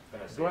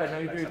Go ahead.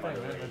 No, you do your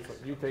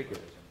thing. You take it.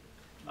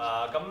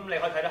 咁你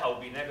可以睇到後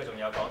邊咧，佢仲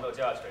有講到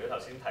即係話，除咗頭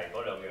先提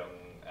嗰兩樣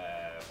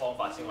方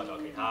法之外，仲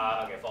有其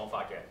他嘅方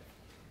法嘅。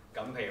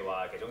咁譬如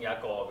話，其中有一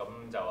個咁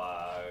就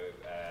話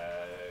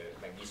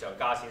名義上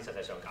加錢，實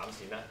際上減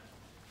錢啦。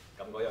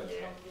咁嗰樣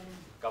嘢，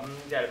咁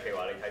即係譬如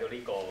話你睇到呢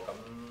個咁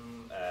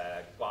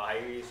掛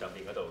喺上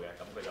邊嗰度嘅，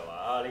咁佢就話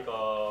啊呢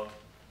個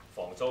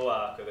房租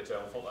啊，佢嘅漲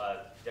幅啊，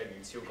即係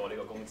遠超過呢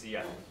個工資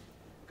啊。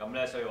咁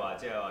咧，所以話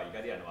即係話而家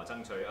啲人話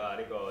爭取啊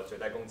呢個最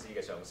低工資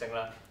嘅上升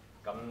啦。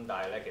咁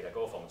但係咧，其實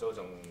嗰個房租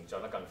仲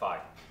漲得更快，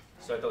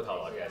所以到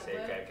頭來其實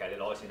你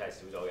攞嘅錢係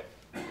少咗嘅，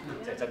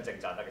即係真正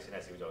賺得嘅錢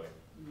係少咗嘅。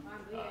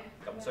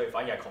咁所以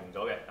反而係窮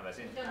咗嘅，係咪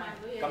先？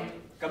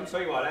咁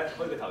所以話咧，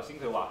佢頭先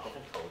佢畫嗰幅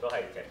圖都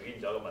係其實表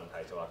現咗一個問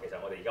題，就話其實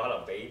我哋而家可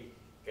能比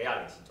幾廿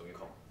年前仲要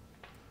窮。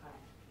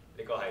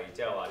呢個係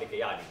即係話呢幾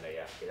廿年嚟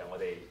啊，其實我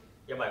哋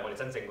因為我哋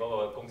真正嗰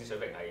個工資水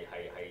平係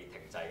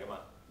停滯㗎嘛，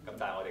咁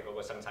但係我哋嗰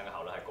個生產嘅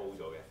效率係高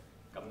咗嘅。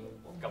咁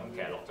其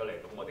實落咗嚟，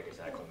咁我哋其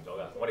實係窮咗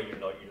㗎。我哋原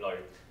來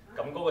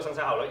咁嗰個生產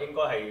效率應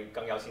該係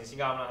更有錢先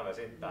啱啦，係咪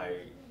先？但係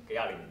幾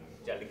廿年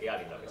即係呢幾廿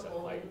年來，其實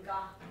唔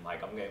係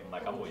咁嘅，唔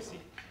係咁回事。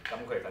咁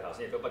佢頭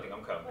先亦都不斷咁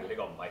強調呢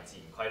個唔係自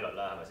然規律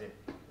啦，係咪先？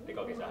呢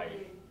個其實係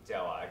即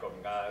係話一個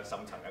更加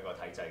深層一個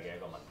體制嘅一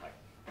個問題。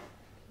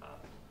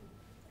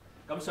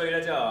咁所以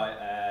咧即係話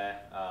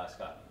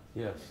Scott。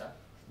Yes.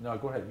 No,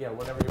 go ahead. Yeah,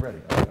 whenever you're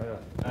ready.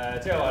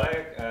 即係話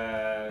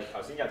咧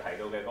頭先有提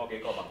到嘅嗰幾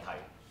個問題，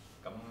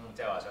咁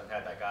即係話想睇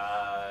下大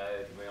家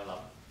點樣諗。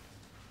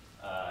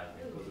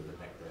Go to the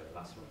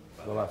last one.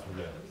 The last one,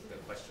 yeah. The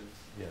questions.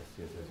 Yes.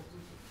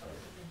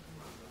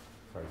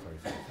 Sorry.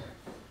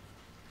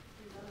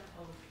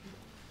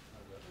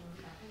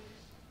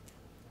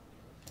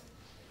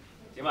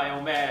 點啊？有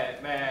冇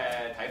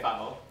咩睇法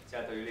冇？即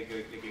係對於呢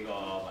幾個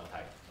問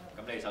題。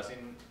咁你首先，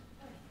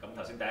咁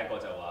頭先第一個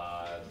就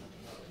話，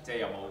即係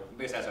有冇呢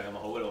個世界上有冇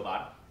好嘅老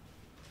闆？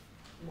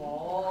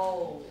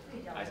冇。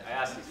I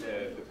asked is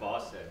a good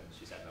boss and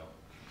she said no.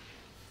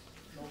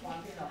 老闆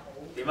邊度好？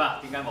點啊？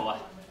點解冇啊？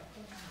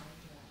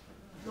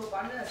老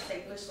闆咧食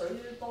佢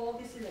水多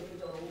啲先係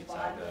叫做老闆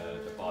啦。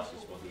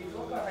如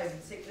果佢係唔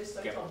食你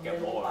水就唔係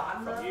老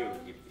闆啦。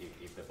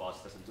If the boss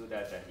doesn't do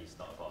that, then he's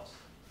not a boss.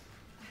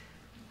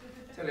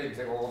 即係你唔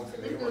食我唔食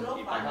你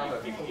喎，大家就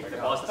If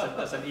the boss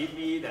doesn't eat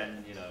me,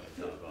 then you know it's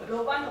not a boss.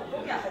 老闆同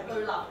工人係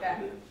對立嘅。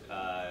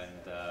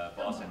And the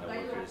boss and the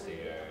workers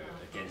they're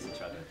against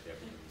each other.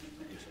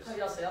 佢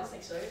又想食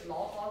水攞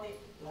多啲，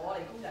我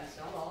哋工人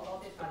想攞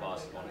多啲，但係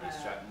佢咁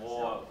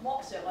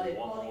剝削我哋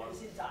多啲，佢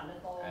先賺得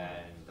多。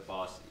And the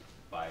boss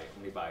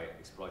only by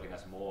exploiting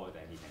us more,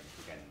 then he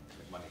can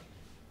make money.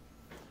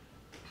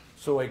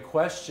 So a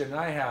question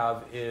I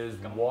have is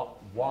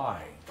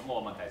why? 咁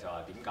我個問題就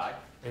係點解？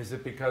 Is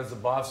it because the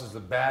boss is a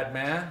bad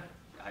man?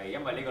 係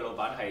因為呢個老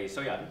闆係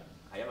衰人，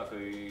係因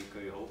為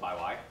佢好敗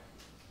壞。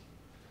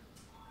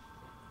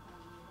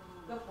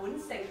個本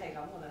性係咁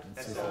㗎啦。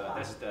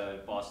That's the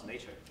boss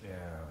nature.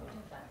 Yeah.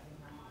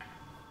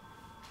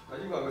 嗱，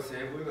呢個係個社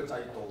會個制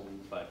度。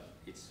But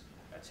it's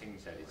a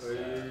change that it's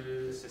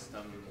the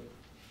system.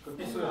 佢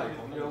必須係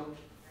咁樣，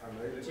係咪？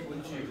資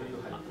本主義佢要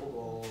係嗰個，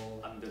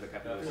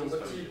用個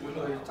資本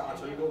去榨取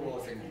嗰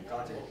個剩餘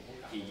價值。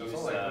就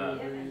所謂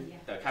佢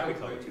the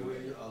capital to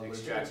累積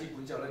咗資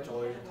本之後咧，再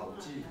投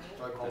資，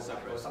再擴大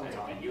個生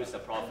產， and use the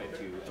profit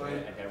to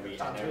and then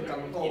賺取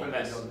更多嘅利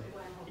潤。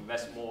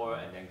 invest more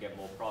and then get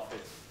more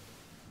profit.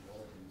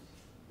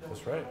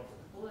 That's right.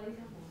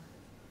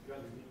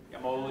 有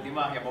冇點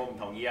啊？有冇唔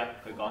同意啊？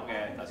佢講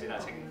嘅頭先阿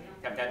清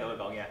聽唔聽到佢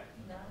講嘢？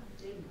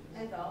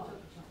聽到，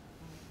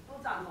都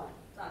贊同。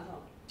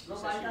老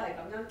闆都係咁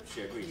樣，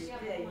即係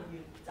越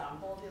賺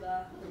多啲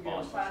啦，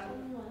用翻，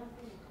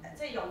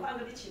即係用翻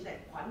嗰啲錢嚟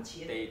滾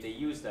錢。They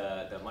use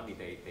the money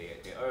they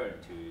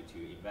earn to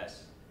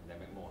invest and then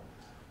make more.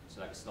 It's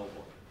like a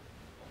snowball.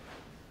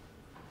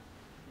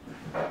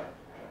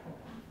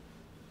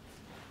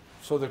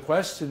 So the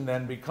question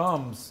then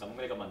becomes, 咁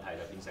呢個問題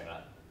就變成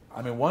啦。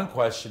I mean, one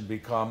question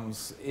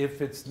becomes,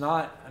 if it's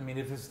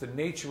the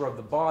nature of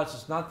the boss,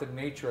 it's not the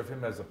nature of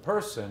him as a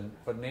person,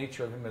 but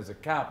nature of him as a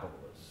capitalist.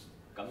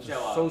 咁即係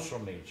話 social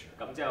nature.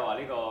 咁即係話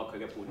呢個佢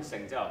嘅本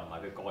性，即係唔係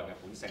佢個人嘅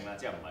本性啦，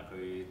即係唔係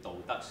佢道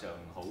德上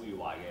好與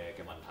壞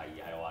嘅問題，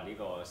而係話呢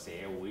個社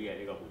會嘅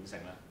呢個本性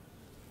啦。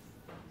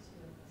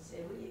社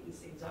會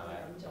形成咗佢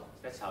咁做。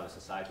That's how the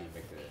society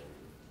make the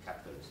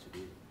capitalists to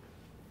do.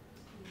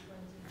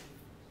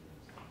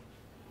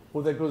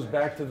 Well, that goes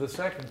back to the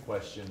second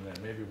question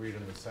then. Maybe read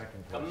in the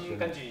second 咁 question.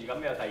 跟住咁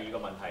有第二個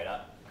問題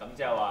啦。咁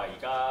即係話而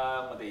家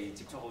我哋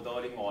接觸好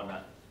多啲案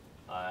啦。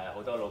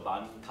好多老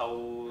闆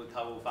偷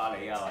花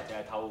梨啊，或者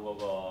係偷嗰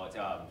個即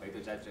係話唔俾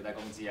最低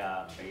工資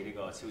啊，唔俾呢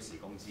個超時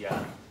工資啊。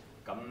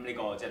咁呢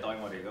個即係當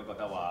然我哋都覺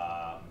得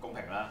話唔公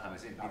平啦，係咪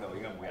先？呢度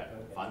應該冇人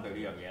反對呢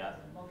樣嘢啦。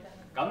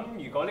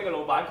咁如果呢個老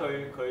闆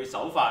佢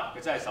守法，佢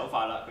真係守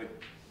法啦，佢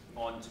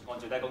按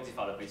最低工資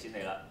法律俾錢你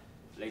啦，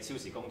你超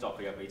時工作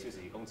佢又俾超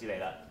時工資你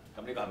啦，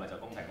咁呢個係咪就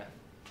公平咧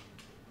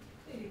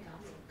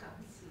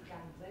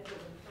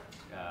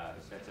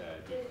？That's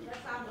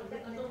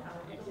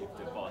if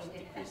the boss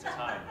decrease the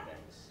time, then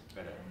it's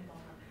better.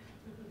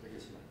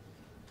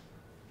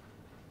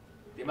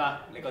 點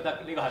啊？你覺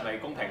得呢個係咪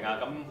公平啊？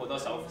咁好多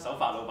守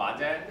法老闆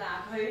啫。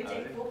嗱，佢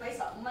政府俾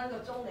15蚊個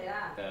鐘你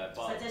啦，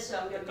實際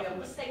上樣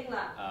樣升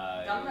啦。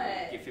咁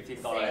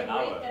社會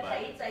嘅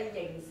體制形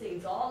成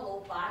咗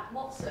老闆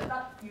剝削得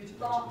越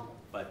多。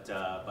But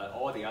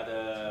all the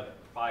other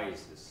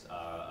prices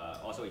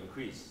also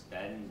increase.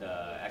 Then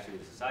actually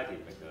the society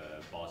make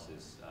the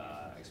bosses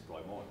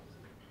exploit more.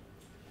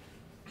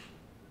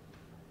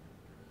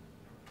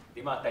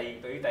 點啊？對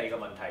於第二個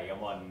問題有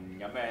冇人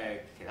有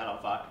咩其他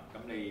諗法？咁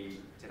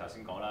你即係頭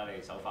先講啦，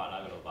你守法啦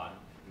個老闆，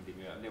咁點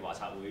樣？你話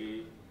拆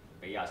會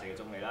俾24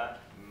個鐘你啦，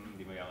咁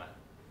點樣啊？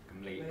咁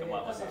你咁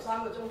話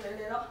13個鐘俾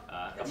你咯。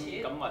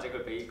咁或者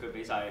佢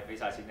俾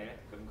晒錢你咧？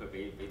咁佢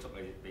俾足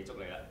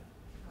你啦。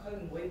佢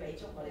唔會俾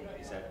足我哋。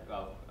He said,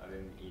 well,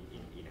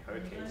 in her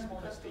case,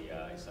 because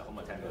it's a home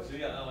attendant,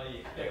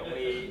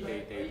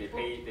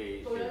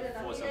 they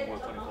force them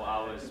work 24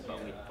 hours, but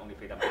only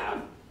pay them half,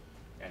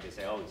 and they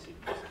say, oh, it's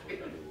impossible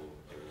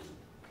to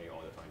pay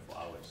all the 24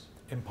 hours.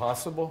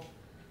 Impossible?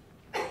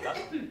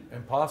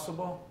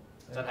 Impossible?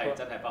 真係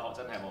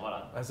冇可能。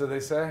That's what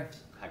they say?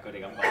 係佢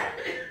哋咁講。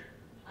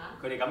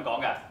佢哋咁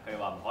講嘅，佢哋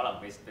話唔可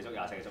能俾足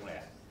24個鐘你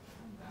啊。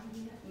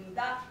唔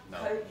得，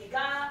佢而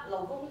家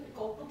勞工局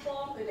都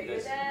幫佢哋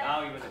嘅啫，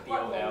骨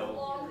勞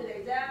幫佢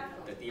哋啫。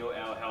The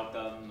DOL help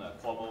them,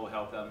 Kwong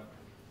help them。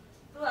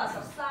都話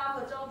13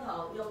個鐘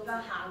頭用個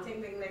行政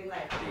命令嚟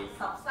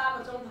，13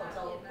個鐘頭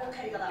就 OK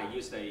㗎啦。They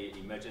use the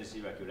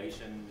emergency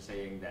regulation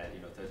saying that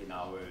 13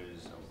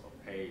 hours of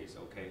pay is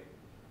okay.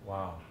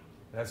 Wow,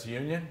 that's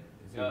union.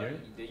 Is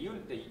it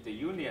union? The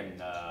union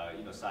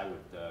side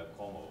with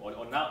Kwong.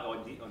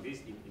 On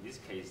this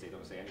case they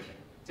don't say anything.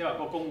 即係話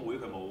個工會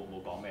佢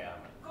冇講咩啊？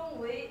工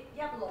會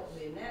16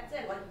年咧，即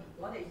係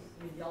我哋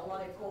原有我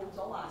哋告咗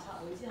話拆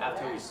會之後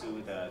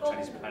咧，工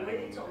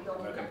會仲用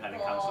一個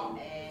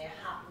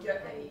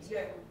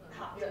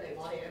合約嚟我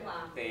哋啊嘛。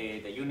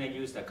The union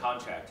used the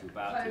contract to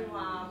back to。佢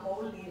話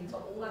冇連續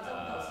5個鐘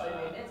頭睡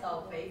眠咧，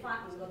就俾翻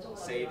5個鐘我哋。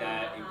Say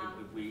that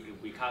if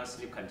we can't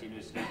sleep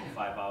continuously for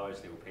 5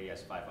 hours, they will pay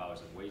us 5 hours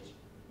of wage.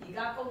 而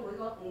家工會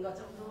嗰5個鐘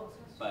都。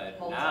But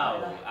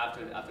now,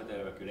 after the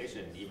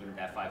regulation, even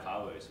that 5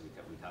 hours, we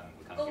can't.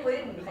 工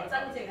會唔係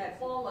真正係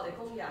幫我哋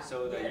工人，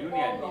 So the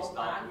union is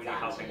not really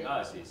helping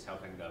us; it's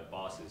helping the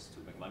bosses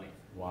to make money.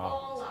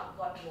 幫立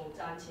國冇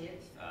賺錢，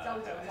州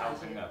長賺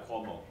錢。Helping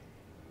Kwong.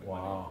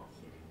 Wow.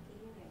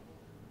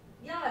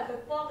 因為佢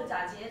幫佢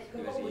賺錢，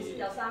佢工會先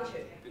有生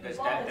存。唔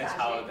幫佢賺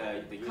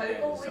錢，佢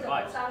工會就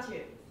冇生存。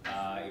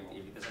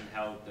If it doesn't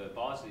help the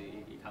boss,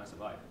 he can't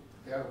survive.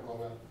 點解咁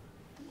講啊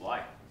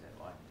Why?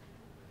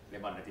 你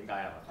問係點解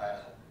啊？係啊。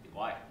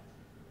Why？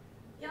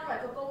因為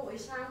個工會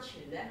生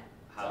存咧，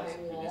就係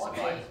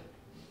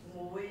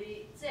我哋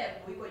即係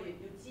每個月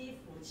要支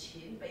付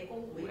錢俾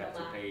工會㗎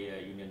嘛。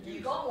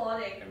如果我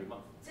哋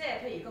即係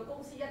譬如個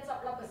公司一執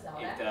笠嘅時候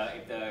咧，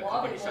我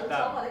哋冇咗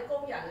我啲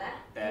工人咧，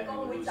個工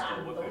會賺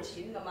唔到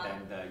錢㗎嘛。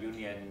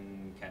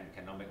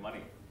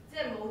即係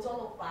冇咗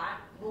老闆，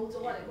冇咗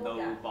我哋工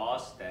人，咁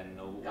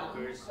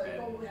佢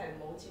工會係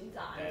冇錢賺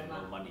㗎嘛。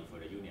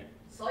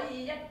所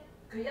以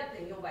佢一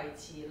定要維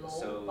持老闆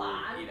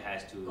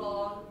個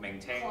概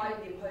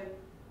念去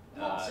剝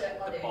削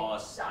我哋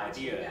賺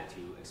錢嘅。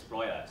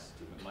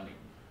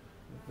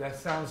That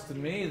sounds to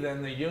me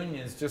then the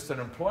union is just an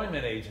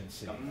employment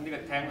agency. 咁呢個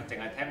淨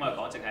係聽我哋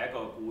講，淨係一個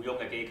僱傭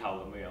嘅機構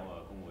咁樣喎，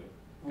工會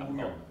感覺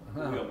僱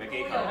傭嘅機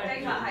構。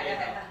係啊。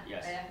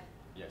Yes.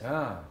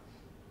 Yeah.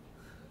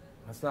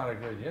 That's not a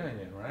good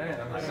union, right?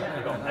 I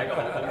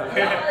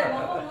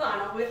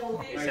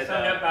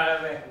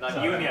Not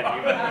union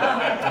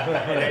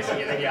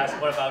even. He asked,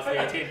 what about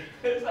 318?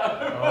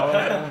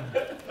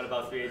 What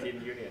about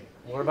 318 union?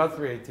 What about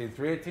 318?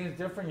 318 is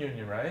a different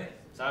union, right?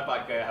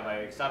 318嘅係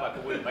咪318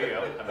工會唔一樣？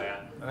係咪啊？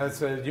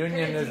 That's a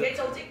union is. 自己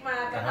組織嘛，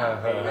梗係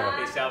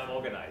They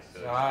self-organized.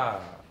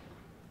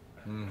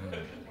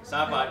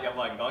 318有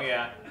冇人講嘢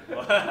啊？你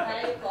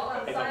同佢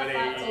哋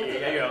一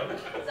樣。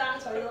爭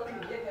取到權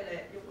益，佢哋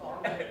要講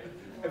嘅。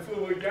係副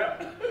會長。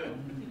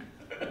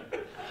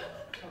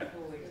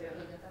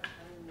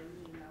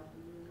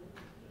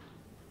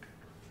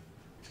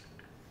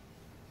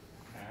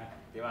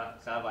點啊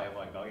？318有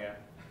冇人講嘢？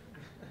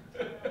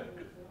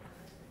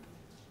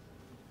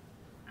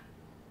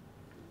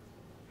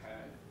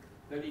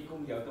嗰啲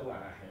工友都話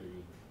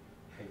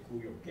係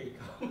僱傭機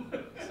構。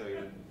So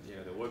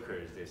the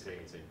workers they say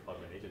it's an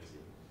employment agency.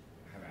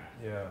 係咪啊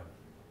Yeah.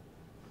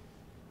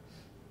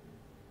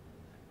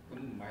 咁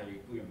唔係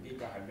僱傭機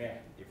構係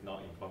咩 ？If not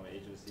employment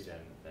agency,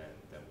 then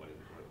what is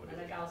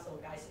it? 教授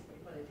介紹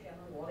俾我哋聽啦，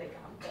我哋感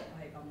覺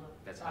係咁啦。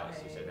That's how.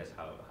 That's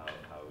how.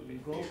 如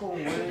果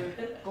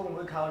工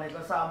會靠你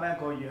嗰3蚊一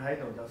個月喺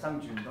度就生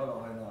存唔到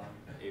落去啦。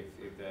If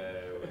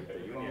the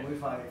union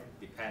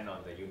depend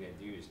on the union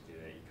dues,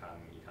 you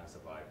can't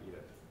survive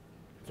either.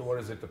 So what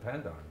does it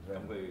depend on?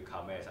 咁佢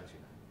靠咩生存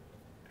啊？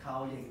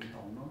靠認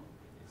同咯，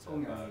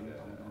工人認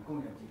同同工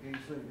人自己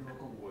需要呢個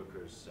工會。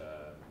Workers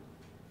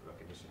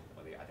recognition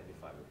or they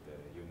identify with the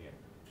union.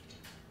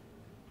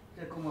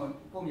 即係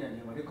工人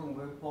認為啲工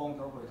會幫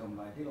到佢，同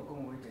埋呢個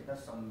工會值得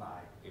信賴。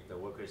If the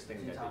workers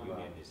think that the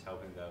union is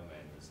helping them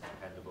and is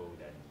dependable,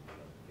 then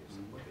they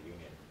support the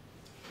union.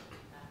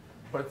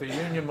 But the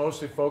union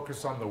mostly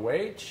focus on the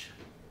wage,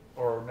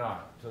 or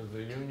not? Does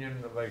the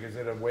union is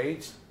it a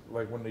wage?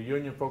 Like when the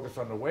union focus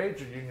on the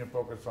wage, or union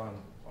focus on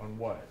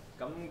what?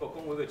 咁個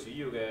工會嘅主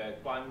要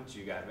嘅關注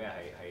嘅係咩？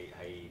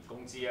係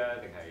工資啊，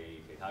定係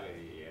其他嘅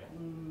嘢咧？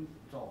工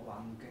作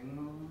環境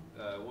咯。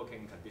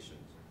Working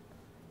conditions.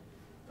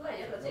 都係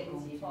一個政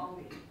治方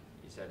面。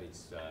He said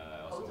it's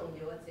好重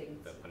要嘅政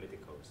治。The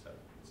political stuff.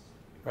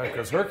 Right,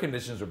 because her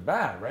conditions are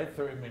bad, right?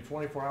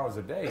 24 hours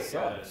a day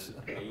sucks.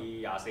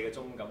 你24個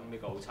鐘咁呢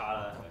個好差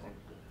啦，係咪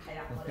先？係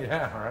啊。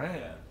Yeah,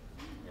 right.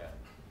 Yeah.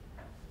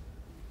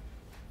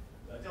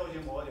 即係好似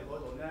我哋嗰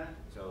度咧，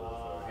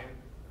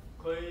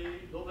佢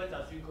老闆就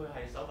算佢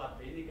係手法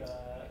俾呢個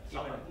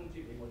手份工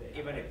資俾我哋。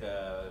Even if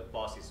the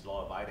boss is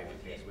law-abiding, he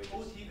pays wages.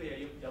 OT 佢又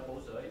要有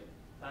補水，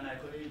但係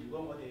佢如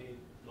果我哋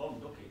攞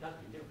唔到其他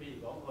權益，譬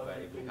如講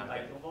佢用第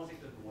二種方式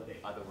對付我哋。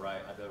Other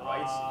rights, the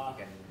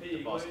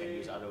boss can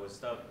use other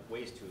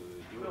ways to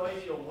do it. 佢可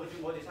以用好似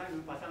我哋餐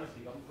館發生嘅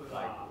事咁，佢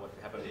話 what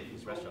happened in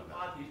this restaurant.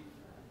 party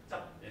執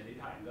人哋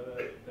客人嘅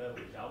紅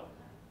酒，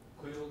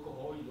佢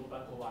可以老闆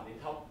佢話你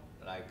偷。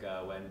Like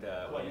when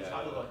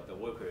the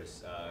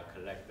workers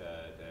collect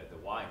the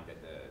wine that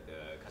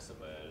the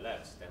customer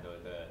left, then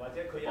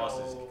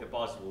the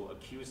boss will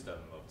accuse them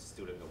of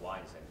stealing the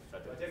wines and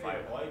threaten to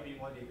fire them. 或者佢改變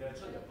我哋嘅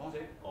出入方式，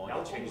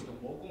有工會同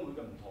冇工會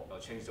嘅唔同。Or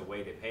change the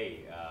way they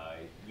pay.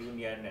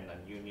 Union and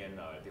non-union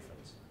are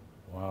different.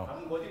 Wow.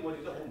 咁嗰啲我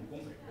哋都好唔公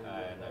平。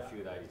And I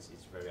feel that it's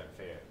very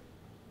unfair.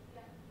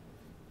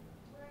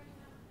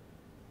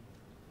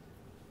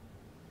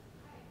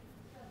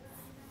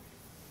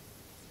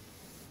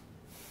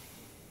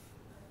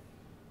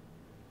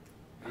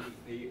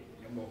 你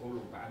有冇好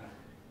老闆啊？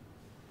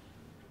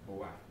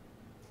冇啊？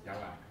有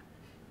啊？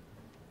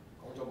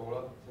講咗冇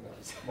啦，真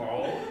係。冇。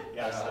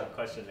Yes,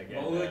 question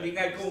again. 冇點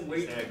解工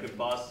會 Is there a good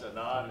boss or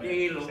not?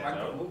 啲老闆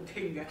咁好傾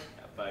嘅？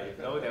 But if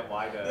no, then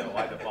why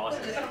the boss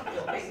is a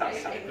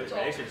good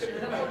relationship?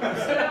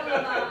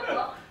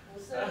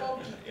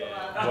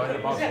 Why the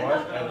boss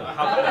what?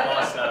 How come the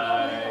boss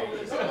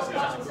is such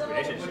a good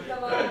relationship?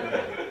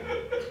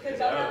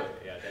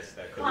 Yeah, that's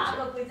the 拍個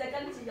背脊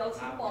跟住有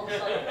錢磅水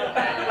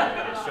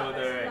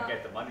shoulder and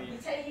get the money. 而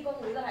且醫工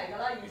會都係㗎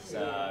啦，以 It's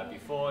前。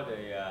before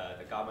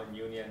the government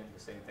union, the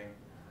same thing.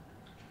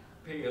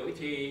 譬如好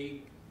似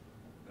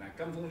嗱，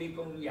金豐啲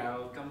工友，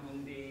金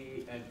豐啲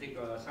呢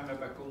個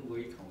318工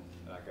會同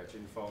Like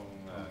專豐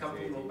金豐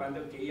老闆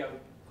都幾有好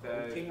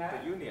傾啊。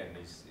 The union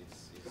is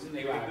咁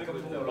你話 good 金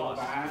with 豐 the 嘅老 boss,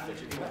 闆 the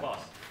專豐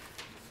boss.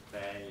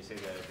 Then you say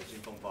the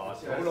專豐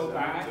boss 好老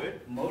闆 good.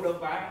 唔好老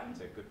闆。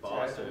 It's a good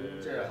boss 即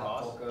or 係 bad 合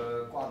boss. 作嘅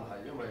關係，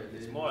因為你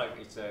It's more like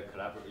it's a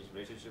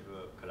relationship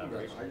of 工人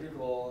collaboration. 喺呢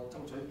個爭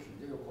取權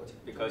益嘅過程。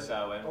 Because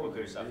when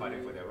workers are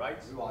fighting for their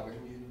rights, 會話永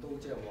遠都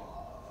即係話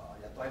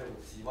日都喺度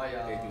示威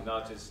啊。 they do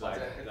not just like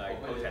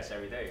protest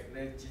every day. 你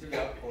始終有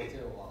一個即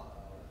係話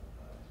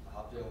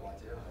合約或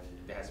者係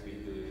There has been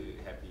to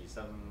have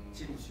some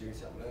簽署嘅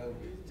時候咧，會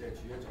即係處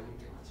於一種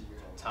停戰嘅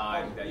狀態。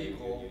 time that you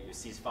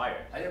cease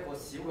fire. 喺一個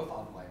小嘅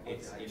範圍，我哋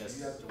係處於一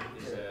種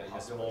即係 in a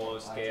small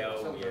scale,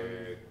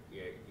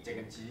 you're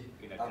政治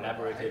in a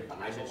collaborative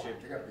relationship,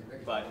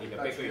 but in a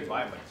bigger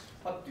environment.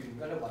 不斷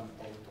嗰啲運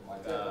動同埋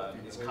即係不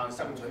斷去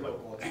爭取個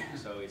過程，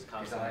 So it's 其實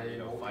constant, 係 you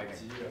know, 冇停 fighting.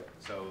 止嘅。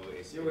 So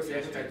it's 只要個社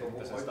會制度 it 冇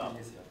doesn't 改 stop.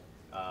 變嘅時候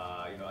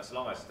，You know, as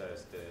long as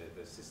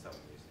the system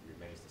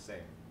remains the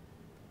same.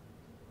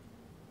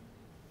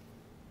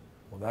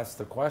 Well, that's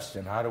the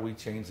question. How do we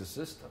change the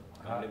system?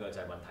 咁呢個就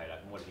係問題啦。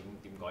咁我哋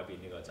點改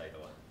變呢個制度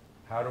啊？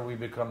 How do we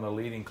become the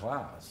leading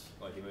class?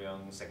 我哋點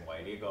樣成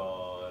為呢個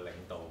領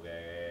導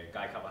嘅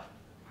階級啊？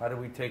 How do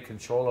we take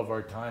control of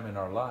our time and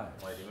our 我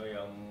lives? 哋點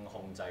樣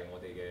控制我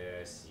哋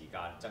嘅時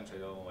間，爭取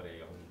到我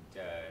哋即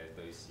係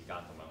對時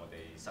間同埋我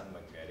哋生命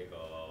嘅呢個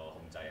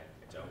控制啊、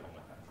掌控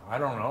啊？ I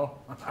don't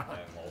know.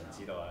 我唔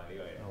知道啊呢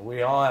個嘢。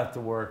 We all have to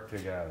work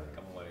together.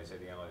 咁我哋所以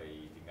點解我哋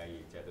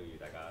即係都要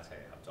大家一齊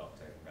合作，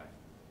就係咁解。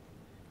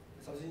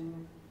首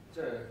先即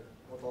係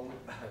我講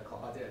講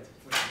下即係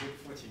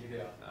膚淺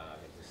啲啊。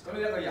咁你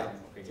一個人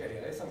即係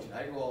你生存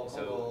喺個世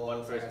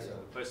界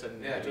上，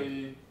你係最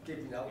基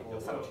本有一個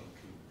生存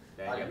權。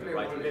但係如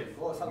果你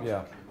嗰個生存權，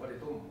我哋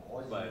都唔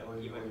可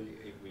以去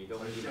即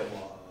係話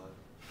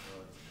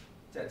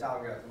即係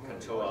爭嘅。咁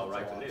就話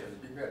隨便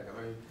俾人哋去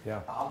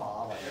打罵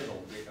或者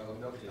奴役啊咁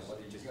樣，其實我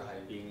哋已經係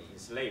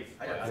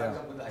喺人生根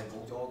本係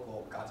冇咗一個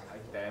價值喺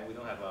度。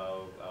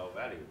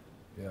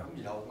咁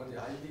然後我哋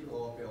喺呢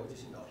個譬如好似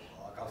先頭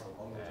教授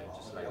講到就話，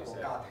我哋有個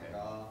家庭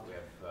啊，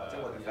或者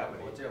我哋有一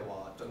個即係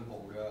話進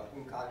步嘅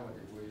空間，我哋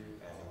會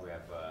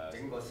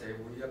整個社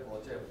會一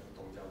個即係活動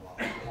就話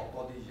學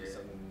多啲嘢，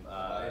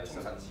充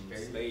實自己，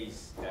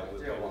即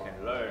係話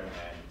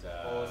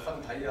個身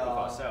體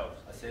啊、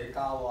社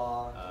交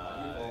啊，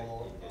呢個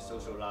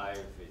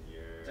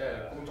即係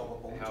工作嘅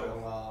保障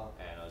啊、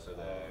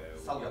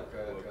收入嘅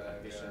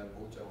保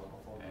障啊各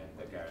方面，我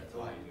哋都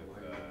係要去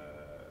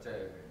即係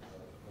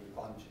去關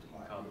注同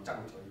埋要爭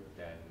取。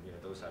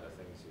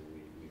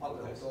包括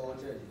好多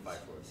即係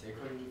社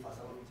區發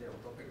生即係好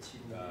多逼遷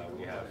啊，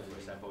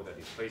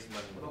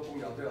好多工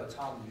友都有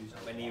參與就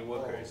係嗰個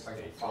廢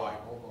除化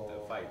嗰個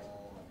問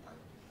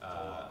題，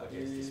嗰啲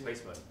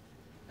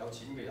有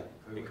錢嘅人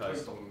佢會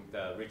推動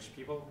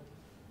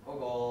嗰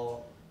個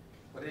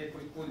嗰啲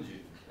官員，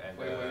佢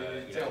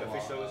會即係話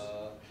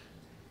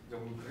用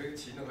佢啲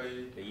錢去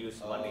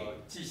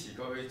支持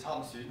佢去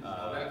參選，然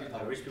後咧等佢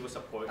改變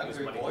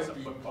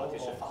嗰個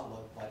法律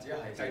或者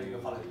係制定嘅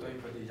法律對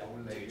佢哋有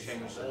利嘅時候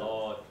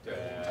咧，就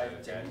控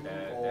制整個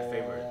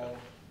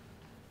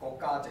國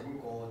家整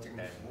個政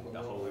府咁樣，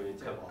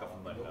即係話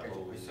如果繼續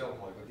去傷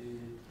害嗰啲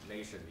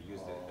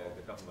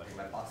平民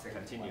百姓，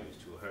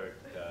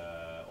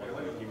佢可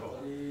以用嗰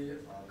啲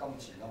金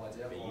錢啊或者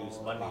一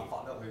個辦法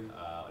咧去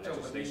將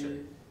嗰啲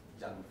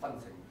人分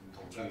成唔同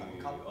嘅等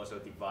級。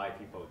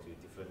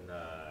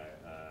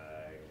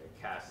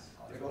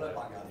你覺得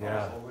白人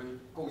我會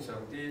高尚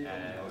啲，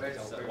然後咧就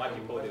佢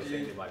用嗰啲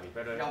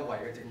優惠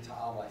嘅政策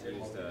啊，或者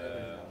我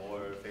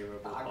哋咧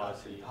打壓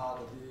其他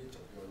嗰啲族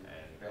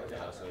裔。比較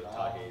also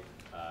target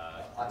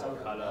Asian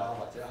color,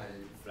 或者係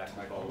black 唔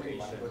係 people, 講英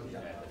文 Asian, 嗰啲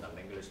人。 and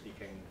non-English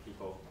speaking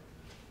people.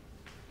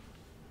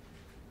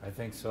 I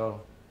think so.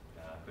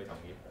 佢同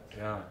意。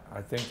 Yeah,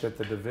 I think that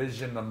the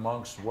division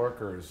amongst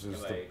workers 因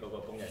is 為 the 嗰個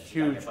工人之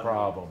間嘅 huge 分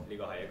problem. 別，呢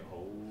個係一個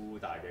好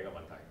大嘅一個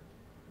問題。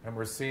 And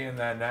we're seeing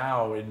that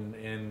now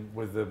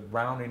with the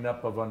rounding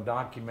up of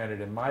undocumented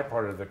in my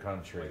part of the 我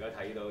country. 而家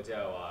睇到即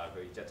係話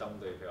佢即係針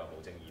對譬如話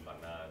無證移民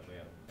啊咁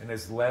樣。 And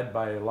it's led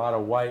by a lot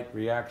of white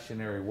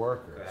reactionary 佢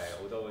workers.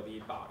 係好多嗰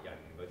啲白人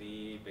嗰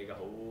啲比較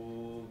好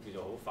叫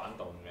做好反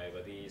動嘅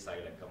嗰啲勢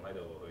力咁喺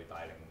度去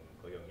帶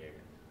領嗰樣嘢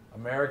嘅。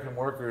 American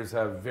workers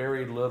have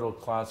very little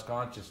class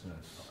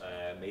consciousness.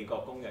 美國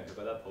工人佢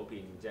覺得普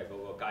遍即係嗰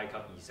個階級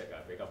意識啊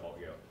比較薄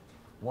弱。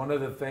 One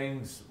of the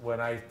things when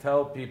I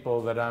tell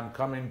people that I'm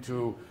coming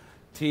to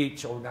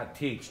teach, or not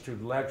teach, to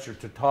lecture,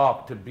 to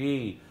talk, to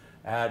be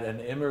at an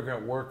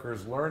immigrant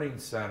workers learning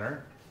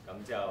center,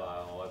 咁之後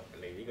話我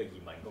嚟呢個移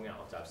民工人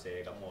學習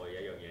社，咁我有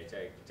一樣嘢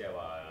即係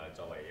話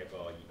作為一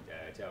個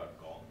即係話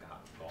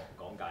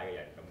講解嘅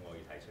人，咁我要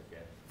提出嘅。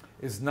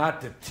 is not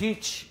to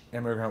teach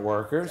immigrant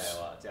workers.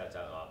 就係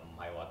話唔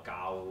係話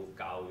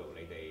教育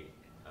你哋。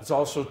 It's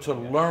also to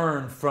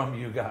learn from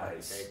you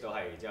guys. 亦都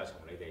係即係從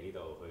你哋呢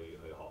度去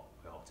學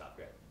習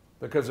嘅。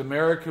 Because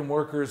American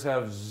workers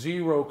have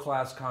zero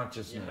class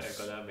因為 consciousness.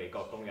 覺得美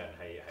國工人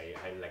係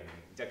零，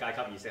即係階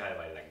級意識係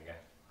為零嘅。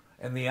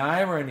 And the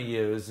irony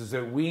is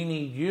that we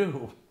need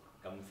you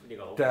咁呢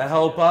個好 to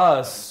help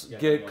us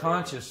get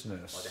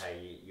consciousness. 我哋係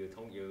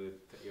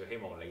要希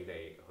望你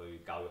哋去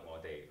教育我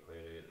哋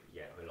去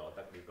攞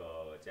得呢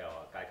個即係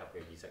話階級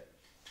嘅意識。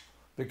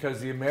 Because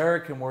the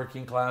American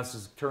working class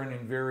is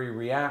turning very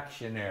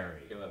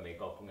reactionary. 因為美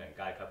國工人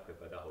階級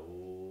佢覺得好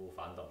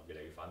反動，越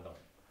嚟越反動。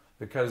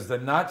 Because the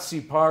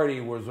Nazi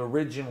Party was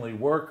originally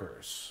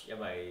workers. 因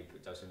為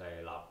就算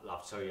係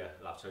納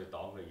粹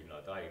黨佢原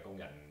來都係工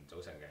人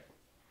組成嘅。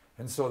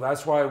 And so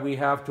that's why we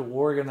have to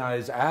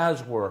organize as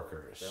所以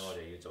workers 我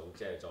哋要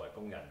即係作為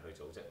工人去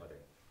組織我哋。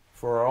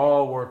 for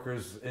all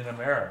workers in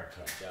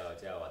America.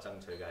 即係話爭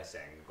取嘅係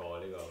成個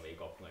呢個美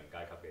國工人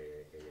階級嘅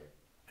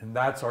嘢。 And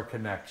that's our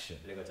connection.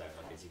 呢個就係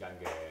我哋之間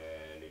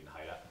嘅聯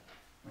繫啦。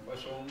我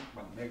想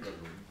問呢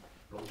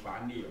個老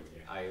闆呢樣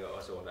嘢。I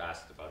also want to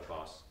ask about the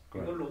boss.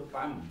 如果老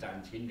闆唔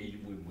賺錢，你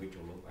會唔會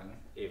做老闆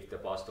咧 If the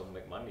boss don't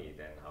make money,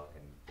 then how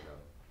can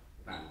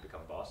you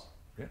become boss?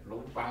 老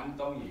闆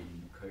當然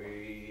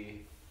佢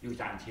要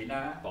賺錢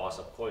啦。 Boss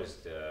of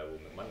course will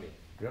make money.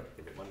 Yep.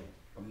 They make money.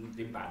 咁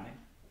點辦咧？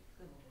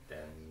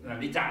 Then 嗱，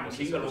你賺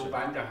錢嘅老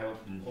闆就係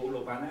唔好老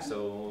闆咧。 so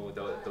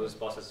those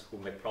bosses who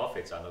make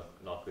profits are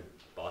not good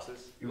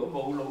bosses. 如果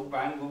冇老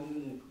闆，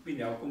咁邊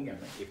有工人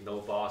咧？ If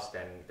no boss,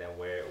 then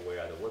where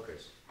are the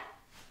workers?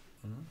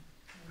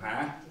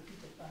 嚇？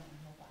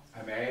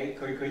係咪？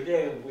佢即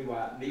係會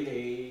話你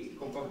哋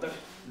覺得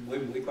會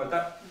唔會覺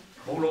得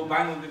冇老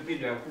闆咁邊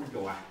度有工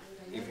做啊？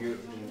 If you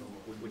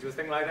would you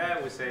think like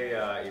that? Would say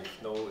if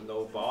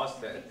no boss,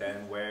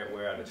 then where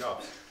are the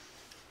jobs?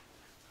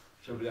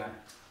 是不是啊？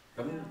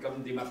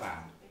咁點樣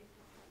辦？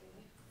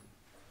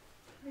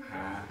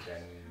嚇？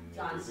 Then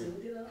賺少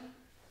啲咯。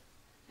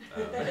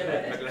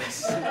 make less.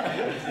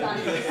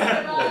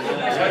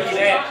 所以咧，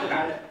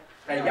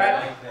第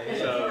一。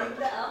 So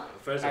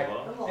first of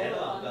all,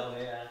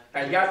 第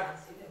一，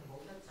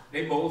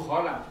你冇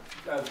可能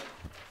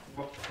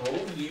好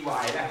與壞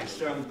咧係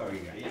相對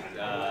嘅。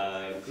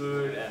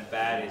good and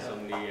bad is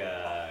only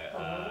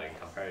in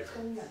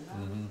comparison.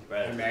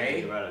 係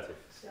咪？ Relative.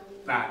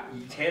 嗱，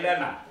而且咧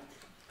嗱，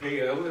譬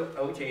如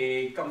好似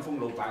金峰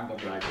老闆咁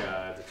樣。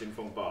 Like the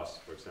Jinfeng boss,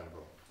 for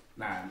example.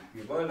 嗱，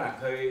如果嗱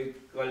佢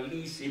個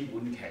lease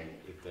滿期，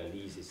 If the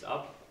lease is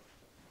up,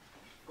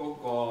 嗰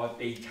個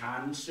地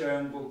產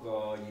商嗰個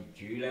業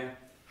主咧，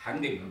肯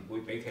定唔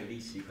會俾佢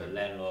lease the 佢。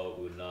 landlord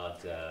will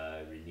not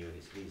renew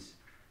his lease.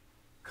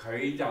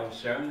 佢就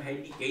想喺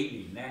呢幾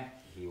年咧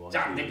He wants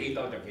賺得幾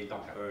to 多就幾多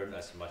㗎。 earn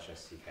as much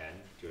as he can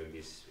during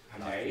these 係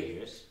last 咪？ few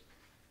years.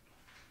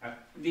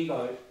 呢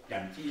個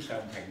人之常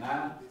情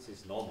啦。 This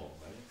is normal,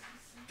 right?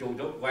 做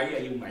咗鬼又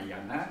要迷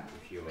人啦。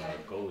 If you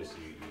goals,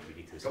 you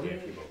need to 咁 scare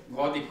people.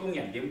 我哋工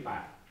人點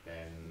辦？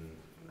 Then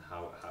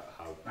how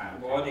嗱，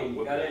我哋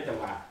而家咧就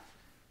話，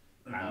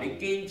嗱，你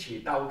堅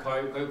持鬥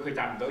佢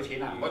賺唔到錢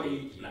啦。我哋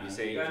You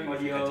say 而 if 家 you 我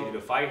continue 要 to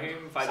fight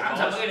him, fight the 30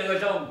 boss, 蚊2個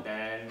鐘。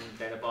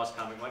 then the boss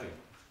can't make money.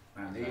 嗱，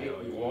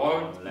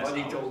我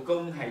哋做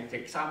工係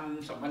值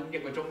30蚊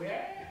1個鐘啫，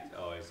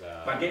 Or it's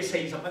或者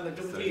40蚊個鐘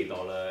$30 添。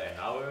 an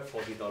hour,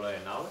 $40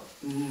 an hour.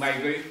 唔係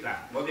佢嗱，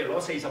我哋攞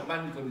40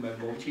蚊，佢咪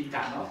冇錢賺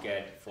You 咯，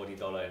 get $40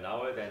 an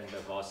hour, then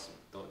the boss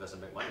doesn't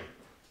make money.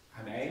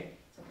 係咪？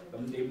咁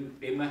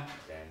點啊？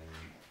 Then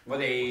我 what's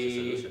the 哋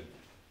solution?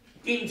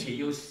 堅持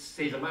要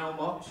40蚊好唔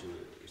好？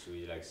 Should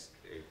we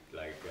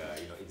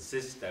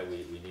insist that we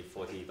need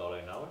 $40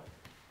 an hour?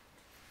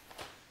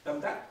 得唔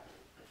得？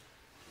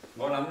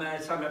我諗咧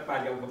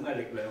318有咁嘅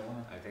力量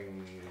啊！ I think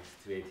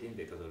 318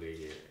 they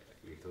totally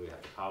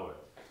have the power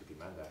to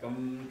demand that. 咁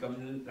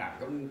嗱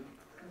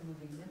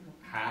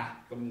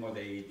咁我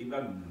哋點解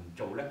唔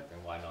做咧？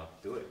 Then why not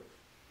do it?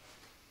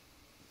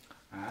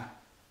 嚇。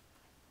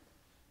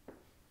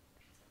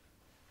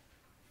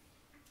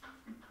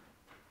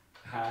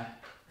係。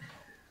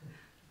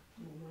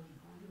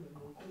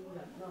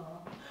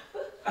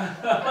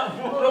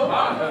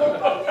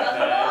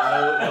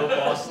No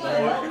boss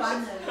no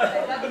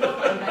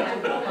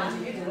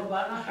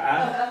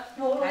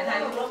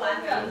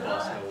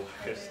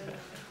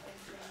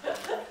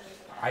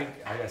workers。I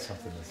got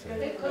something to say.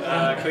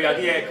 佢有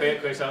啲嘢，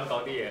佢想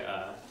講啲嘢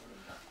啊。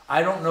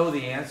I don't know the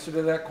answer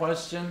to that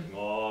question.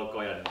 我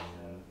個人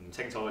唔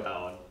清楚嘅答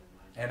案。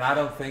And I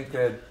don't think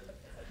that.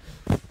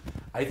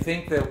 I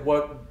think that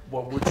what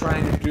we're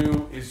trying to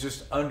do is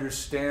just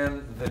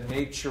understand the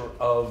nature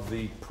of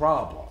the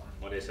problem.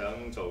 我哋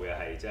想做嘅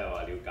係即係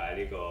話了解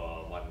呢個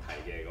問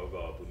題嘅嗰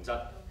個本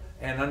質。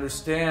And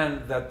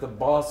understand that the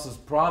boss's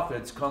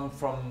profits come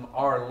from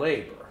our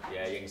labor.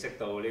 認識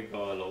到呢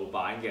個老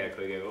闆嘅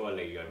佢嘅嗰個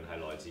利潤係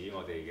來自於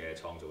我哋嘅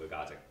創造嘅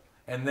價值。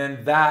And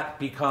then that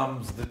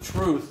becomes the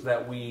truth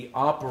that we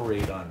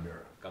operate under.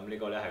 咁呢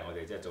個咧係我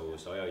哋即係做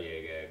所有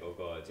嘢嘅嗰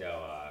個即係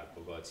話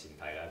嗰個前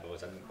提啦，嗰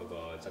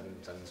個真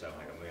相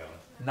係咁樣樣。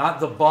Not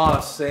the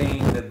boss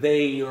saying that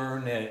they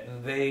earn it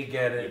and they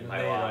get it. 唔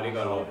係話呢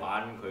個老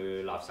闆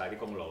佢立晒啲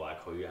功勞，話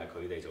佢係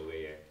佢哋做嘅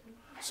嘢。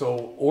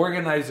So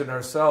organizing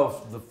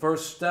ourselves, the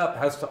first step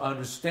has to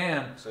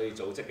understand 所以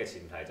組織嘅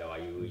前提就話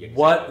要認識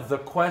what the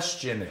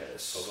question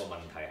is. 嗰個問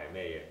題係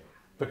咩嘢。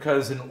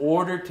Because in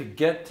order to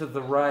get to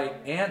the right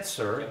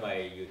answer, 因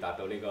為要達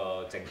到呢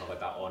個正確嘅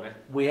答案咧，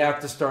 we have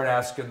to start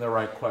asking the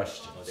right 我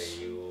questions. 哋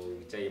要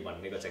即係問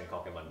呢個正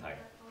確嘅問題。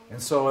And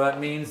so that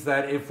means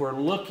that if we're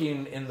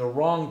looking in the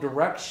wrong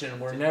direction,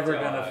 we're never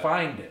going to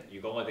find it. 如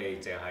果我哋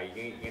淨係已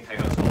經睇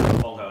向錯嘅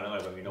方向咧，我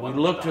哋永遠都 We 揾唔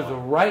look 到 to 答 the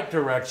案。 right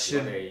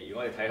direction, 如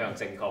果我哋睇向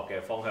正確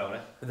嘅方向咧，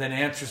 then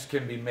answers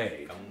can be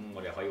made 咁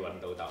我哋可以揾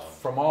到答案。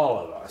 from all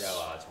of 即係 us.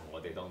 話從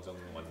我哋當中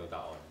揾到答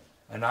案。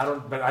 And I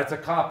don't, but it's a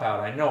cop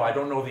out. I know I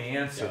don't know the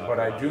answer, 即係 but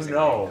I 話 do 佢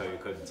know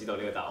佢唔知道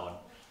呢個答案。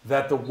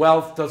 that the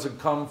wealth doesn't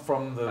come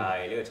from 但 the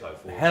係呢個財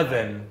富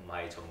heaven 唔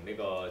係從呢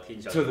個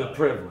天上 to 跌 the 落嚟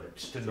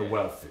privileged and the 而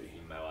wealthy.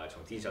 唔係話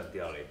從天上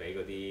跌落嚟俾嗰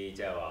啲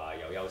即係話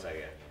有優勢嘅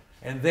人嘅。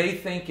 And they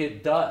think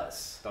it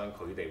does. 當然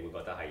佢哋會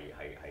覺得係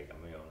咁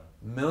樣啦。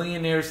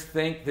 Millionaires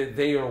think that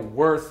they are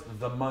worth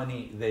the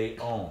money they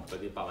own. 嗰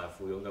啲百萬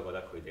富翁都覺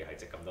得佢哋係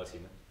值咁多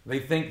錢啦。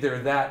 They think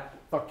they're that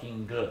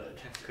fucking good,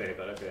 佢哋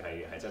覺得佢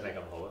係真係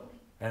咁好啊，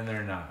 and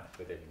they're not.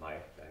 佢哋唔係。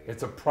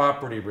 It's a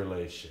property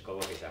relation, 嗰個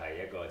其實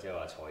係一個即係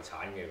話財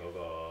產嘅嗰個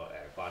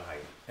關係。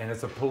 and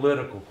it's a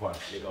political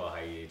question, 呢個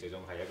係最終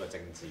係一個政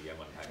治嘅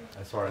問題。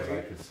 as far as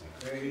I can see.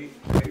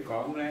 佢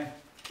講咧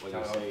就 What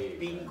you say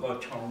邊個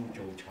創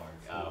造財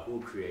富？ who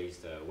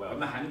creates the wealth？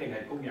 咁啊肯定係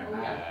工人啦。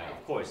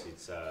 Of course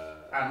it's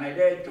但係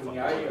咧仲有一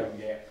樣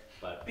嘢，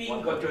 but 邊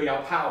個最有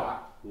power？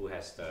 who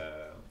has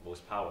the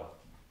most power？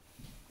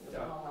 就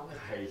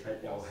其實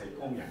又係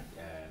工人。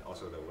 And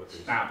also the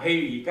workers。 嗱，譬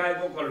如而家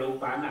嗰個老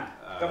闆啊，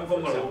金豐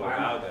嘅老闆，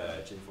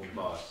 金豐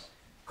boss，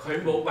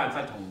 佢冇辦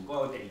法同嗰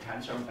個地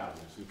產商鬥。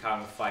 He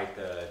can't fight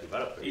the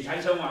developers。 地產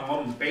商話：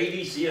我唔俾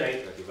啲屎你。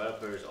 The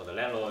developers or the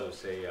landlord will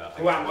say，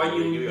 佢話：我要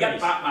100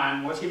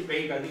萬，我先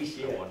俾嗰啲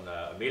屎你。 I want a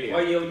million。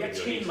 我要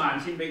1000萬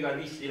先俾嗰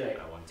啲屎你。 I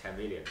want 10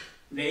 million。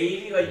 你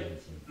呢個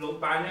老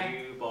闆咧，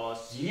 You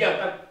boss， 只有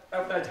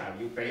得層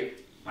要俾，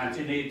還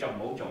是你就唔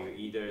好做。 You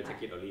either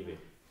take it or leave it。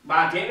 或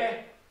者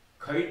咧，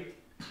佢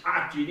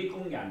壓住啲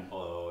工人，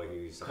 Or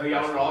佢有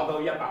攞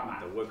到100萬。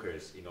 The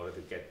workers in order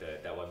to get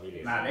that 1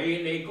 million。 嗱，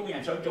你工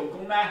人想做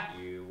工咧，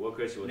 You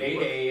workers will 你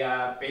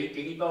哋俾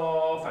幾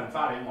多份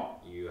花禮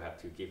我？ You have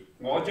to give。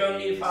 我將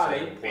啲花禮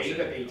俾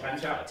個地產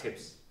商，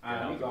 tips。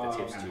 呢個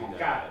tips 銀 to 行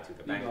家， the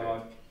呢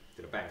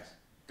bank。To the banks。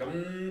 個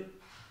咁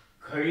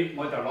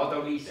我就攞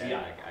到啲屎 Then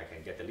啊！ I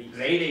can get the lease。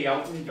 你哋有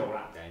工做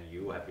啦。 Then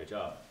you have your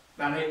job。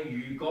 但係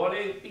如果呢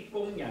啲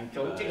工人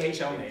組織起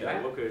上嚟 The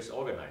咧， workers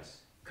organize。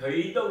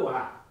 佢都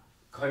話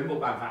佢冇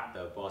辦法，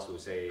 The boss will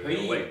say。 佢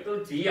亦都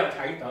只有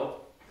睇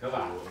到，佢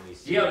話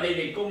只有你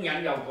哋工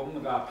人有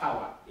咁嘅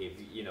power。 If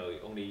you know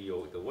only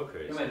the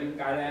workers。 因為點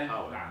解咧？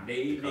嗱，你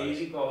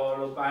呢個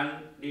老闆，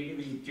你呢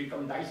個業主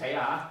咁抵死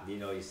啊 You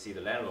know you see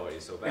the landlord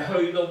is so 你 bad。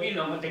 去到邊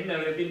度，我整你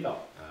去邊度。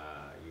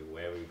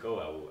 Wherever you go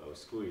I will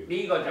screw you。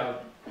 呢個就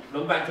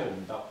老闆做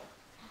唔到，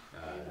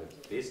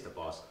 This the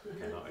boss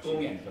cannot 工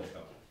achieve。 人做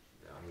到。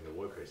 Only the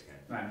workers can。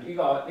 嗱，呢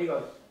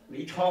個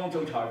你創造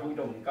財富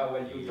仲唔夠嘅，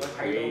要再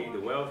睇 The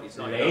wealth is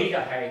到 not 你 enough。 就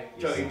係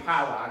最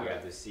power You 嘅。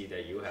 have to see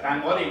that you have。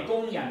 但係我哋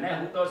工人咧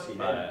好多時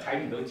咧睇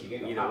唔到自己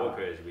嘅 Either power。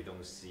 workers we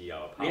don't see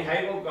our 你 power。睇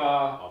嗰個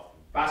Of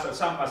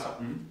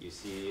 83、85， you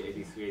see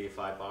 83,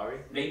 85 power。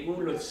 你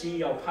估律師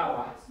有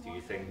power？ Do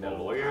you think the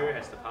lawyer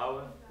has the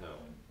power? No。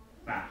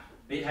 嗱，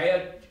你睇下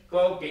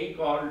嗰幾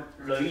個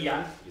女人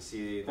You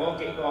see 嗰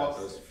幾個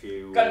those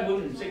few 根本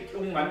唔識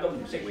中文都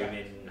唔識嘅，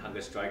 women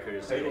hunger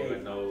strikers they don't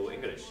even know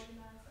English。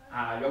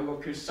 有個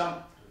決心，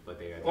 But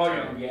they are 嗰樣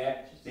determined。 嘢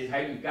你睇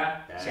而家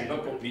Then 成個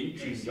局面 you 轉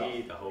咗。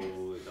 see the whole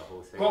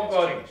thing 嗰 has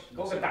changed。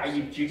個大業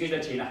主幾多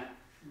錢啊？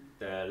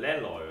 the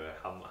landlord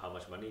how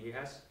much money he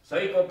has. 所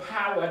以個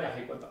power 就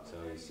喺嗰度。So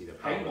you see the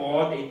喺 power.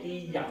 我哋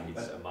啲人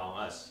It's 嗰度，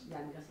 among us.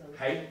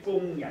 喺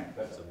工人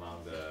嗰 It's 度。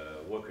 among the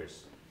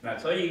workers. 嗱，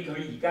所以佢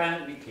而家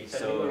其實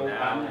呢 So 個老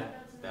闆 now 咧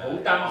the 好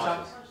擔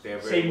bosses, 心， they're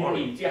 4、 very 5 worried.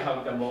 年之後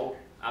就冇。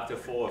 After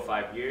 4 or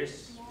 5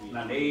 years.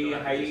 嗱，你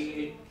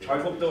喺彩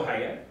福都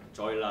係啊，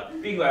 Joy luck.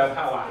 邊個有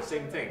power？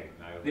 Same thing.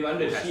 你揾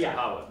律 Who has 師 the 啊，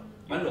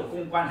 power? 揾勞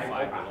工關係 Find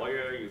嗰 a 把，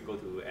 lawyer. You go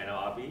to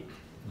NLRB.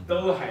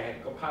 都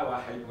係個 power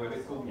喺佢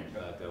啲工人嗰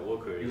度。 The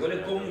workers. 如果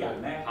啲工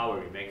人咧 power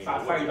remain in 發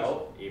the 揮 workers. 到，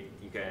 If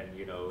you can,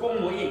 you know.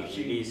 工會亦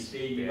是如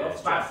是，如果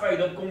發揮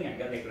到工人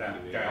嘅力量，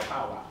就有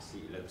power。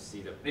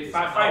 See the. 你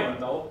發揮唔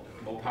到，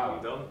冇 If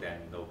power。 you don't, then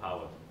no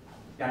power.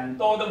 人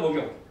多都冇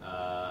用，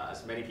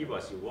 As many people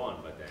as you want,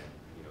 but then,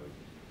 you know,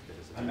 that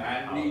doesn't 係咪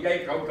mean 啊？你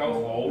power.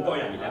 1999好多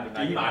人啊，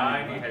幾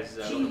萬 1199人 has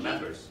a lot of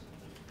members.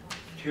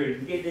 團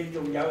結你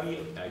仲有要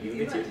Unity. 你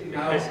Unity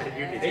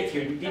團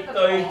結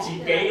對自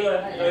己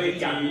喎，對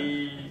人。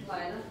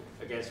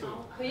 against who?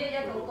 佢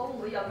一個工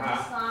會有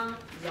啲衫，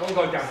嗰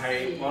個就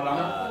係我諗，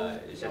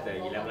 You said the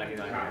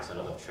 1199 has a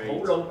lot of 好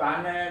trades. 老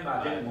闆咧，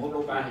或者唔好老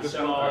闆係 Good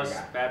相對 boss, 㗎。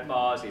 bad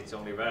boss, it's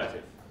only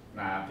relative.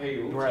 嗱，譬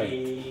如好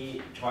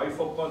似彩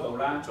福嗰度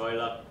啦， Joy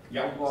luck.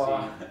 有個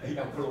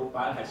老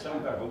闆係相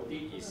對好啲，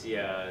 You see,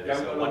 there's 有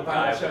a 個老 one 闆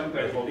guy 係相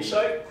對好 relatively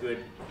衰， good,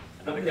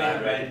 咁 another 你 guy 係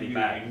咪 relatively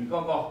bad. 贏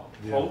嗰個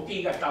好啲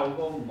嘅鬥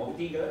過唔好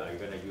啲嘅？ You're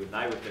gonna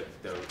unite with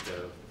the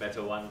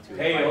better one to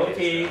譬如好 fight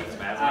似 against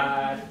the bad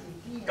one.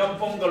 金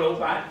峰個老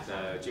闆，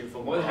 The Jim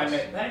Fong 我哋係 boss. 咪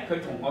咧？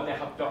佢同我哋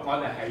合作，我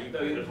哋係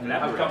對同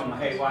合作，唔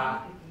係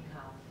話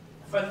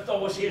分多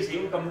少少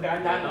咁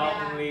簡單。 Not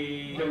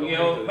only 仲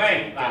要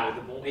咩？ to 嗱， get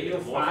with the 你要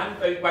more 反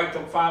對貴族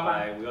化嘛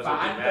we also，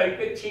反 demand 對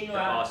逼遷 the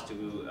嘛。 boss to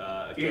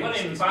如果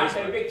你唔 against 反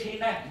displacement. 對逼遷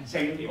咧，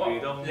成 If you 個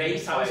don't 你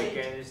首 fight 先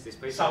against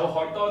displacement, 受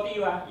害多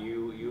啲嘛。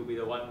 you'll be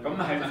the one 咁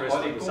係咪 first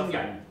我哋 to 工 suffer.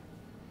 人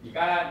而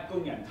家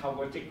工人透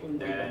過職工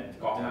會 Then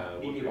講呢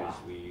the 啲 workers, 話？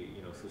 we,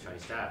 you know, through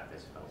Chinese staff,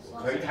 that's how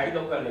it 佢 works. 睇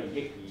到嘅利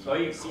益， He 所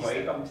以 sees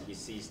佢 the, 今 he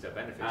sees the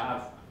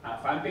benefits.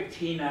 反逼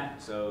遷啊，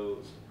 So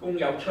工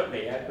友出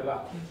嚟啊，佢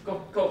話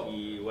谷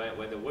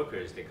when the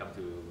workers they come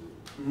to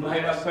唔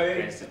係話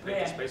佢 against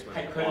咩， displacement,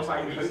 係 the 佢 boss 為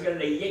佢 agrees 嘅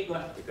利益喎。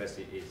 because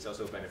it's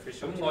also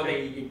beneficial. 咁 to 我哋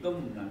them. 亦都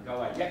唔能夠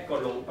話一個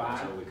老闆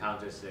So we can't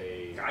just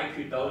say 解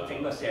決到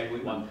整個社會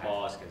問 one 題。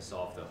 boss can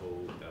solve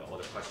all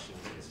the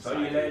questions in the 所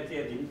以咧， society. 即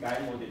係點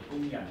解我哋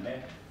工人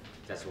咧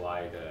That's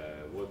why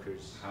the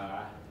workers 係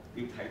嘛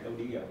要睇到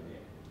呢樣嘢，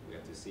 we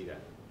have to see that.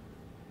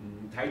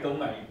 唔睇到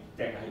咪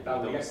淨係 If 鬥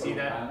we 一個 don't see 老闆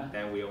that, 啦。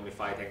 then we only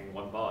fighting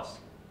one boss.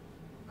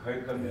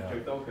 佢最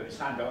多佢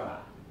刪咗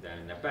啦，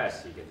 Then at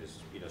best he can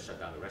just shut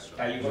down the 第 restaurant.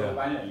 二個老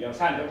闆人又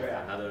刪咗佢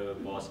啊， Another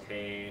boss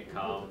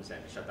comes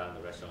and shut down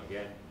the restaurant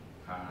again.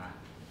 係嘛？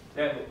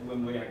即係會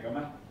唔會係咁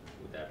啊？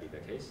 Would that be the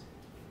case?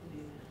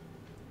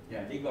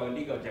 呢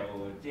個就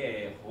即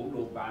係好老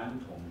闆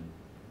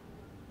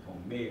同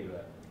咩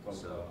啦嗰個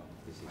So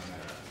this is 係咪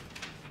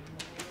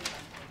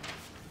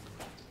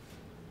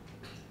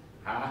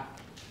嚇？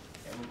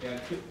有冇嘅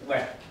tip？喂，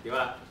點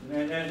啊？你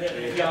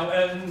有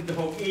唔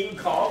同見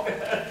講嘅？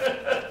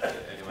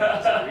 Anyone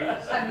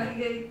disagrees? 係咪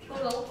嘅個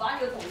老闆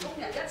要同工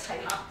人一齊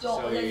合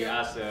作 So 嘅 you 啫？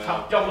 ask the 合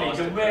作嚟 boss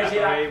做 to 咩先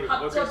啊？ collaborate with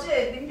合作 workers. 即係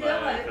點樣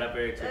係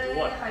Collaborate to do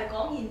what? 係講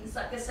現實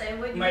嘅社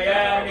會。唔係啊，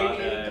你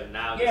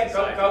Now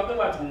 1999都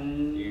話同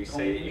You 同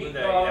say 呢 even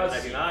the 個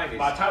 1199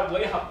華 is 策會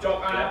合作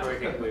啊！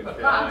 collaborating with 合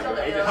作 your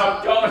嚟 agents. 合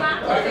作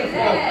我哋咧，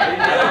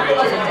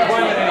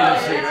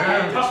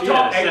合作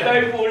嚟對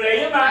付你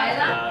啊嘛，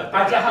或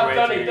者合作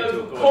嚟對付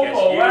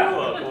Como 啊！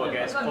 Go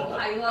against 佢唔 Como.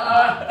 係喎，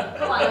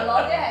佢話攞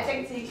啲係政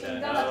治獻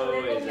金啊，叫你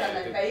工人嚟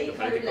俾佢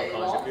嚟攞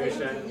政治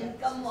獻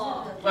金喎。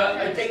喂，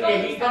政治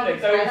獻金嚟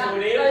對付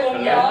你啲工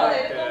人，我哋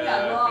啲工人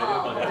Political 喎，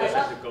係 contributions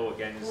咯。 to go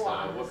against 哇，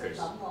 workers.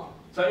 咁喎。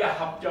所以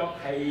合作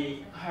係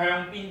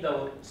向邊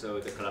度？ So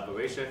the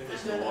collaboration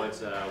is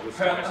towards which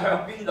向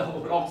direction? 邊度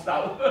落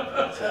手？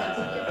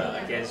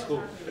 Against who?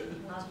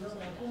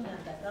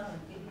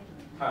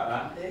 係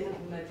嘛？你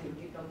唔係團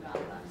結咁簡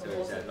單。 So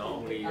it's not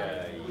only 點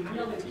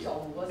樣去 unity. 做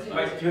嗰先？唔係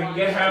團結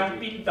向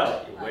邊度？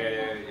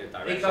 Where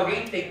你 the 究 direction?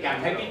 竟敵人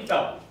喺邊度？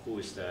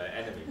 Who is the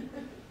enemy?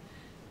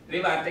 你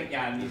話敵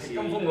人 You 係 see, 金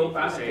風老 if 闆 you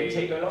咪整死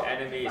say 佢咯？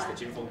 enemy is the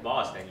Jim Fong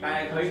boss, then 但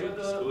係佢 you 嗰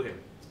個 exclude him.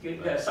 叫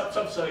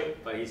濕碎，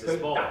 But he's a 佢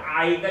small.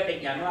 大嘅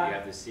敵人 You 啦。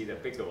 have to see the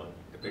bigger one,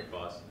 the big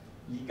boss.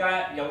 而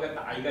家有個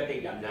大嘅敵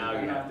人嚟 Now you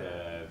緊啦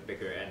have。the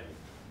bigger enemy.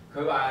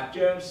 佢話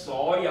將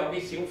所有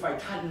啲小費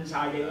吞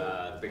晒你，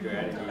 The bigger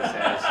enemy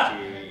says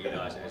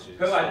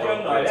to佢話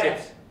將來 all the 咧，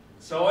 tips.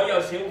 所有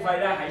小費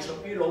咧係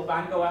屬於老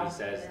闆嘅 He 話，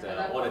 says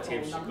all the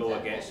tips should go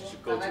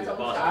should go to the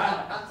boss.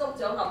 阿州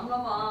長諗啦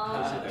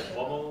嘛。 Was it the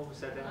Cuomo who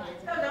said that?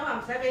 州長話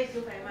唔使俾小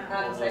費嘛。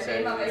唔使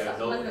俾嘛，俾10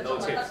蚊個鐘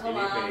就得啦嘛，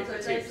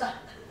最低薪。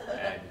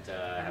 And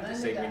have the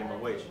same minimum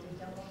wage.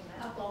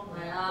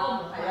 係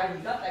啊，係啊，而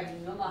家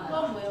定㗎嘛。都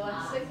唔會話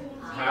升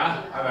係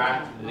啊，係咪啊？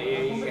你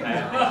係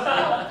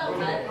啊，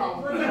咁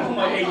我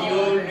哋要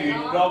聯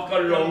絡個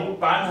老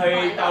闆去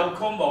鬥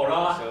Como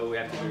咯， so we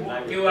have to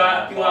unite with 叫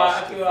啊 the 叫啊 boss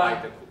叫 to 啊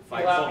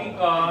fight 叫啊邊 Cuomo.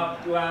 個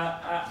叫啊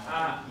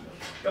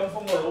金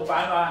峰個老闆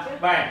話：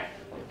喂，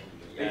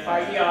你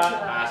快啲啊！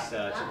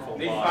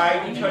你快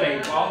啲出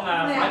嚟講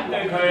啊，反對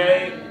佢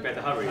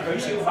取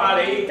消花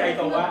禮制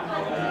度啊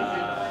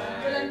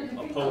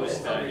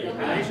！Oppose the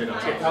elimination of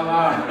tips. 係嘛？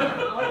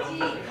我知，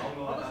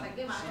我都曾經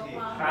買過花。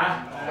嚇？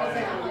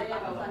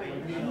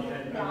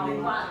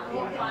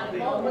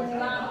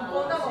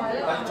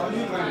在於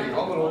佢嚟講，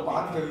個老闆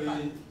佢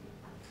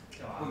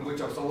會唔會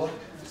着數啊？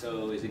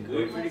 So is it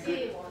good? Pretty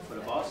good for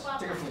the boss?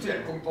 即係付出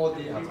人工多啲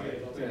係咪？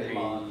即係你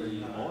話佢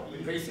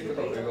basic 嗰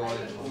度佢個人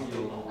工要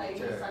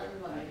即係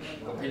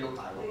個 pay 都大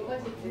喎。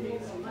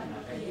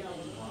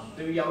對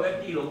有一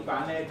啲老闆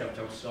咧就着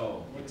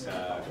數， It's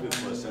good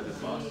for a certain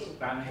boss.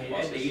 但係咧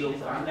你老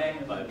闆咧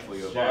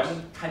想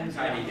吞晒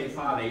你啲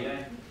花禮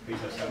咧，佢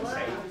就想死。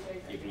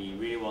If he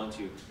really want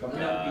to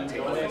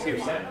take all the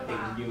tips, 一定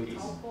要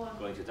he's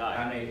going to die.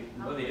 但係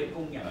我哋啲工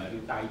人要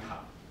帶頭。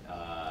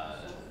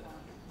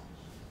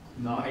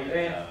唔係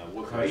咧，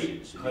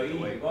佢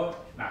如果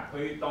嗱，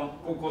佢當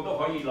個個都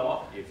可以攞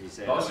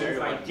小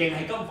費，淨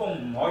係金峰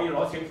唔可以攞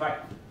小費。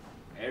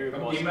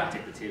咁點咧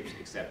 ？Take the tips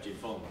except Jin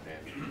Feng. Then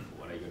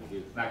what are you going to do?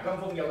 嗱，金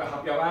峰有個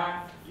合約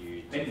啊，你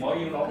唔可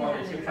以攞我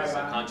哋小費嘛。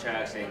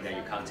Contract saying that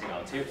you can't take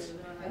our tips.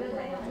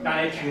 但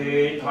係全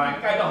唐人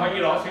街都可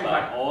以攞小費。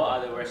All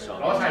other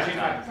restaurants 攞晒小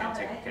費。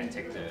can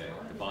take the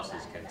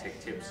bosses can take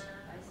tips.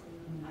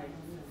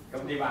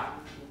 咁點啊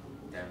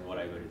 ？Then what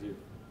are you going to do?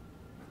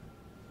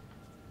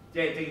 即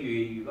係正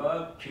如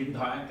果全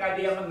唐人街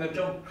都1蚊個鐘，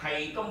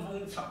係金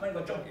峰10蚊個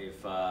鐘。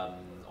If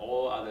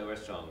all other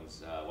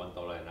restaurants $1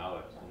 an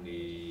hour,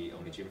 only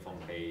Jin Feng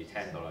pay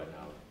 $10 an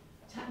hour.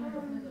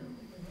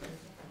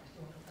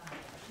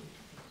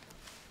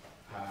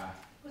 係。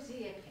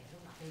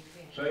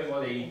所以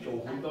我哋做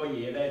好多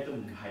嘢咧，都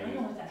唔係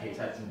其實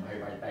唔係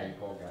為第二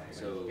個嘅。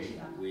So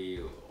we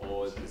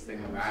all this thing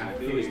係咪？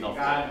譬如而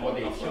家我哋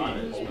雖然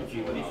保住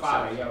嗰啲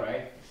花禮啊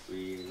，right？ We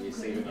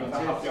save our 用合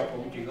約保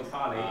住個花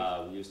禮。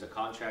We use the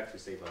contract to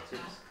save our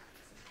tips.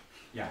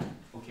 Yeah.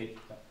 Okay.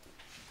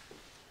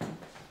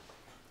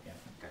 Yeah.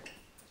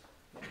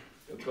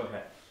 Okay. Go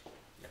ahead.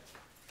 Yeah.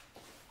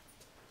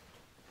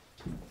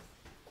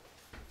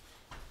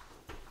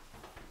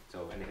 So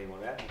anything more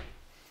to add?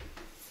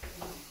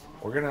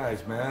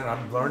 Organized, man.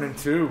 I'm learning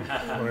too.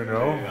 You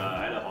know.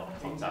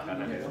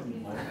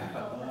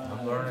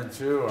 I'm learning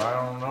too. I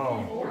don't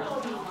know.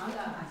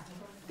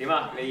 點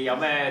啊？你有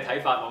咩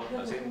睇法？我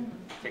頭先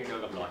傾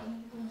咗咁耐。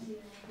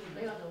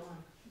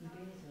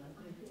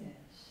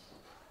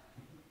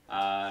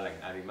玲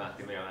點啊？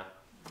點樣啊？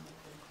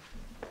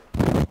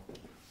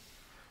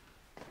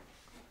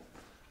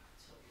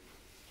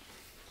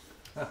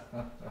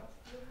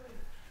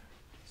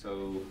 So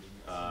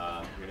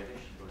anything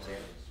you want to say?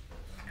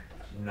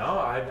 No,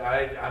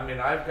 I mean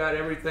I've got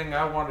everything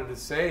I wanted to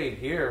say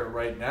here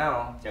right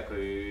now. 即係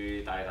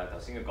佢，但係頭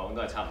先佢講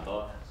都係差唔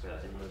多，佢頭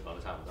先講都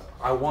差唔多。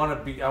I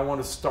want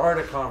to start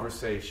a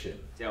conversation.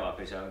 即係話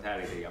佢想睇下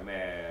你哋有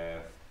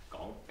咩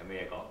講，有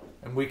咩嘢講。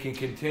 And we can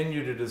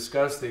continue to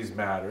discuss these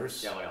matters.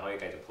 之後我哋可以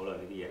繼續討論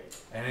呢啲嘢。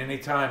 And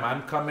anytime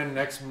I'm coming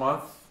next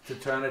month to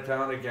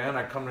Chinatown again.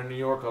 I come to New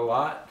York a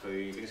lot.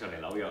 佢經常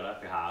嚟紐約啦，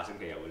佢下個星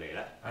期又會嚟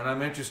咧。And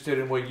I'm interested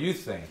in what you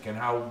think and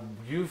how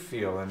you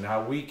feel and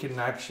how we can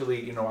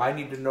actually, you know, I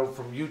need to know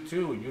from you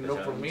too. You know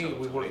from me.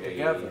 We work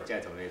together. 即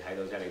係同你睇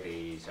到，即係你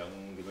哋想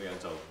點樣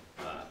做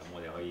啊？咁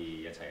我哋可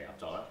以一齊合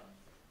作啦。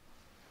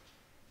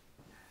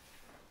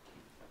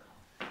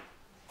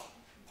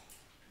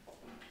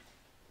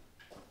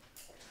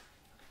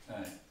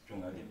仲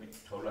有啲咩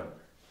討論？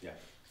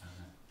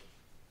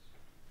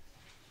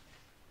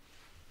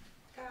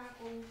加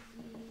工資、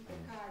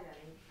加人、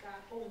加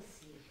工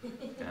時。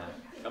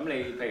咁你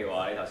譬如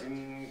話你頭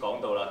先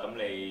講到啦，咁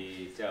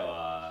你即係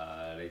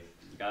話你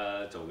而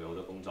家做嘅好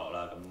多工作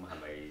啦，咁係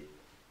咪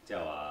即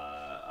係話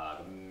啊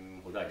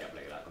咁好多人入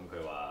嚟啦？咁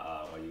佢話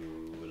啊我要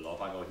攞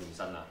翻嗰個欠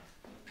薪啊，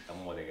咁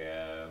我哋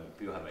嘅目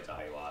標係咪就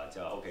係話即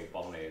係話 OK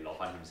幫你攞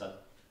翻欠薪？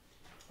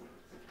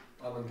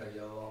啊問題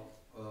就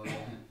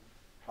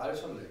擺得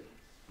出嚟，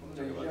咁你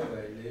因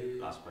為你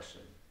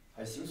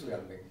係少數人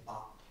明白，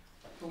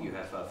都唔可以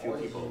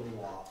話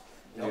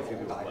有好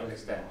大嘅力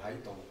量喺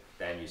度。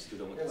因為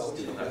好似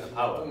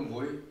工會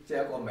即係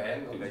一個名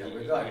咁，其實佢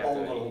都係幫個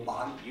老闆。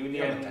個問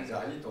題就喺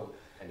呢度，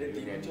你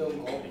點將嗰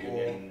個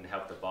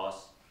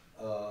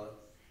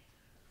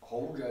好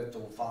嘅做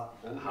法、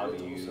好嘅一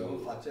種想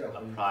法，即係去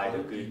改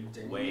變整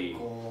呢個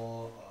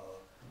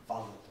法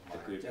律同埋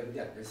即係啲人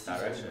嘅思想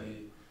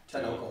去真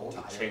係有個好大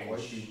嘅改變，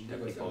呢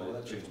個就我覺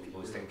得最重要。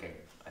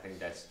I think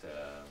that's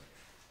the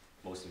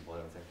most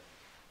important thing.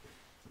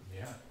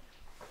 Yeah.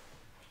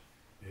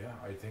 Yeah,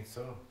 I think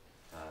so.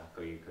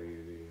 佢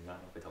啱，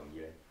佢同意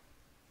你。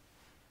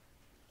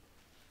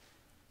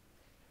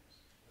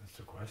That's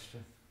the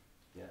question.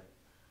 Yeah.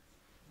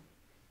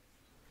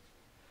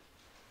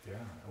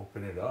 Yeah,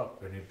 open it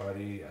up.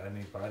 Anybody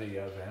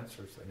have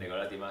answers? 你覺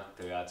得點啊？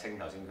對阿清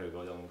頭先佢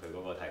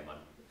嗰個提問，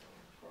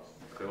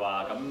佢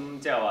話咁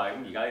即係話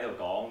咁而家呢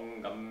度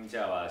講咁即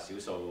係話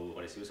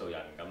我哋少數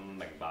人咁明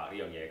白呢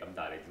樣嘢，咁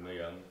但係你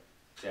點樣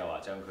即係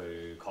話將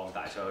佢擴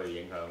大出去，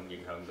影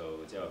響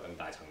到即係話更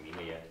大層面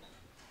嘅嘢，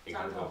影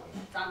響到。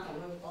贊同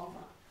佢嘅講法。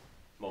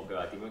冇，佢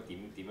話點樣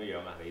樣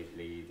啊？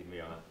你點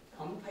樣樣啊？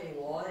咁譬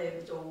如我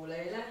哋做護理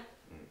咧，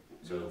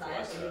要第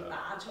一就要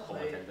打出去，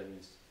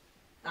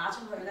打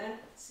出去咧，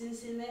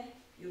先咧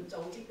要組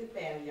織啲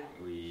病人。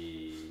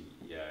We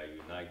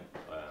unite,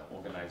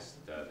 organize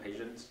the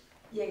patients.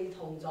 認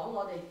同咗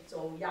我哋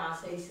做24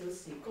小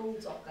時工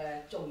作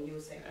嘅重要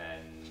性。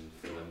And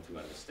for them to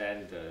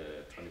understand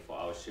the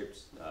 24-hour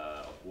shifts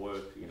of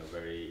work,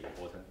 very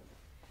important.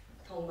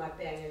 同埋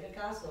病人嘅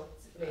家屬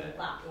明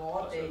白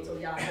我哋做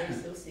24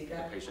小時嘅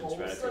好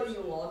需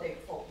要我哋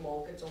服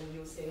務嘅重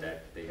要性，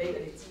俾佢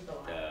哋知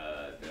道。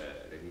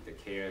They need the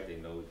care.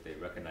 They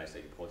recognize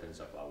the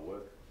importance of our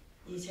work.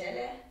 而且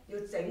咧，要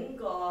整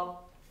個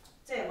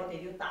即係我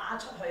哋要打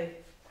出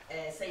去。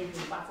四面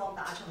八方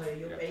打出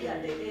去，要俾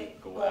人哋啲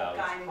各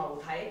界媒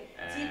體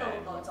知道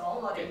咗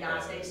我哋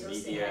24小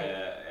時係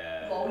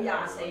冇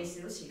24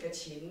小時嘅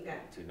錢嘅。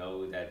To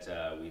know that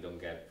we don't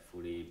get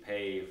fully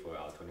paid for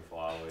our 24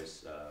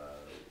 hours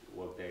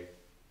workday.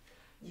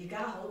 而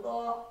家好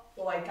多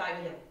外界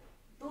嘅人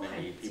都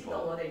係知道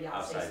我哋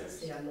24小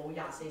時係冇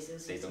24小時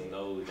錢。They don't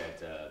know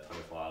that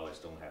 24 hours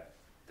don't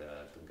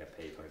get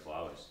paid 24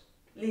 hours.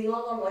 連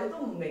我個女都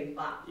唔明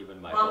白，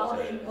話我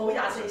哋冇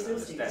24小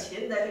時嘅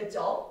錢，你去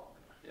做。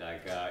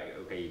Like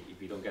okay,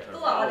 if you don't get 24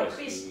 hours,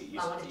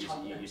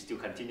 you still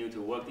continue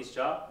to work this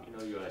job.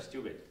 You are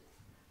stupid.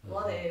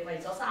 我哋為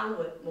咗生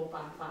活冇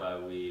辦法，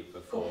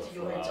焗住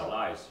要去做。Our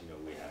lives,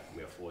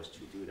 we are forced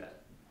to do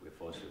that. We are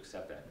forced to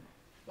accept that.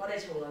 我哋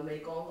從來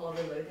未講過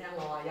俾女聽，我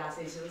話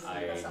24小時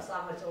得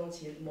13個鐘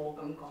錢，冇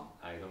咁講。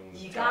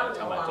而家我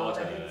話我哋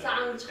去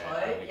爭取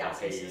24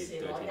小時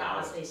攞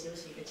24小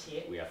時嘅錢。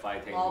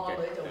我個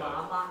女就話阿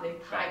媽，你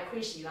太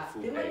crazy 啦！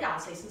點解24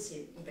小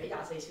時唔俾24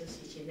小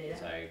時錢你咧？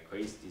就係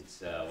crazy.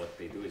 It's what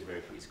they do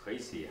is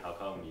crazy. How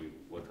come you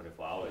work 24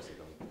 hours? They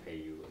don't pay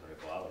you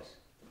 24 hours.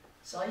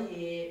 所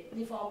以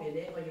呢方面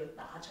咧，我要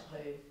打出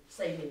去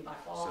四面八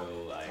方，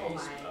同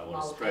埋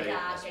媒體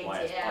啊、記者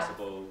啊，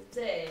即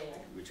係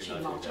傳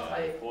流出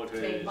去，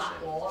明白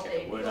我哋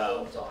呢個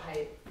工作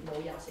係冇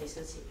24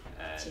小時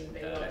錢俾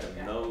我哋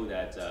嘅。Know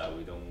that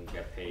we don't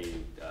get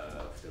paid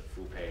the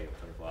full pay of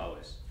 24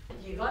 hours.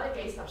 如果你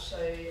幾十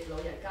歲老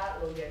人家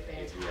老弱病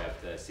殘，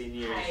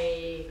係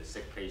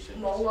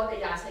冇我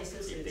哋24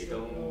小時照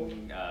顧，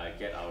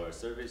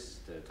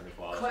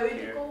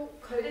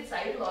佢啲仔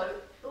女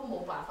都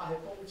冇辦法去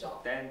工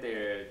作。Then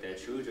their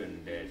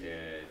children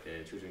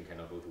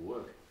cannot go to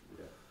work.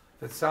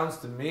 That sounds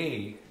to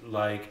me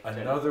like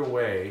another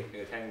way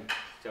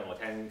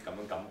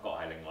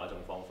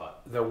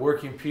that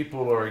working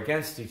people are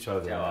against each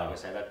other now.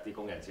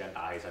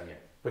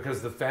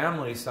 Because the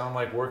families sound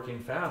like working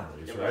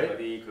families, right?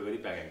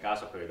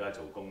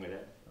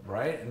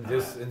 Right?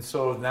 And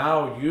so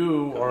now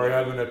you are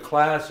having a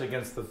clash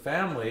against the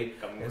family,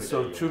 and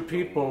so two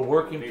people,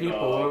 working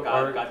people,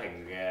 are.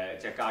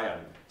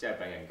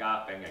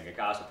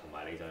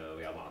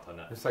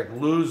 It's like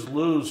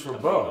lose-lose for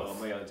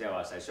both.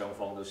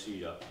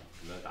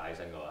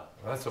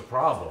 That's a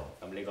problem.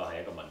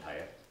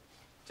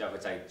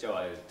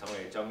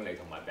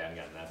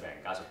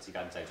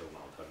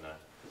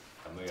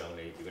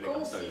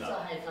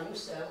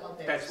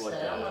 That's what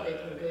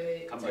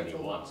the company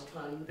wants.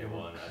 They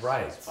want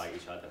us to fight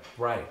each other.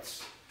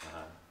 Rights.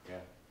 Yeah,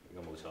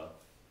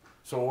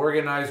 so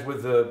organize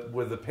with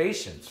the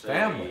patients,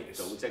 families.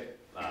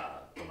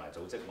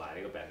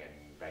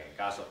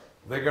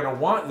 They're going to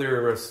want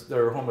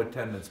their home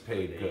attendants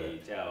paid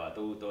good.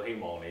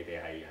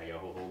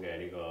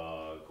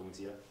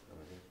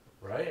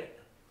 Right?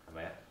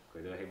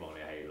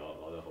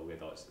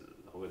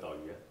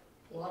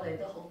 我哋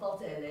都好多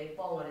謝你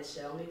幫我哋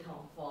上呢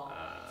堂課，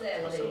即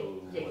係我哋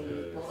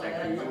我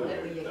哋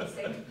會認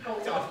識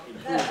工作，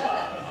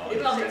點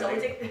樣去組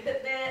織啲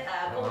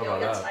工友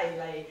一齊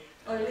嚟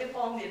對呢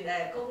方面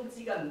工資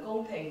嘅唔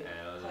公平，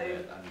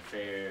去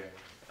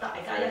大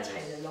家一齊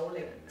嚟努力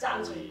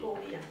爭取高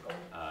啲人工。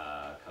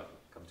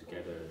Come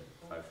together,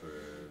 fight for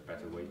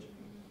better wage.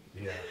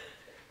 Yeah.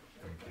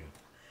 Thank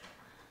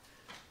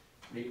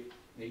you.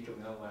 你仲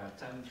有話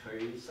爭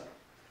取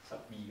12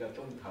個鐘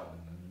頭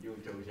唔要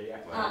做死啊！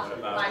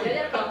還有一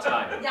個24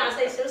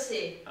小時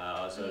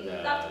唔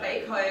得俾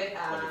佢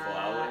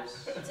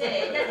即係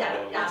一日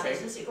24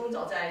小時工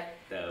作制，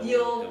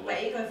要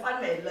俾佢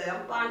分為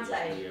兩班制。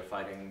We are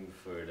fighting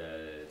for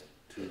the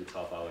 2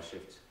 12-hour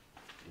shifts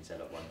instead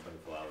of 1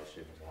 24-hour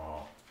shift.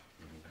 Wow.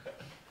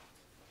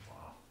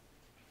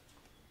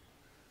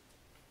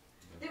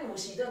 啲護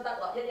士都得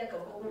咯，一個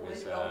工會有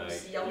護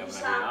士有醫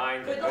生，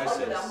佢都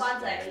可以兩班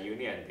制。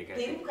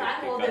點解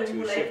我哋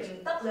護理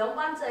唔得兩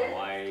班制咧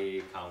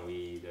 ？Why can't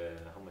we the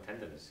home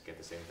attendants get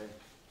the same thing?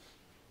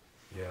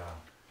 Yeah.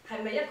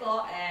 係咪一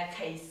個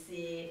歧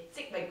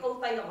視職位高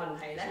低嘅問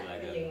題咧？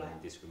你認為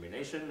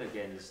 ？Discrimination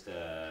against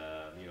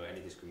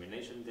any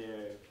discrimination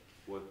there,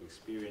 work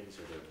experience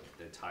or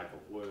the type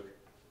of work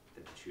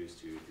that you choose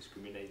to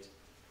discriminate.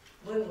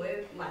 會唔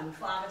會文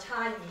化嘅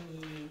差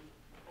異？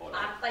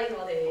壓低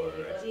我哋嗰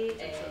啲低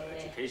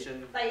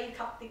級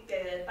啲嘅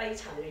低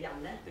層嘅人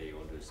咧。They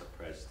want to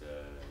suppress the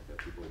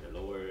people in the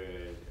lower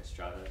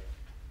strata.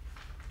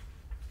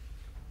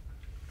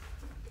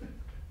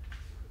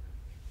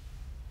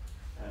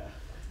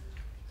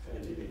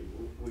 你哋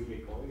會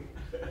嘅講。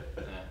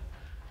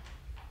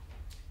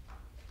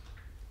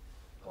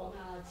講下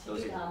刺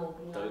激下冇咁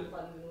眼瞓㗎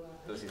嘛。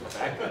都是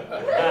fact.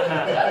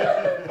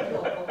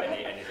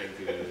 Anything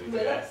to. 唔係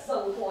啦，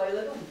受害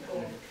啦都唔過，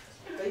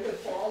俾佢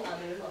幫下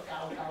你我教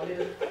你。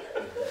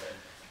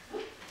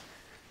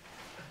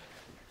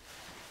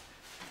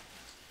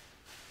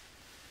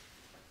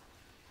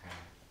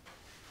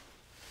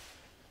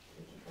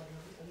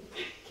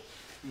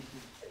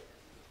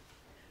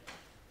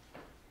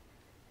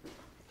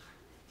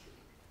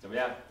怎么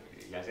样，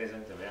杨先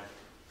生怎么样？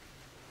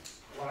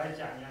我来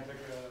讲一下这个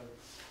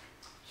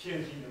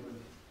欠薪的问题。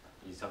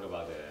You talk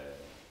about the.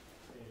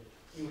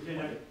 因为现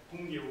在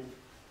工友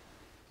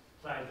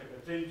在这个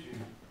争取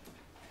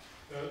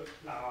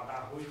拿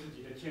回自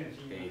己的欠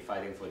薪。They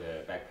fighting for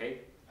the back pay.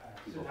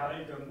 是他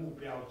的一个目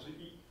标之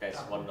一。That's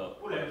one of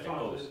the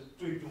goals.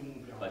 最终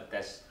目标。But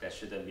that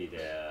shouldn't be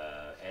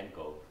the end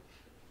goal.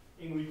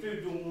 因为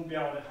最终目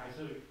标呢还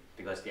是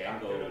Because the end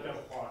goal. 的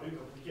法律的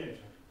不健全。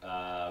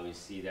We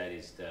see that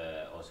is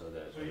also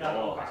the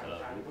law has a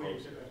lot of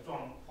loopholes.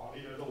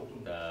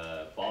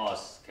 The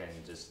boss can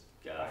just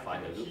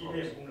find the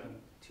loopholes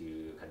to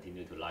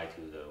continue to lie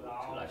to the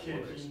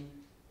workers,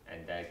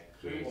 and that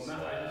creates the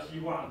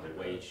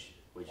wage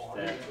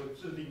theft.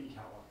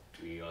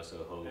 We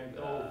also hope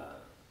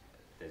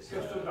there's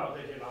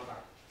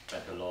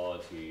better law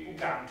to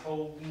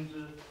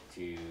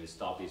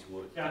stop these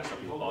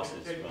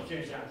bosses from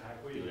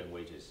stealing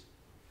wages.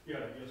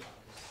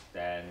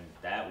 Then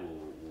that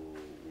will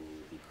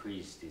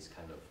decrease this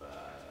kind of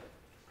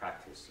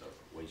practice of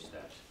wage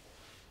theft.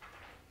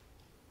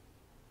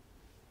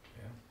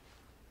 Yeah.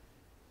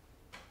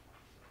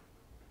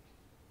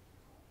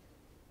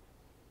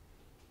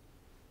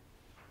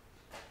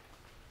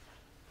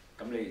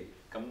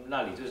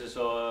 那你就是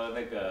说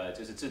那个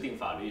就是制定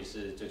法律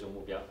是最终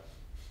目标？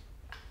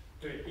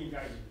对，应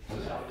该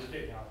至少是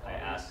这条。I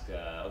ask,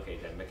 okay,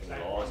 then making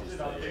laws is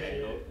the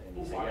end goal, and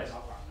he said yes.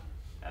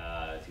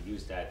 To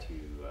use that to,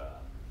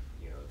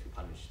 to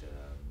punish the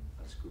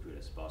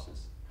unscrupulous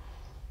bosses.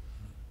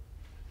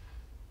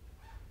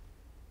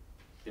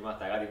 點啊？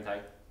大家點睇？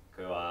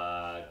佢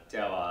話即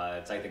係話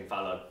制定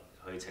法律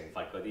去懲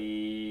罰嗰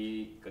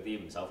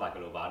啲唔守法嘅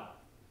老闆，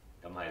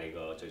咁係你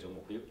個最終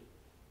目標？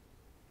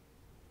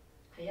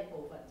係一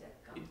部分啫。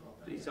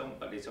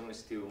But it's only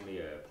still only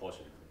a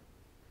portion.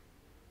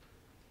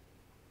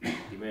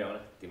 點樣咧？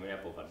點樣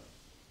一部分？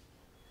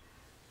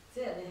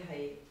即係你係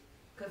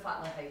佢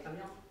法律係咁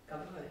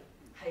去，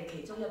係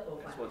其中一部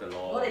分。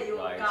我哋要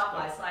夾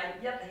埋晒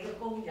一起嘅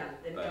工人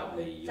點樣去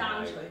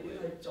爭取點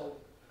去做，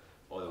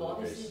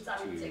嗰啲先真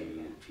正。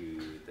To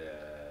the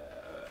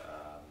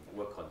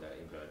work on the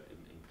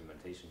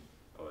implementation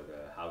or the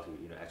how to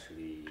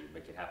actually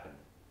make it happen.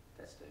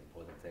 That's the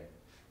important thing.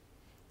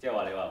 即係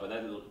話你話覺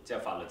得即係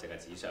法律淨係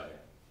紙上嘅。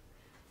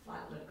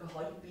法律佢可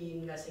以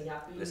變㗎，成日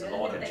變嘅，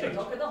你定咗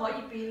佢都可以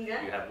變嘅。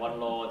You have one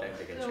law, then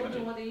they can change it.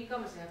 我哋依家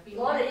咪成日變。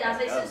我哋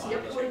24小時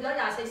判咗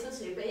24小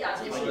時俾24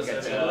小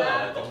時錢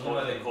啦。法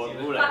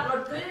律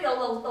佢都有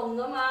漏洞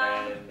㗎嘛。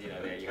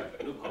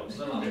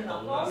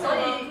所以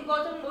5個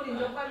鐘每年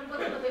做5個鐘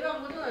就俾翻5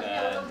個鐘頭先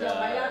有鐘就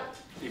係啊。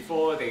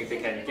Before they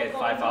can get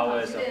 5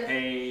 hours of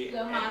pay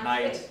at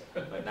night,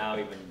 but now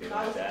even they don't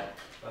have that.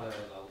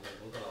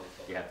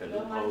 You have the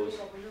loopholes.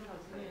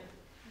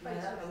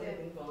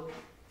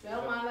 2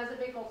晚或者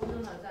俾個半鐘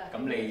頭真係。咁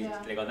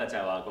你覺得就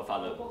係話個法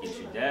律唔健全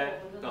啫，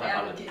都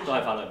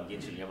係法律唔健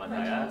全嘅問題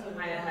啊。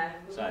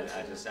So I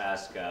just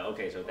ask,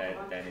 okay, so then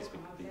it's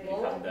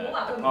become the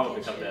problem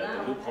become the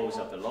loopholes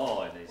of the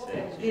law, and they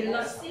say. 連律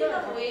師都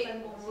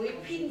會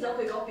偏咗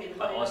佢嗰邊。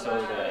But also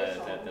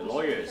the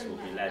lawyers will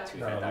be led to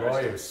that direction.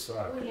 Lawyers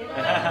suck. 會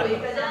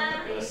㗎啫。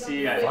律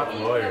師係。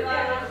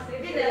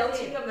邊度有錢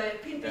嘅咪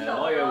偏邊度。The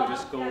lawyer will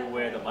just go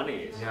where the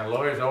money is. Yeah,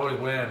 lawyers always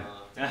win.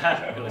 律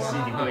師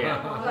點都贏。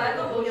但係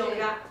都冇用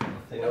㗎。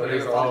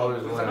Lawyers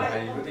always 本身係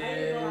嗰啲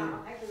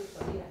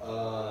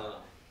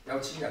有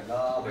錢人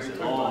啊，去推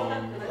動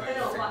去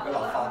成個立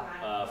法。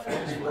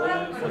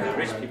For the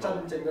rich people.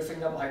 真正嘅聲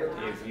音喺嗰度。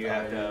If you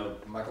have the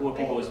poor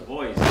people's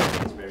voice,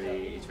 it's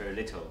very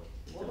little.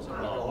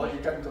 可以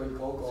根據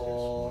嗰個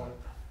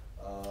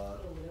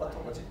不同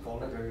嘅情況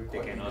咧，佢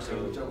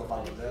將個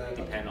法律咧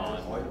改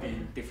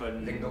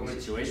變，令到佢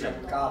更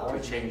加可以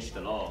change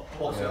the law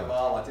剝削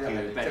啊，或者係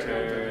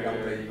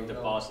better the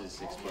boss's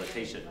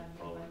exploitation,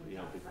 or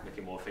make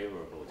it more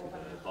favorable to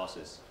the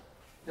bosses.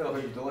 因為佢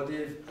遇到一啲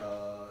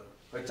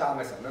佢爭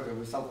嘅時候咧，佢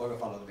會修改個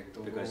法律，令到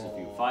個僱主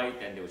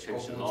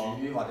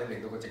或者令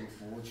到個政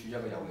府處於一個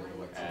有利嘅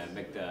位置。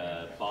Make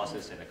the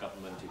bosses and the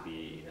government to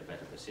be in a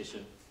better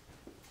position.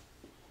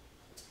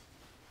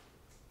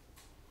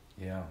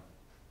 Yeah.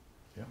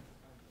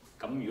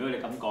 咁如果你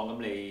咁講，咁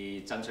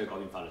你爭取改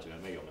變法律仲有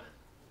咩用啊？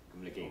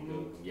咁你既然都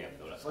贏唔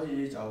到啦。所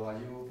以就話要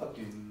不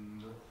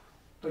斷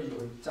都要去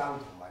爭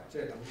同埋即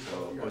係等呢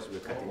個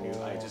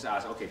I just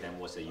asked, okay, then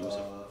what's the use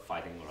of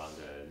fighting around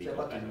the 即係 legal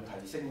不斷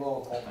battle? 提升嗰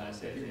個國民，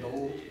見到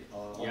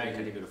Yeah, you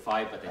continue to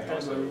fight, but then you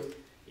also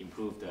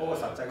improve the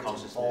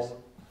consciousness,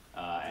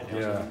 and it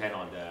also depend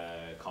on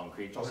the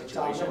concrete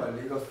situation. 因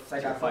為你個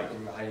世界不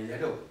停係喺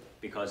度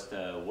because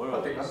the 不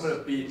world 停咁喺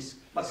度變，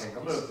不停咁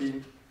喺度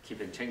變。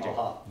 keeping changing.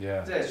 即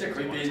係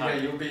佢變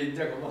嘅要變，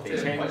即係咁咯，即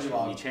係唔可以話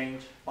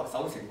墨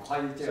守成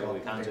規，即係話定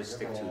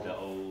一個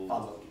法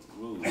律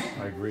rules.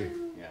 I agree.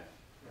 Yeah.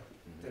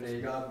 即係你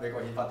而家美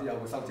國憲法都有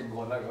個修正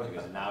案啦，咁。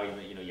Because now you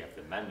have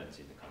the amendments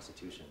in the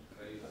constitution.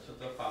 出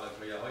咗法律，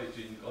佢又可以轉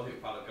嗰條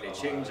法律嘅。 They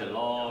change the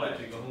law. 可以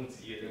轉個空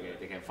子嘅啫。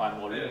They can find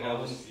more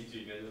loopholes.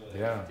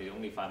 Yeah. They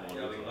only find more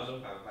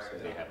loopholes. So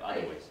they have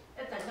other ways.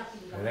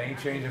 It ain't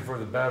changing for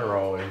the better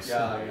always.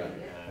 Yeah.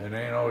 It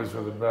ain't always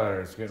for the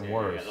better. It's getting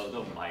worse. 一路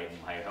都唔係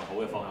向好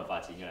嘅方向發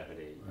展嘅，佢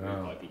哋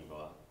改變嘅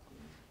話。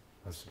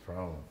That's the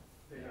problem.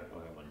 嗰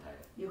個問題。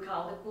要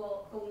靠啲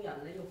工人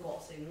咧要覺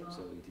醒咯。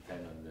 So it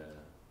depends on the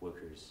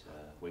workers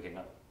waking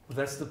up. Well,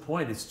 that's the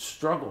point. It's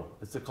struggle.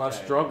 It's the class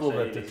struggle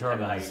that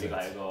determines it. 呢個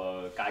係一個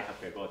階級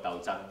嘅嗰個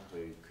鬥爭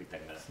去決定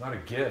㗎啦。It's not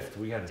a gift.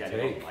 We got to 即係 take.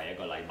 呢個唔係一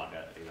個禮物啊！呢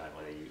個係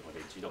我哋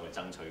主動去爭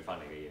取翻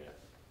嚟嘅嘢啦。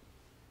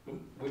咁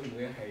會唔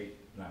會係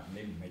嗱？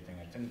你唔係淨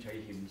係爭取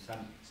欠薪。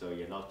So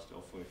you're not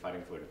only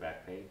fighting for the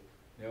back pay.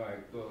 你話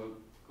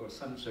個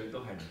薪水都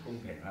係唔公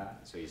平啦。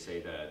So you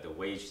say the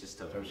wage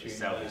system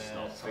itself is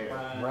not fair.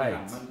 Right.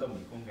 10蚊都唔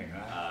公平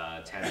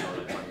啦。$10, $20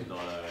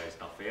 is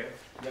not fair.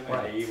 因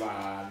為你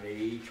話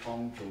你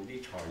創造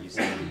啲財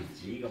富唔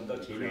止咁多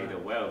錢 create the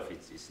wealth,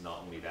 it's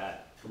not only that.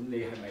 咁你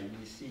係咪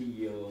意思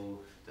要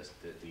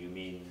do you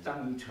mean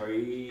爭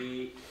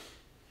取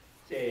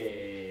即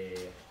係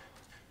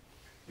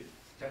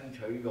爭取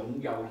擁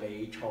有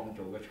你創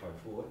造嘅財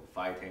富啊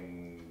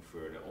 ？Fighting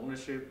for the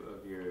ownership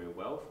of your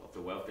wealth, of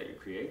the wealth that you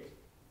create.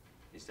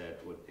 Is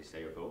that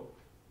your goal?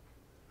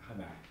 係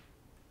咪啊？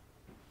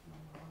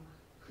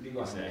呢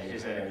個係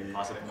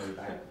possible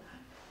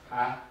嚇？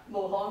冇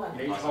可能。你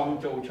創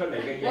造出嚟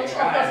嘅嘢我創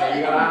造出嚟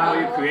嘅嘛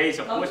create 咁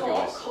攞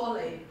過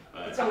嚟，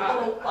做個老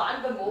闆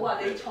佢冇話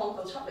你創造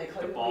出嚟，佢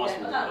每日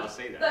可能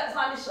都係翻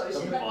啲水先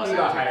得。呢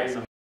個係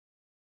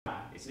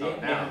你係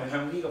咪向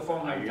呢個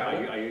方向走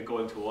Are you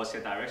going towards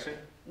that direction?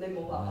 你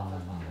冇辦法。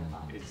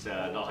It's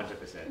not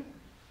 100%.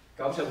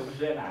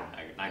 90% 啊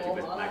？90%。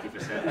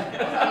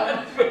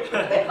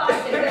你80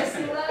你笑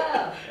啦。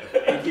80%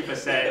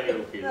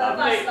 you'll be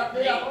lovely. 80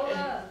你就好啦。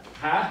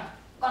嚇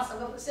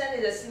？80%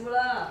你就笑啦。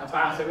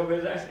80%。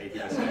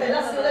你啦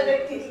笑你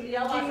見有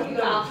經驗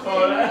啦，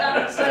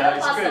上咗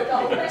80就好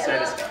叻啦。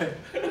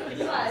咁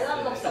係啦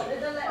，60你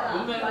都叻啦。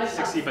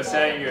60%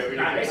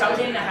嗱，你首先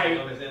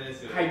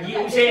係要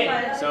先。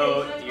 So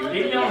點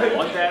樣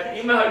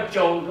去做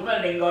咁啊？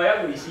另外一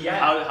回事啊。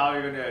How are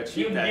you going to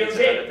achieve that? Is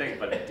another thing.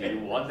 But do you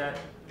want that?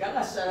 梗係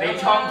想。你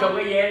創造嘅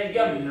嘢而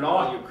家唔攞。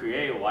You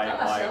create why do you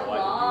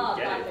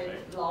get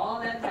it? 攞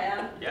咧睇下。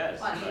Yes.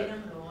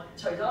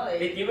 除咗你。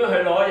你點樣去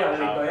攞又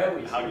另外一回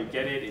事。 How you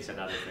get it is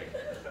another thing.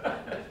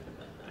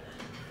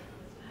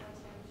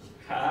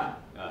 嚇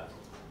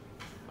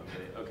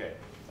？Okay.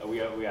 We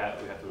have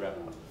to wrap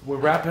up. We're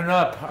wrapping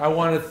up. I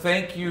want to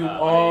thank you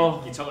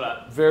all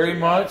very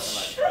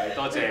much. It's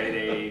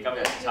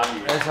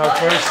our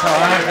first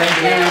time. Thank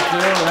you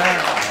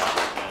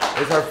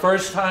too. It's our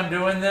first time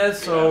doing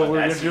this, so we're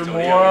going to do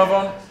more of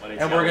them,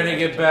 and we're going to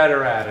get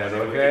better at it,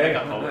 okay?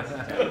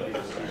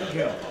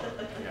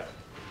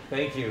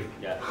 Thank you.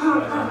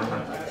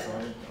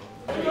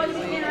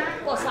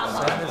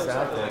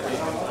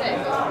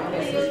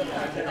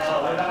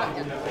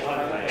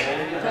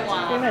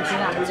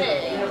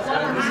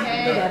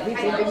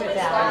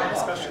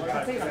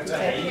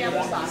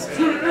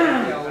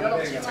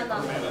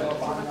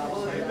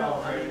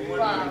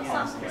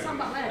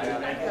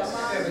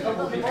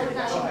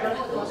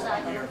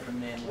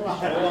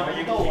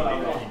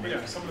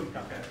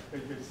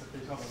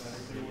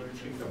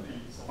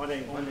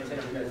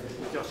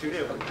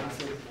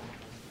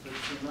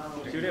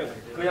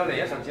佢有嚟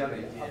啊，上次有嚟，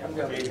今日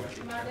有嚟。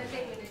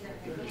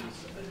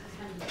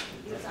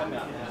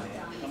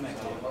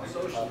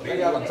你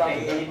有林生，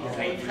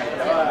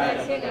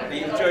你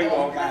追我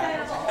㗎，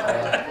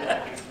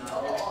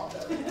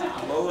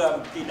唔好啊，唔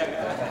記得㗎，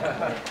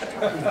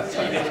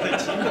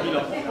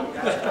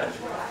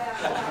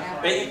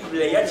你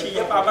嚟一次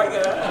100蚊㗎。